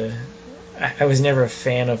 and I was never a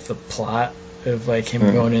fan of the plot of like him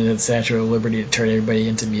going into the Statue of Liberty to turn everybody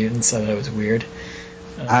into mutants. I thought it was weird.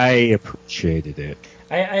 I appreciated it.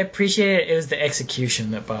 I appreciate it. It was the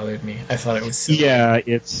execution that bothered me. I thought it was silly. Yeah,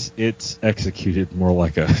 it's executed more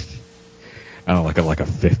like a, I don't know, like a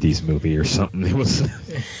 50s movie or something. It was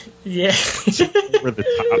over the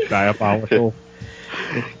top diabolical.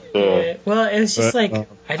 Well, it was just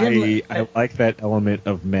I like that element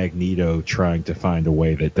of Magneto trying to find a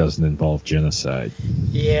way that doesn't involve genocide.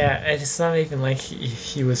 Yeah, it's not even like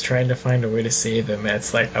he was trying to find a way to save them.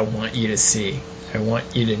 It's like, I want you to see. I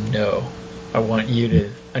want you to know. I want you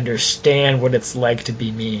to understand what it's like to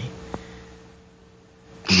be me.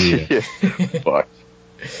 Yeah.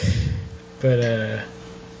 But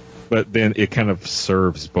then it kind of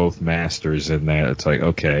serves both masters in that it's like,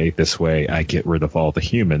 okay, this way I get rid of all the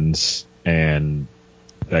humans, and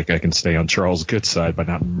like I can stay on Charles' good side by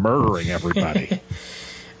not murdering everybody.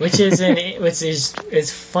 Which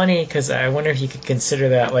is funny, because I wonder if you could consider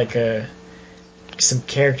that like some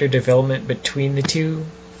character development between the two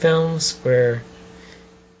films, where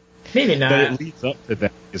maybe not. But it leads up to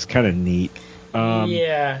that. It's kind of neat.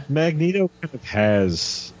 Magneto kind of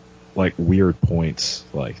has like weird points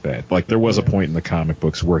like that. Like there was a point in the comic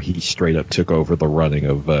books where he straight up took over the running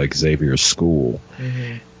of Xavier's school,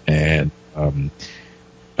 and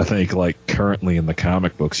I think like currently in the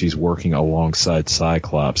comic books he's working alongside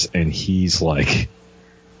Cyclops, and he's like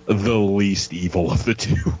the least evil of the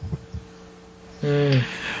two.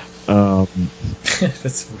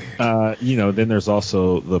 That's weird. Then there's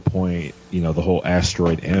also the point, the whole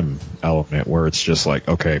Asteroid M element where it's just like,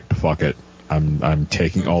 okay, fuck it. I'm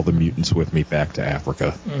taking all the mutants with me back to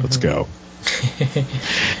Africa. Let's go.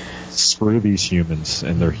 Screw these humans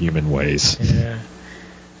and their human ways. Yeah.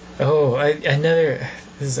 Oh, I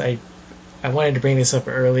wanted to bring this up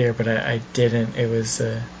earlier, but I didn't. It was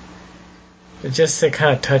just to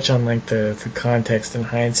kind of touch on like the context and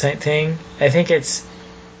hindsight thing. I think it's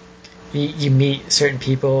you meet certain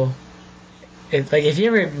people. Like if you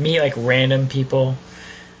ever meet like random people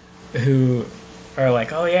who are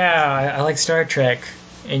like, oh yeah, I like Star Trek,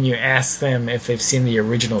 and you ask them if they've seen the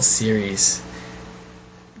original series.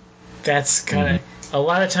 That's kind of a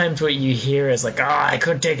lot of times what you hear is like, I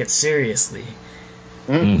couldn't take it seriously.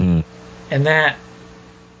 And that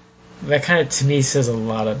kind of to me says a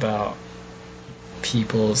lot about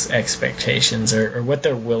people's expectations or what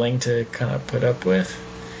they're willing to kind of put up with.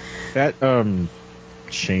 That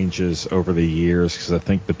changes over the years, because I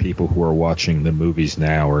think the people who are watching the movies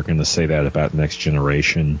now are going to say that about Next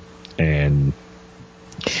Generation, and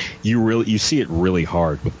you see it really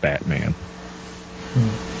hard with Batman.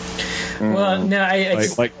 Well, no,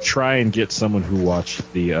 I try and get someone who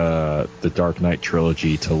watched the Dark Knight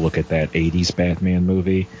trilogy to look at that 80s Batman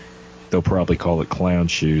movie. They'll probably call it clown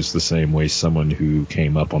shoes the same way someone who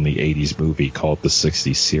came up on the 80s movie called the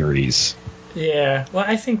 60s series. Yeah, well,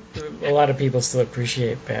 I think a lot of people still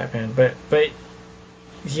appreciate Batman, but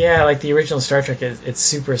yeah, like the original Star Trek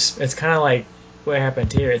it's kind of like what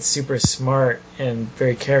happened here. It's super smart and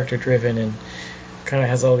very character driven, and kind of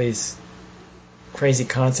has all these crazy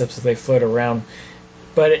concepts that they float around.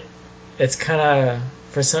 But it's kind of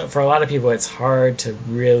for a lot of people, it's hard to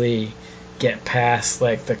really get past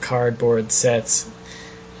like the cardboard sets.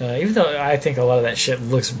 Even though I think a lot of that shit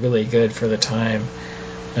looks really good for the time.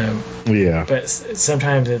 Yeah. But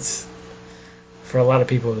sometimes it's, for a lot of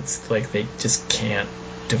people, it's like they just can't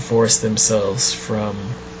divorce themselves from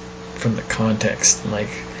the context and like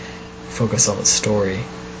focus on the story.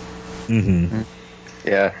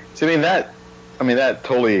 Yeah. So that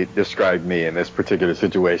totally described me in this particular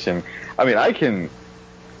situation. I mean,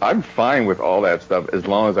 I'm fine with all that stuff as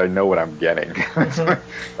long as I know what I'm getting.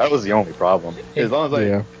 That was the only problem. As long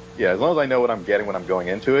as as long as I know what I'm getting when I'm going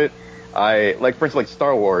into it. For instance, like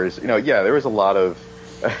Star Wars, there was a lot of,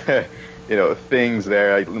 things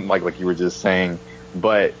there, like you were just saying.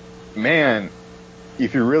 But, man,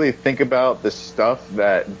 if you really think about the stuff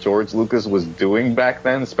that George Lucas was doing back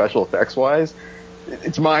then, special effects-wise,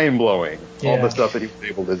 it's mind-blowing, all the stuff that he was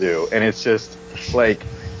able to do. And it's just,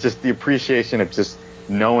 just the appreciation of just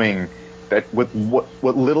knowing that with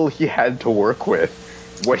what little he had to work with,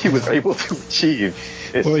 what he was able to achieve.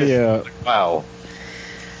 It's wow.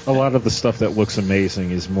 A lot of the stuff that looks amazing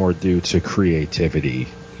is more due to creativity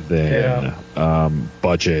than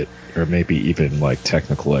budget or maybe even like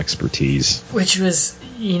technical expertise. Which was,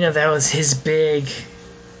 that was his big.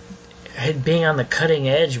 Being on the cutting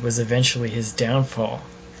edge was eventually his downfall.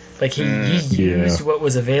 Like he used what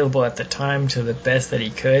was available at the time to the best that he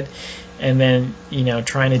could, and then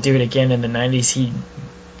trying to do it again in the 90s, he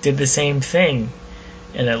did the same thing,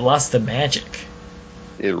 and it lost the magic.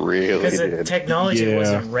 It really did. Because the technology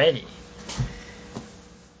wasn't ready.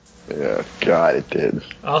 Yeah, God, it did.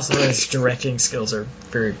 Also, his directing skills are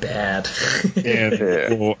very bad.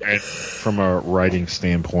 and from a writing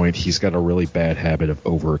standpoint, he's got a really bad habit of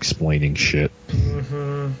over-explaining shit.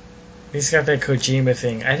 He's got that Kojima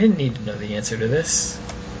thing. I didn't need to know the answer to this.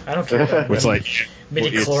 I don't care about it's like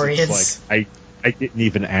midi-chlorians. It's like, I didn't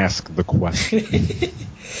even ask the question.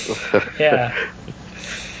 Yeah.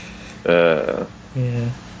 But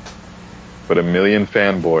a million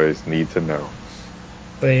fanboys need to know.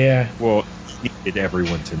 But yeah. Well, he needed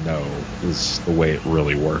everyone to know is the way it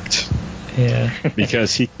really worked. Yeah.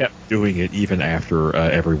 Because he kept doing it even after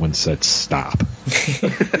everyone said stop.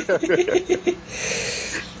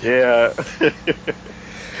 Yeah.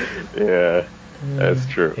 Yeah. That's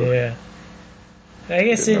true. Yeah. I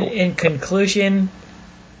guess in conclusion,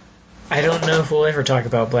 I don't know if we'll ever talk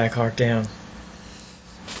about Black Hawk Down.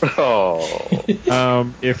 Oh.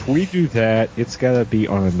 If we do that, it's got to be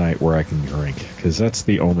on a night where I can drink, because that's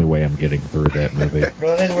the only way I'm getting through that movie.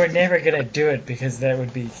 Well, then we're never going to do it, because that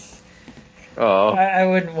would be... Oh. I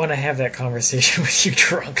wouldn't want to have that conversation with you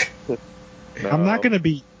drunk. No. I'm not going to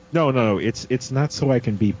be No. It's not so I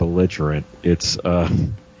can be belligerent. It's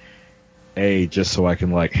just so I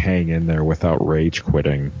can like hang in there without rage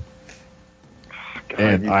quitting. God,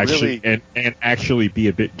 and actually be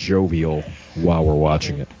a bit jovial while we're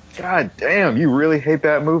watching it. God damn, you really hate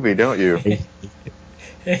that movie, don't you?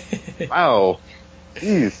 Wow.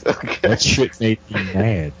 Jeez. Okay. That shit made me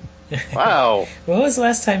mad. Wow. When was the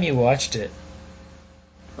last time you watched it?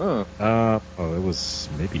 Oh. It was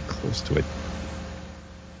maybe close to it.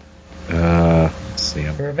 Let's see.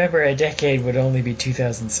 Remember, a decade would only be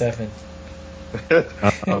 2007.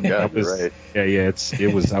 Oh God, you're right. Yeah.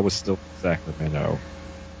 I was still in Sacramento.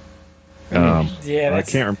 Yeah, I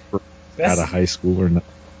can't remember out of high school or not.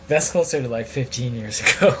 That's closer to like 15 years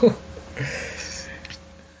ago.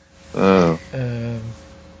 Oh.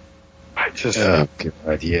 I just. Oh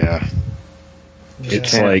God, yeah.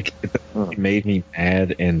 It's like it made me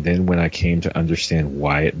mad, and then when I came to understand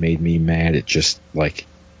why it made me mad, it just like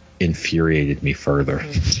infuriated me further.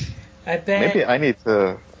 I bet. Maybe I need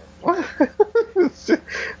to. What?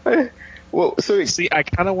 See, I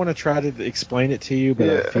kind of want to try to explain it to you, but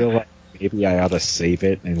I feel like maybe I ought to save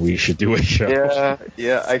it, and we should do a show.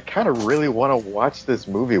 Yeah. I kind of really want to watch this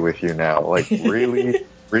movie with you now. Like, really,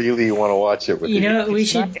 really want to watch it with you. You know, we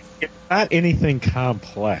should. It's not anything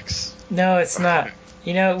complex. No, it's not.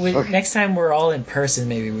 You know, next time we're all in person,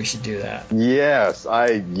 maybe we should do that. Yes.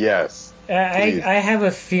 I have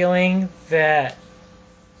a feeling that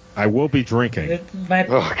I will be drinking.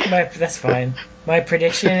 That's fine. My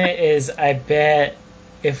prediction is, I bet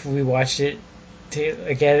if we watched it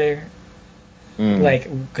together, like,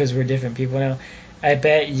 because we're different people now, I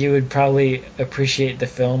bet you would probably appreciate the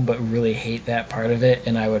film but really hate that part of it,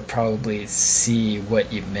 and I would probably see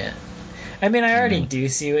what you meant. I mean, I already do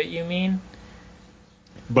see what you mean.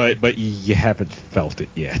 But you haven't felt it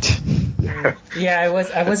yet. Yeah, I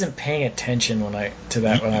wasn't paying attention when I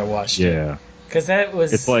watched it. Yeah. Because that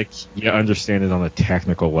was... It's like you understand it on a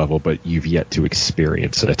technical level, but you've yet to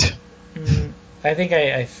experience it. I think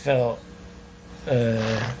I felt...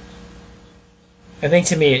 I think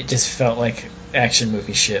to me it just felt like action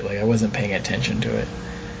movie shit. Like, I wasn't paying attention to it.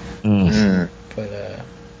 But,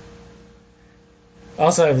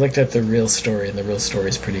 also, I've looked at the real story, and the real story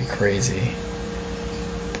is pretty crazy.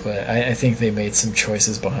 But I think they made some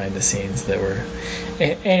choices behind the scenes that were...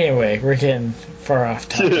 Anyway, we're getting far off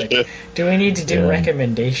topic. Do we need to do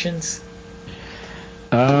recommendations?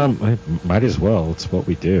 I might as well. It's what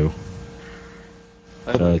we do.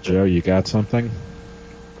 Joe, you got something?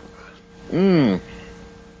 Oh,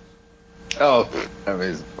 I mean,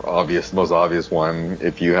 it's obvious, most obvious one.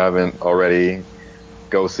 If you haven't already,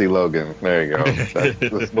 go see Logan. There you go. That's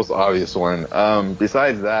the most obvious one.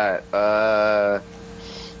 Besides that,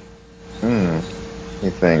 let me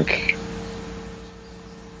think.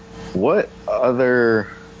 What other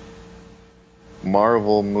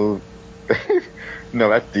Marvel movie? No,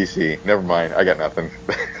 that's DC. Never mind. I got nothing.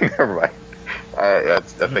 Never mind. I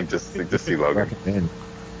think just see Logan.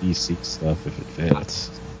 DC stuff if it fits.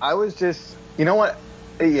 I was just, you know what?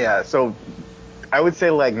 Yeah. So I would say,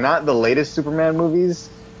 like, not the latest Superman movies.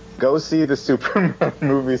 Go see the Superman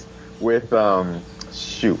movies with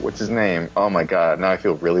what's his name? Oh my God! Now I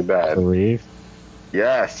feel really bad. Reeve?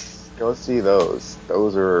 Yes. Go see those.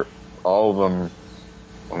 Those are all of them.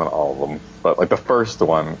 Well, not all of them, but like the first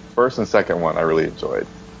and second one, I really enjoyed.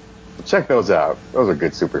 So check those out. Those are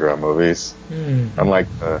good superhero movies. Unlike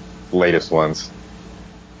the latest ones,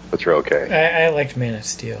 but you're okay. I liked Man of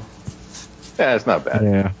Steel. Yeah, it's not bad.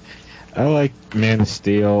 Yeah, I like Man of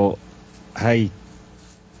Steel. I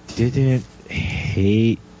didn't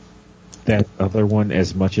hate that other one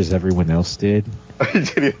as much as everyone else did.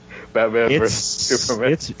 Batman vs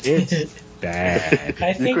Superman. It's bad.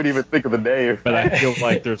 You couldn't even think of the name. But I feel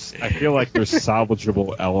like there's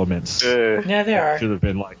salvageable elements. Yeah, there are. Should have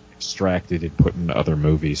been like extracted and put in other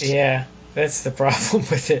movies. Yeah, that's the problem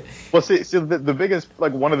with it. Well, see, the biggest,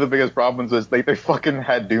 like, one of the biggest problems is they fucking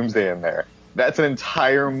had Doomsday in there. That's an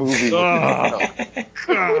entire movie. Oh,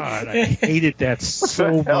 God, I hated that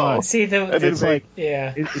so much. See, it's like,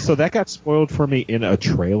 so that got spoiled for me in a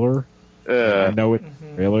trailer. I know it's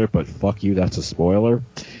a trailer, but fuck you, that's a spoiler.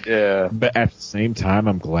 Yeah. But at the same time,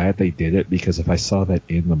 I'm glad they did it, because if I saw that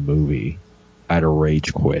in the movie, I'd have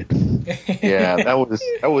rage quit. Yeah,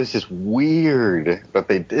 that was just weird that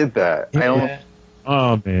they did that. Yeah.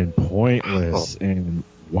 Oh man, pointless. And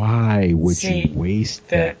why would you waste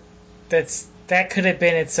that? That could have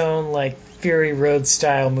been its own, like, Fury Road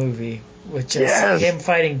style movie with just him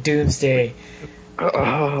fighting Doomsday.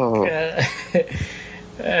 Yeah,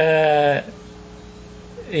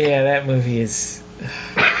 that movie is...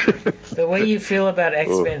 The way you feel about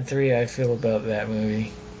X-Men 3, I feel about that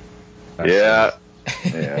movie. Yeah.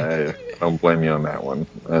 I don't blame you on that one.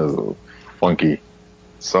 That was funky,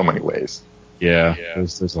 so many ways. Yeah.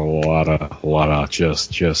 There's a lot of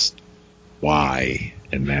just why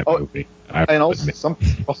in that movie. And also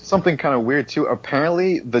something kind of weird too.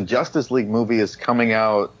 Apparently, the Justice League movie is coming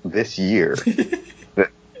out this year.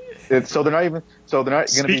 So they're not going to be.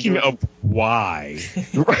 Speaking of why,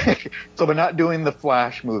 right? So they're not doing the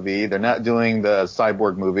Flash movie. They're not doing the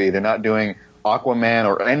Cyborg movie. They're not doing Aquaman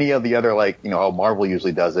or any of the other, like, how Marvel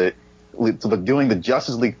usually does it. So they're doing the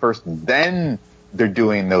Justice League first, then they're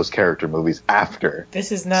doing those character movies after.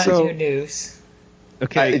 This is not new news.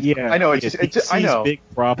 Okay, I know. It's just I know. Big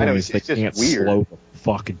problem I know, is they can't weird. slow the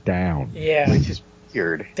fuck down. Yeah, it's just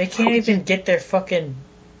weird. They can't even get their fucking.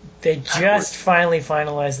 They just finally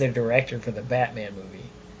finalized their director for the Batman movie.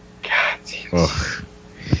 God damn.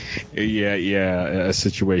 Yeah. A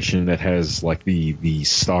situation that has like the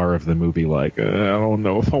star of the movie like, I don't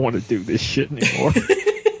know if I want to do this shit anymore.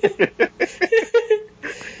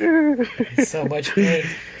 So much pain.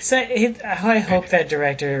 So I hope that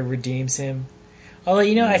director redeems him. Although,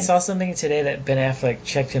 I saw something today that Ben Affleck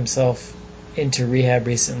checked himself into rehab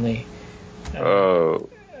recently. He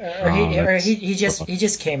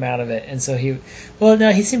just came out of it, and so he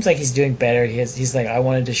seems like he's doing better. He's like, I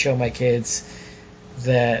wanted to show my kids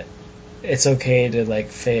that it's okay to like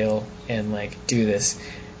fail and like do this,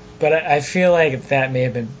 but I feel like that may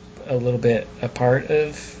have been a little bit a part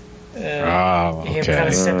of him kind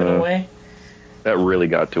of stepping away. That really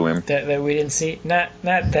got to him. That we didn't see. Not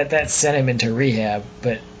that sent him into rehab,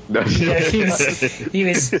 but he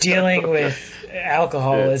was dealing with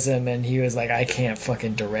alcoholism, and he was like, I can't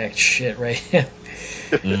fucking direct shit right now.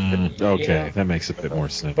 That makes a bit more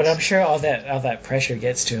sense. But I'm sure all that pressure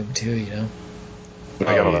gets to him too, He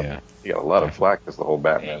got a lot of flack this the whole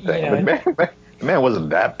Batman thing. The man wasn't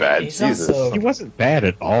that bad. Jesus. He wasn't bad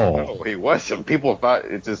at all. No, he wasn't. People thought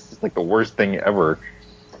it's just like the worst thing ever.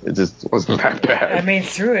 It just wasn't that bad. I mean,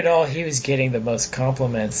 through it all, he was getting the most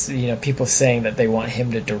compliments. People saying that they want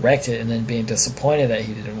him to direct it, and then being disappointed that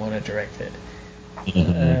he didn't want to direct it.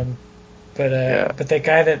 Mm-hmm. But the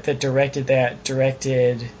guy that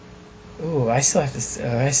directed. Ooh, I still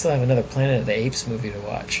have another Planet of the Apes movie to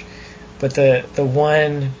watch. But the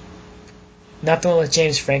one, not the one with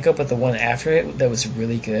James Franco, but the one after it that was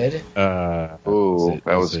really good. That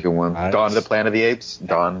was a good one. Dawn of the Planet of the Apes.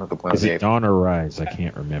 Dawn of the Planet of the Apes. Is it Dawn or Rise? I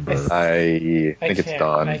can't remember. I think it's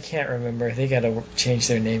Dawn. I can't remember. They got to change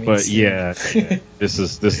their naming. But yeah, this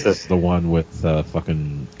is the one with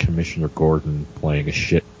fucking Commissioner Gordon playing a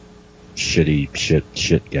shit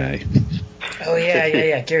guy. Oh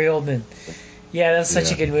yeah, Gary Oldman. Yeah, that's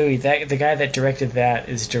such a good movie. The guy that directed that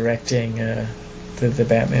is directing the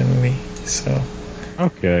Batman movie. So.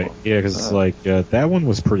 Okay. Yeah, because that one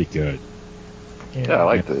was pretty good. Yeah, I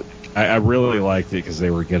liked it. I really liked it because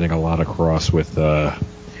they were getting a lot across with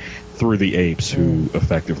Through the Apes, who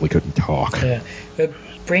effectively couldn't talk. Yeah, but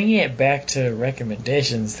bringing it back to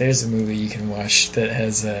recommendations, there's a movie you can watch that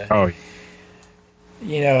has a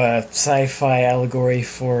sci-fi allegory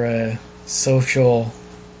for social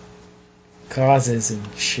causes and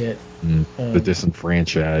shit. The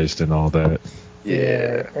disenfranchised and all that.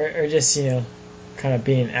 Yeah. Or just, kind of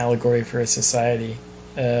being an allegory for a society.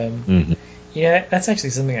 That's actually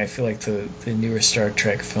something I feel like the newer Star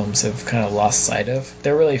Trek films have kind of lost sight of.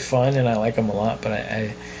 They're really fun and I like them a lot,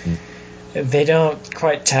 but they don't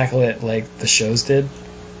quite tackle it like the shows did.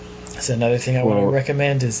 So another thing I want to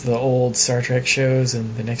recommend is the old Star Trek shows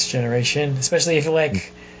and The Next Generation, especially if you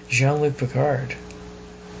like Jean-Luc Picard.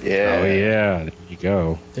 Yeah. Oh, yeah. There you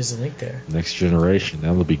go. There's a link there. Next Generation.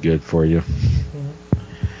 That'll be good for you.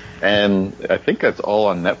 And I think that's all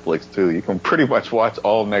on Netflix, too. You can pretty much watch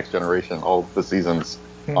all Next Generation, all the seasons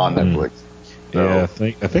on Netflix. So, yeah, I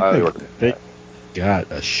think they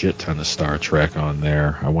got a shit ton of Star Trek on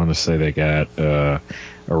there. I want to say they got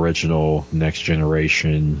original, Next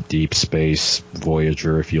Generation, Deep Space,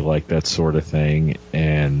 Voyager, if you like that sort of thing.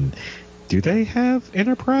 And do they have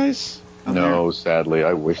Enterprise? No, sadly.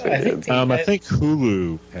 I wish they did. I think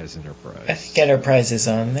Hulu has Enterprise. I think Enterprise is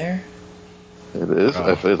on there. It is?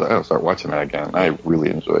 If it is, I'll start watching that again. I really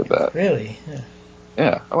enjoyed that. Really?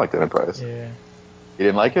 Yeah, I liked Enterprise. Yeah. You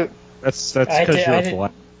didn't like it? That's because you're a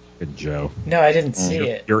black Joe. No, I didn't see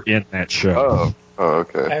it. You're in that show. Oh,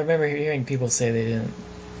 okay. I remember hearing people say they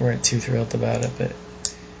weren't too thrilled about it, but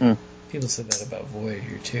people said that about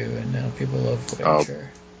Voyager too, and now people love Voyager.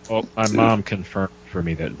 Well, my mom confirmed for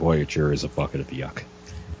me that Voyager is a bucket of yuck.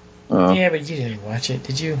 Yeah, but you didn't watch it,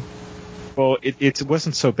 did you? Well, it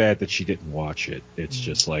wasn't so bad that she didn't watch it. It's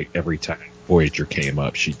just like every time Voyager came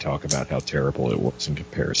up, she'd talk about how terrible it was in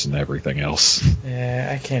comparison to everything else. Yeah,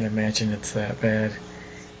 I can't imagine it's that bad.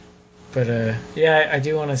 But, yeah, I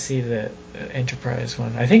do want to see the Enterprise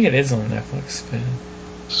one. I think it is on Netflix. But...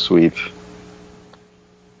 Sweet.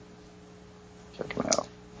 Check them out.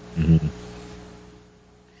 Mm-hmm.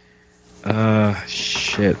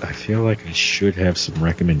 Shit, I feel like I should have some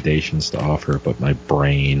recommendations to offer, but my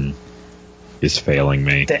brain is failing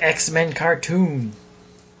me. The X-Men cartoon.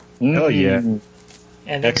 Oh, yeah. And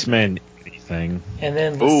then, X-Men anything. And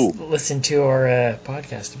then listen to our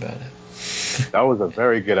podcast about it. That was a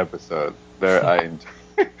very good episode. I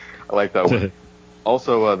like that one.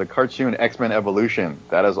 Also, the cartoon X-Men Evolution.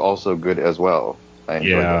 That is also good as well. I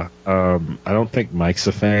enjoyed that. I don't think Mike's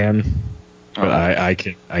a fan. But I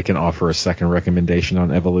can offer a second recommendation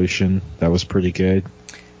on Evolution. That was pretty good.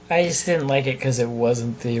 I just didn't like it because it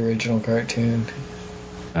wasn't the original cartoon.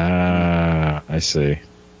 I see.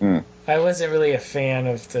 I wasn't really a fan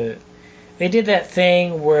of the... They did that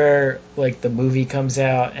thing where, like, the movie comes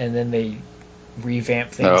out and then they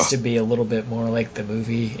revamp things to be a little bit more like the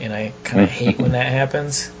movie, and I kind of hate when that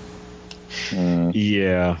happens.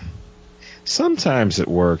 Yeah. Sometimes it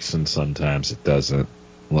works and sometimes it doesn't.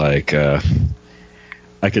 Like,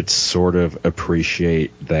 I could sort of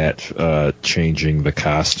appreciate that changing the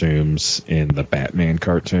costumes in the Batman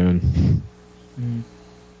cartoon.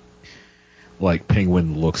 Like,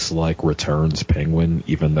 Penguin looks like Returns Penguin,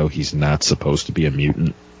 even though he's not supposed to be a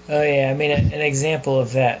mutant. Oh, yeah. I mean, an example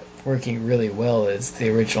of that working really well is the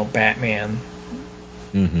original Batman,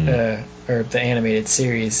 or the animated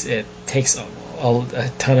series. It takes a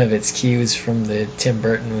ton of its cues from the Tim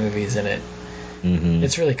Burton movies, and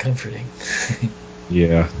it's really comforting.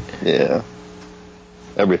 Yeah. Yeah.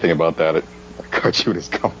 Everything about that cartoon is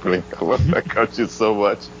comforting. I love that cartoon so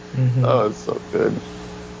much. Oh, it's so good.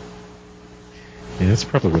 Yeah, that's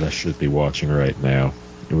probably what I should be watching right now.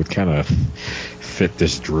 It would kind of fit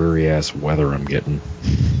this dreary-ass weather I'm getting.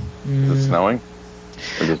 Is it snowing?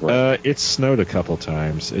 It's snowed a couple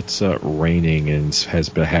times. It's raining and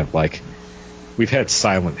we've had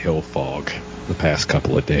Silent Hill fog the past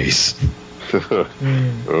couple of days. I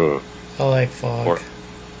like fog.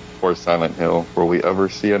 Or Silent Hill. Will we ever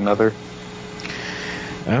see another?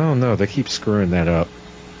 I don't know. They keep screwing that up.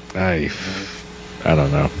 I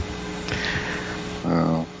don't know.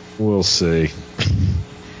 Oh. We'll see.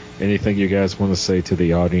 Anything you guys want to say to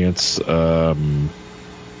the audience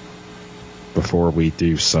before we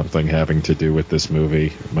do something having to do with this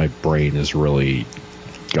movie? My brain is really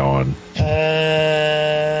gone.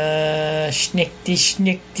 Schnickty,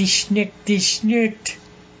 schnickty, schnickty, schnicked.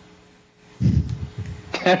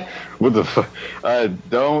 What the fuck?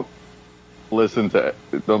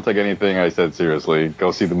 Don't take anything I said seriously.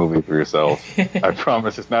 Go see the movie for yourself. I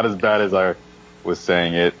promise it's not as bad as I was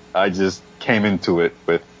saying it. I just came into it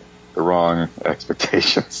with the wrong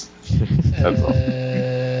expectations. That's all.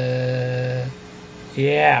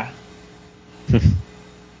 Yeah.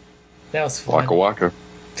 That was fun. Waka waka.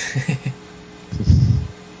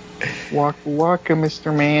 Waka waka,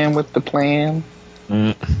 Mr. Man with the plan.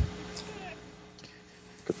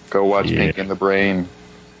 Go watch Pinky and the Brain.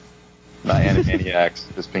 Not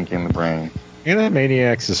Animaniacs, just Pinky and the Brain.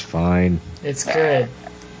 Animaniacs is fine. It's good.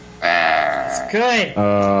 It's good.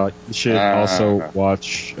 You should also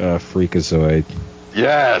watch Freakazoid.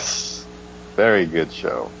 Yes! Very good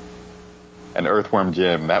show. And Earthworm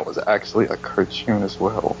Jim, that was actually a cartoon as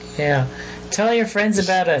well. Yeah. Tell your friends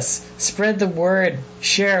about us. Spread the word.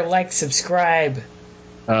 Share, like, subscribe.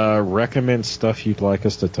 Recommend stuff you'd like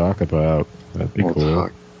us to talk about. That'd be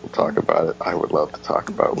cool. We'll talk about it. I would love to talk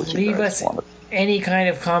about what you guys want. Leave us any kind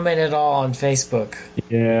of comment at all on Facebook.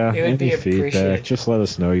 Yeah, it would be appreciated. Feedback. Just let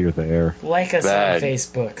us know you're there. Like us on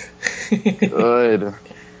Facebook. Good.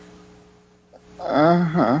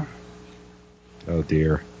 Oh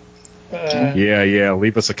dear. Yeah.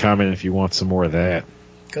 Leave us a comment if you want some more of that.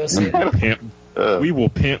 Go see it. We will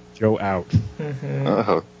pimp Joe out.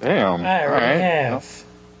 Oh, damn. I already have.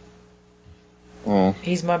 Well,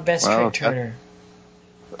 he's my best trick turner.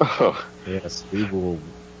 Oh. Yes,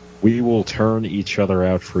 we will turn each other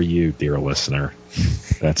out for you, dear listener.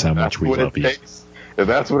 That's how much we love you. If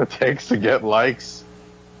that's what it takes to get likes,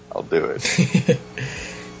 I'll do it.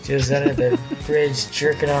 Just under the bridge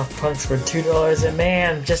jerking off punks for $2 a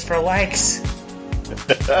man just for likes.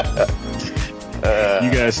 You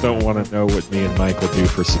guys don't want to know what me and Mike will do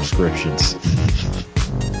for subscriptions.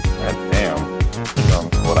 God damn.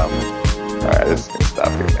 Alright, this is going to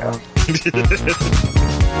stop here now.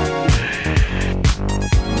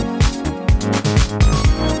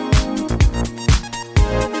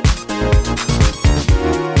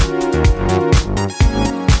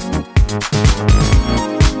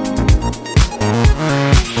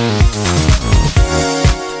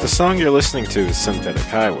 song you're listening to is Synthetic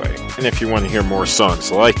Highway, and if you want to hear more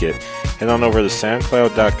songs like it, head on over to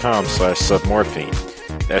soundcloud.com/submorphine,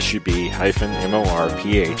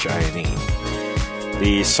 SUB-MORPHINE.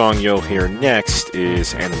 The song you'll hear next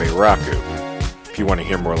is Anime Raku. If you want to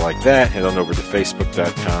hear more like that, head on over to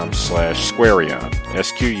facebook.com/Squarion,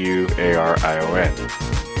 SQUARION.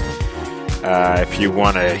 If you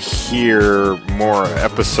want to hear more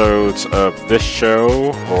episodes of this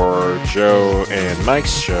show or Joe and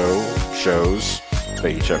Mike's shows,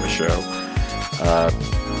 they each have a show,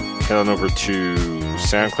 head on over to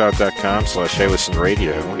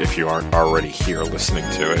soundcloud.com/HeyListenRadio if you aren't already here listening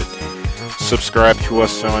to it. Subscribe to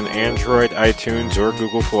us on Android, iTunes, or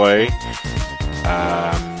Google Play.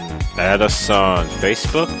 Add us on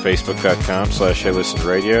Facebook,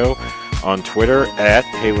 facebook.com/HeyListenRadio. On Twitter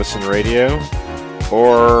 @HeyListenRadio,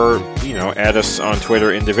 or, add us on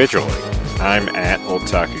Twitter individually. I'm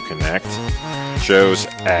 @OldTakuConnect, Joe's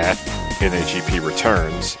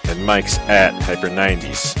 @NAGPReturns, and Mike's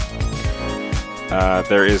 @Hyper90s.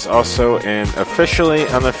 There is also an officially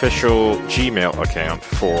unofficial Gmail account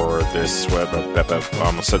for this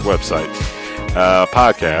website,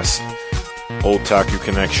 podcast,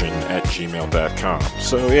 oldtakuconnection@gmail.com.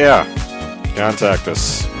 So yeah, contact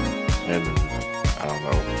us. And I don't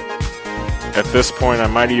know. At this point, I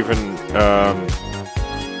might even, I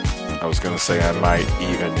might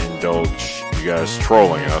even indulge you guys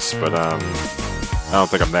trolling us, but I don't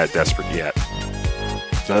think I'm that desperate yet.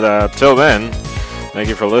 But till then, thank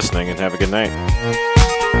you for listening and have a good night.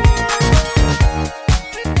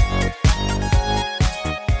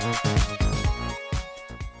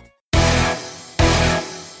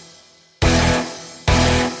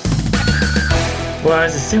 Well, I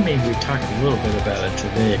was assuming we'd talk a little bit about it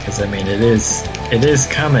today, because it is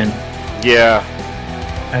coming. Yeah.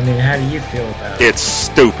 How do you feel about it? It's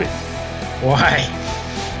stupid. Why?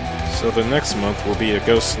 So the next month will be a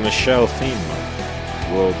Ghost in the Shell theme month.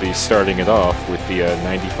 We'll be starting it off with the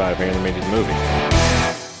 95 animated movie.